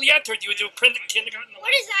school yet, or do you do kindergarten?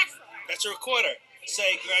 What is that for? That's a recorder.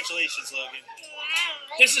 Say congratulations, Logan.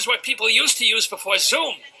 This is what people used to use before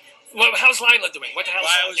Zoom. Well, how's Lila doing? What the hell's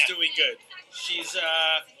Lila's doing good. She's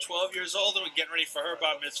 12 years old and we're getting ready for her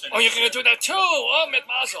Bat Mitzvah. Oh, you're going to do that too? Oh, mit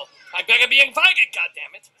mazel. I better be invited,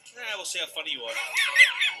 goddammit. We'll see how funny you are.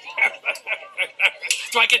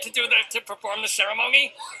 Do I get to do that, to perform the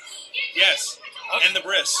ceremony? Yes. And the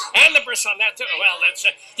bris. And the bris on that too. Well, that's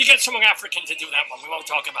you get someone African to do that one. We won't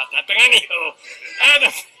talk about that. But anywho,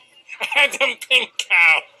 Adam Pink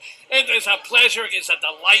Cow, it is a pleasure, it is a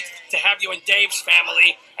delight to have you in Dave's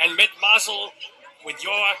family, and mit mazel with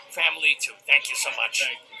your family too. Thank you so much.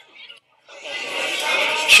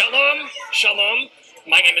 Shalom, shalom.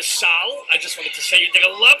 My name is Sal. I just wanted to say you did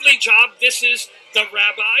a lovely job. This is the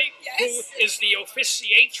rabbi, who is the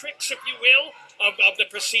officiatrix, if you will, of the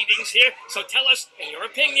proceedings here. So tell us, in your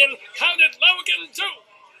opinion, how did Logan do?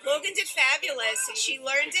 Logan did fabulous. She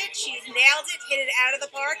learned it. She nailed it, hit it out of the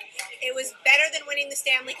park. It was better than winning the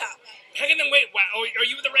Stanley Cup. Hang on, wait. Wow, are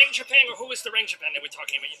you the Ranger fan, or who is the Ranger fan that we're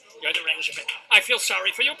talking about? You're the Ranger fan. I feel sorry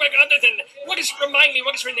for you, but other than remind me,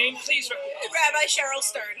 what is her name, please? Rabbi Cheryl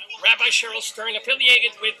Stern. Rabbi Cheryl Stern,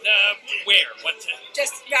 affiliated with where? What?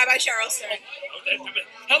 Just Rabbi Cheryl Stern.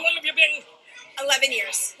 How long have you been? 11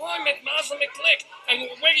 years. Oh, McMazel McClick. And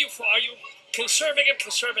where are you from? Are you conservative,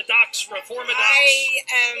 conservadox, reformadox?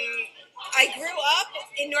 I grew up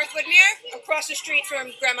in North Woodmere, across the street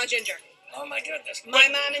from Grandma Ginger. Oh my goodness. My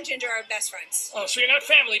mom and Ginger are best friends. Oh, so you're not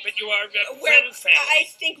family, but you are friend family. I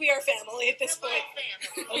think we are family at this point.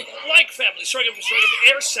 Like family, sort of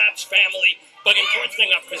airsats family, but important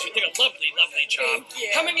thing up, because you did a lovely, lovely job. Thank you.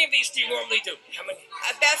 How many of these do you normally do? How many?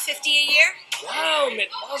 About 50 a year. Wow,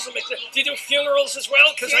 Mazel. Do you do funerals as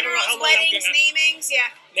well? Because I don't know how long weddings, namings, yeah.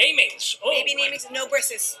 Namings. Oh, baby namings, no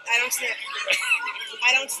brisses. I don't snip.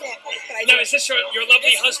 I don't snip. But I now, do. is this your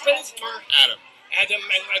lovely husband? Adam. Adam,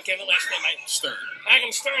 and again, the last name, Stern.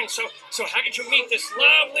 Adam Stern. So how did you meet this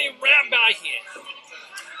lovely rabbi here?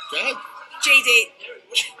 Good. J-Date.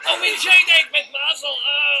 Oh, in J-Date, Mazel.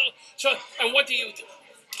 Oh, so, and what do you do?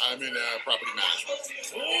 I'm in property management.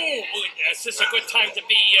 Ooh, yes, this is a good time to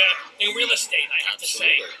be in real estate, I have to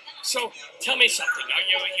say. So, tell me something. Are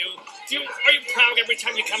you proud every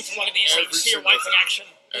time you come to one of these and see your wife in action?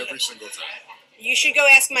 Every single time. You should go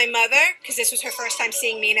ask my mother, because this was her first time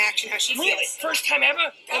seeing me in action, how she Really? feels. First time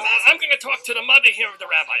ever? I'm going to talk to the mother here of the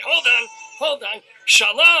rabbi. Hold on.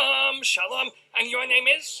 Shalom. And your name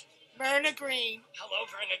is? Myrna Greene. Hello,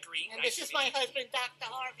 Verna Greene. And this is my husband, Dr.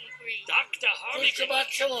 Harvey Greene. Dr. Harvey Greene. Shabbat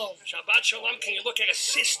Shalom. Shabbat Shalom. Can you look at a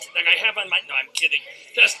cyst that I have on my... No, I'm kidding.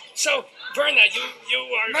 So, Verna, you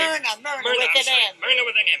are... Myrna with an M. Myrna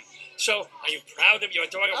with an M. So, are you proud of your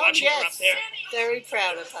daughter watching her up there? Very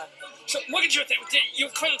proud of her. So, what did you think? You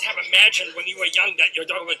couldn't have imagined when you were young that your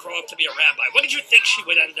daughter would grow up to be a rabbi. What did you think she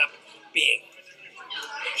would end up being?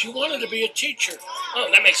 She wanted to be a teacher. Oh,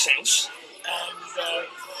 that makes sense. And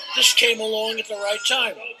this came along at the right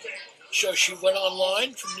time. So she went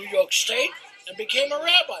online from New York State and became a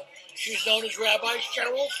rabbi. She's known as Rabbi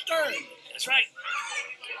Cheryl Stern. That's right.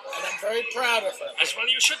 And I'm very proud of her. As well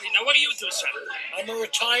you should be. Now, what do you do, sir? I'm a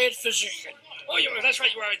retired physician. Oh, that's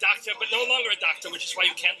right. You are a doctor, but no longer a doctor, which is why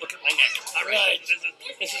you can't look at my neck. All right.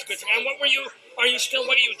 This is good. And what do you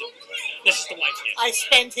do? This is the wife here. I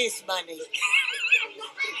spend his money.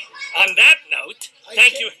 On that note,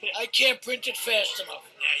 thank you. I can't print it fast enough.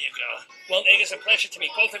 There you go. Well, it is a pleasure to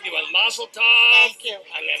meet both of you, and Mazel Tov. Thank you.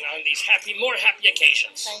 And then on these more happy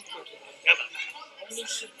occasions. Thank you.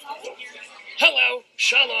 Hello,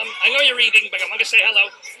 Shalom. I know you're eating, but I want to say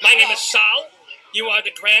hello. My name is Sal. You are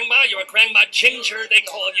the grandma. You're a grandma Ginger, they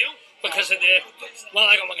call you, because of the, well,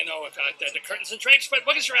 I don't want to know about the curtains and drapes, but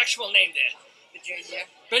what is your actual name there?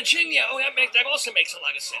 Virginia. Oh, that also makes a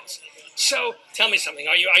lot of sense. So, tell me something.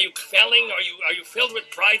 Are you failing? Are you filled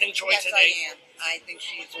with pride and joy yes, today? Yes, I am. I think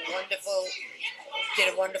she's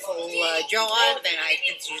did a wonderful job, and I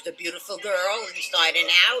think she's a beautiful girl inside and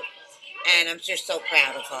out. and I'm just so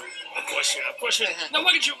proud of her. Of course, yeah. Of course, yeah. Now,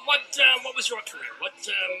 what was your career?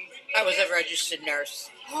 I was a registered nurse.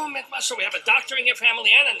 Oh, so we have a doctor in your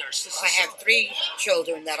family and a nurse. I have 3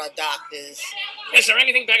 children that are doctors. Is there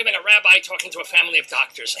anything better than a rabbi talking to a family of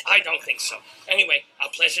doctors? I don't think so. Anyway, a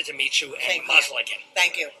pleasure to meet you, and mazel again.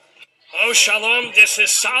 Thank you. Oh, shalom, this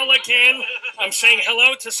is Sol again. I'm saying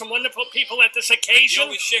hello to some wonderful people at this occasion. He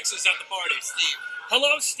always shicks us at the party, Steve.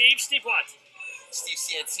 Hello, Steve. Steve what? Steve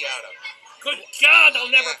Cianciato. Good God,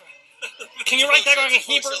 I'll never... Can you write that on a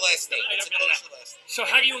Hebrew? Last name. It's a kosher last name. So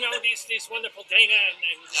how do you know these wonderful Dana and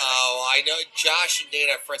Oh, I know Josh and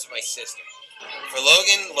Dana are friends of my sister. For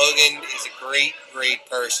Logan is a great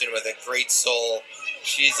person with a great soul.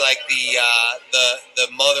 She's like the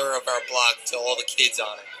mother of our block to all the kids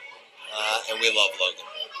on it. And we love Logan.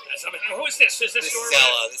 Who is this? Is this This your... is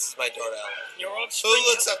Ella. This is my daughter Ella. Your offspring? Who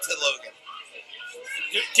looks up to Logan?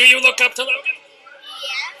 Do you look up to Logan?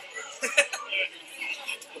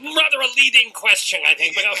 Rather a leading question, I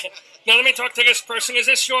think, but okay. Now let me talk to this person. Is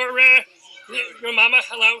this your mama?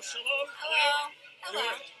 Hello? Shalom?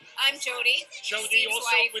 Hello. I'm Jody. Jody, Steve's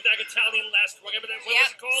also wife. with that Italian last, whatever that, what was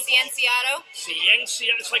it called? Cianciato.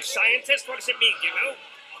 Cianciato. It's like scientist. What does it mean, do you know?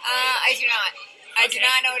 I do not. I do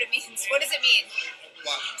not know what it means. What does it mean?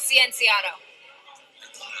 What? Cianciato.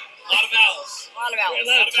 A lot of vowels. A lot of vowels.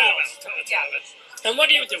 Yeah, tell us. And what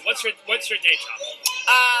do you do? What's your day job?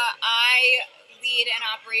 I lead an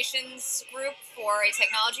operations group for a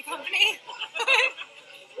technology company.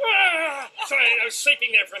 Sorry, I was sleeping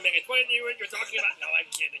there for a minute. What you were talking about? No, I'm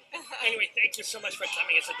kidding. Anyway, thank you so much for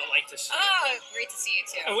coming. It's a delight to see you. Oh, great to see you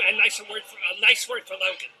too. Oh, and nice word for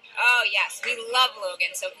Logan. Oh yes, we love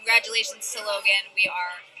Logan. So congratulations to Logan. We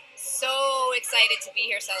are so excited to be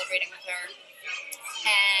here celebrating with her,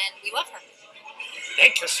 and we love her.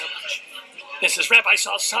 Thank you so much. This is Rabbi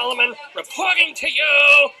Sol Solomon reporting to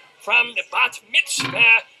you from the Bat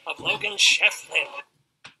Mitzvah of Logan Shefflin.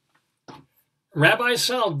 Rabbi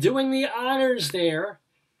Sol doing the honors there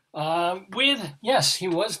he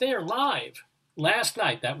was there live last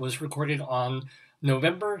night. That was recorded on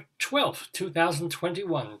November 12th,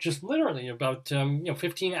 2021, just literally about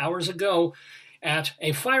 15 hours ago at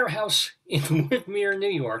a firehouse in Whitmere, New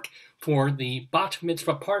York for the Bat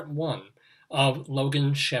Mitzvah Part 1 of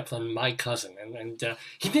Logan Shefflin, my cousin. And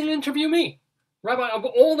he didn't interview me. Rabbi, of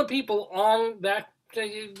all the people on that,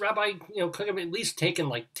 Rabbi, could have at least taken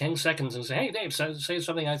like 10 seconds and say, hey, Dave, say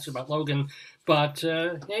something nice about Logan. But,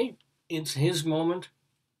 hey, it's his moment.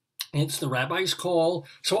 It's the rabbi's call.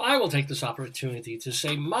 So I will take this opportunity to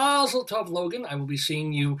say, Mazel Tov, Logan. I will be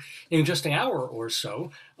seeing you in just an hour or so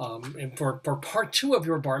for part 2 of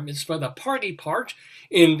your bar mitzvah, the party part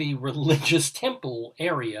in the religious temple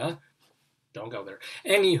area. Don't go there.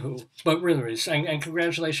 Anywho, but really, and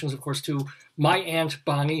congratulations, of course, to my Aunt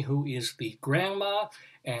Bonnie, who is the grandma,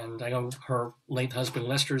 and I know her late husband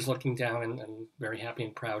Lester is looking down and very happy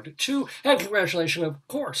and proud too. And congratulations, of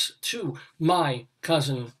course, to my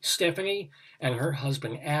cousin Stephanie and her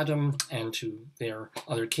husband Adam, and to their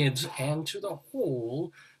other kids, and to the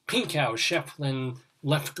whole Pinkow Shefflin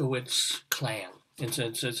Lefkowitz clan. It's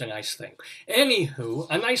a nice thing. Anywho,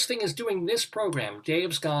 a nice thing is doing this program,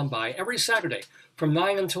 Dave's Gone By, every Saturday from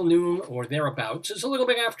 9 until noon or thereabouts. It's a little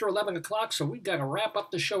bit after 11 o'clock, so we've got to wrap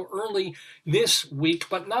up the show early this week,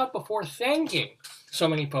 but not before thanking so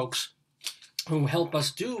many folks who help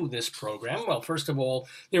us do this program. Well, first of all,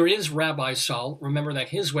 there is Rabbi Sol. Remember that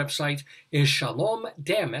his website is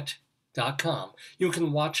shalomdammit.com. You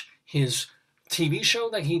can watch his TV show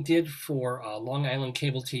that he did for Long Island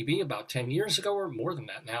Cable TV about 10 years ago, or more than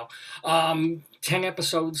that now. 10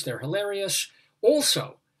 episodes, they're hilarious.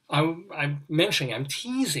 Also, I'm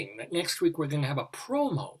teasing that next week we're going to have a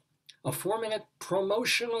 4-minute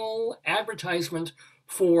promotional advertisement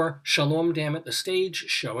for Shalom Dammit, the stage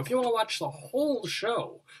show. If you want to watch the whole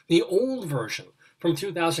show, the old version from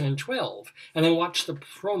 2012, and then watch the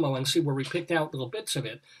promo and see where we picked out little bits of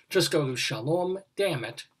it, just go to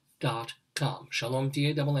shalomdammit.com. Shalom,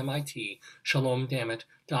 D-A-M-M-I-T,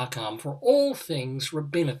 shalomdammit.com for all things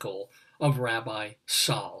rabbinical of Rabbi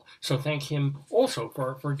Sol. So thank him also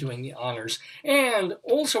for doing the honors. And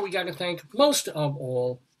also we got to thank most of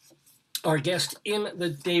all our guest in the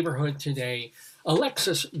Daverhood today,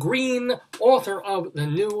 Alexis Greene, author of the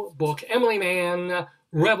new book, Emily Mann,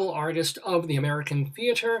 Rebel Artist of the American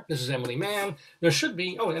Theater. This is Emily Mann. There should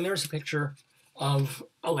be, and there's a picture of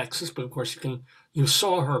Alexis, but of course you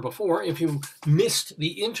saw her before. If you missed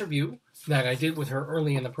the interview that I did with her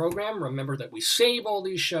early in the program, remember that we save all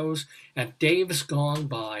these shows at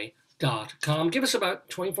davesgoneby.com. Give us about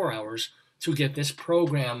 24 hours to get this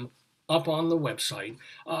program up on the website,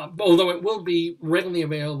 although it will be readily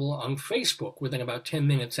available on Facebook within about 10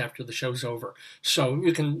 minutes after the show's over. So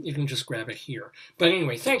you can just grab it here. But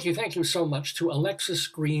anyway, thank you so much to Alexis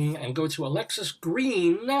Greene, and go to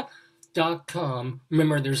alexisgreene.com.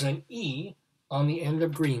 Remember, there's an E on the end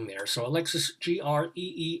of Green there. So Alexis,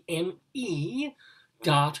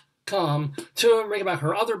 GREENE.com, to read about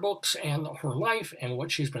her other books and her life and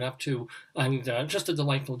what she's been up to. And just a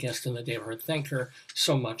delightful guest in the Daverhood. Thank her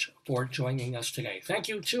so much for joining us today. Thank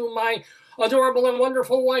you to my adorable and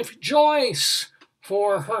wonderful wife, Joyce,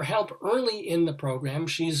 for her help early in the program.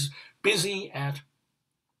 She's busy at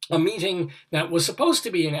a meeting that was supposed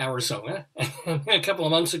to be in Arizona. And a couple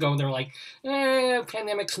of months ago, they're like,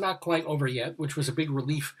 pandemic's not quite over yet, which was a big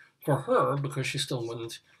relief for her because she still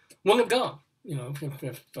wouldn't have gone. You know,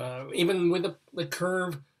 if even with the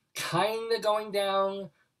curve kind of going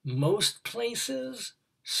down, most places,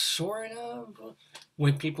 sort of,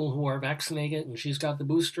 with people who are vaccinated and she's got the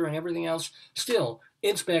booster and everything else, still,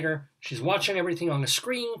 it's better. She's watching everything on the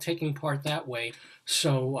screen, taking part that way.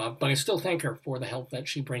 So, but I still thank her for the help that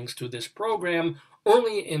she brings to this program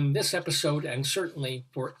early in this episode and certainly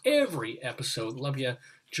for every episode. Love you,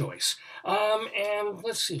 Joyce. And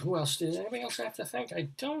let's see, who else did anybody else I have to thank? I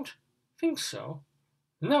don't think so.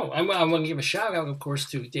 No, I want to give a shout out, of course,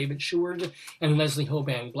 to David Sheward and Leslie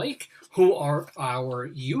Hoban Blake, who are our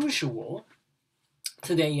usual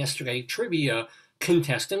Today, Yesterday trivia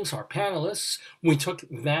contestants, our panelists. We took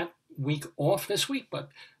that week off this week, but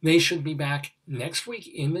they should be back next week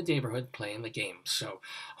in the Daverhood playing the game. So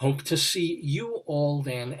hope to see you all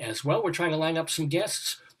then as well. We're trying to line up some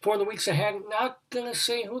guests for the weeks ahead. Not going to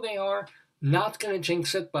say who they are, not going to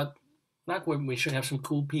jinx it, but not when we should have some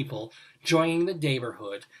cool people joining the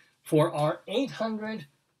Daverhood for our 825th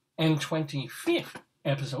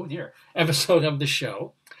episode of the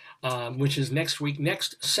show, which is next week,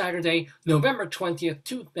 next Saturday, November 20th,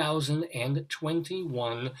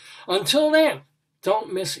 2021. Until then,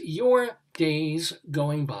 don't miss your days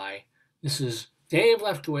going by. This is Dave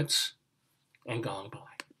Lefkowitz and Gone By.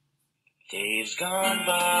 Days gone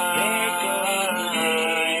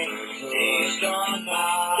by.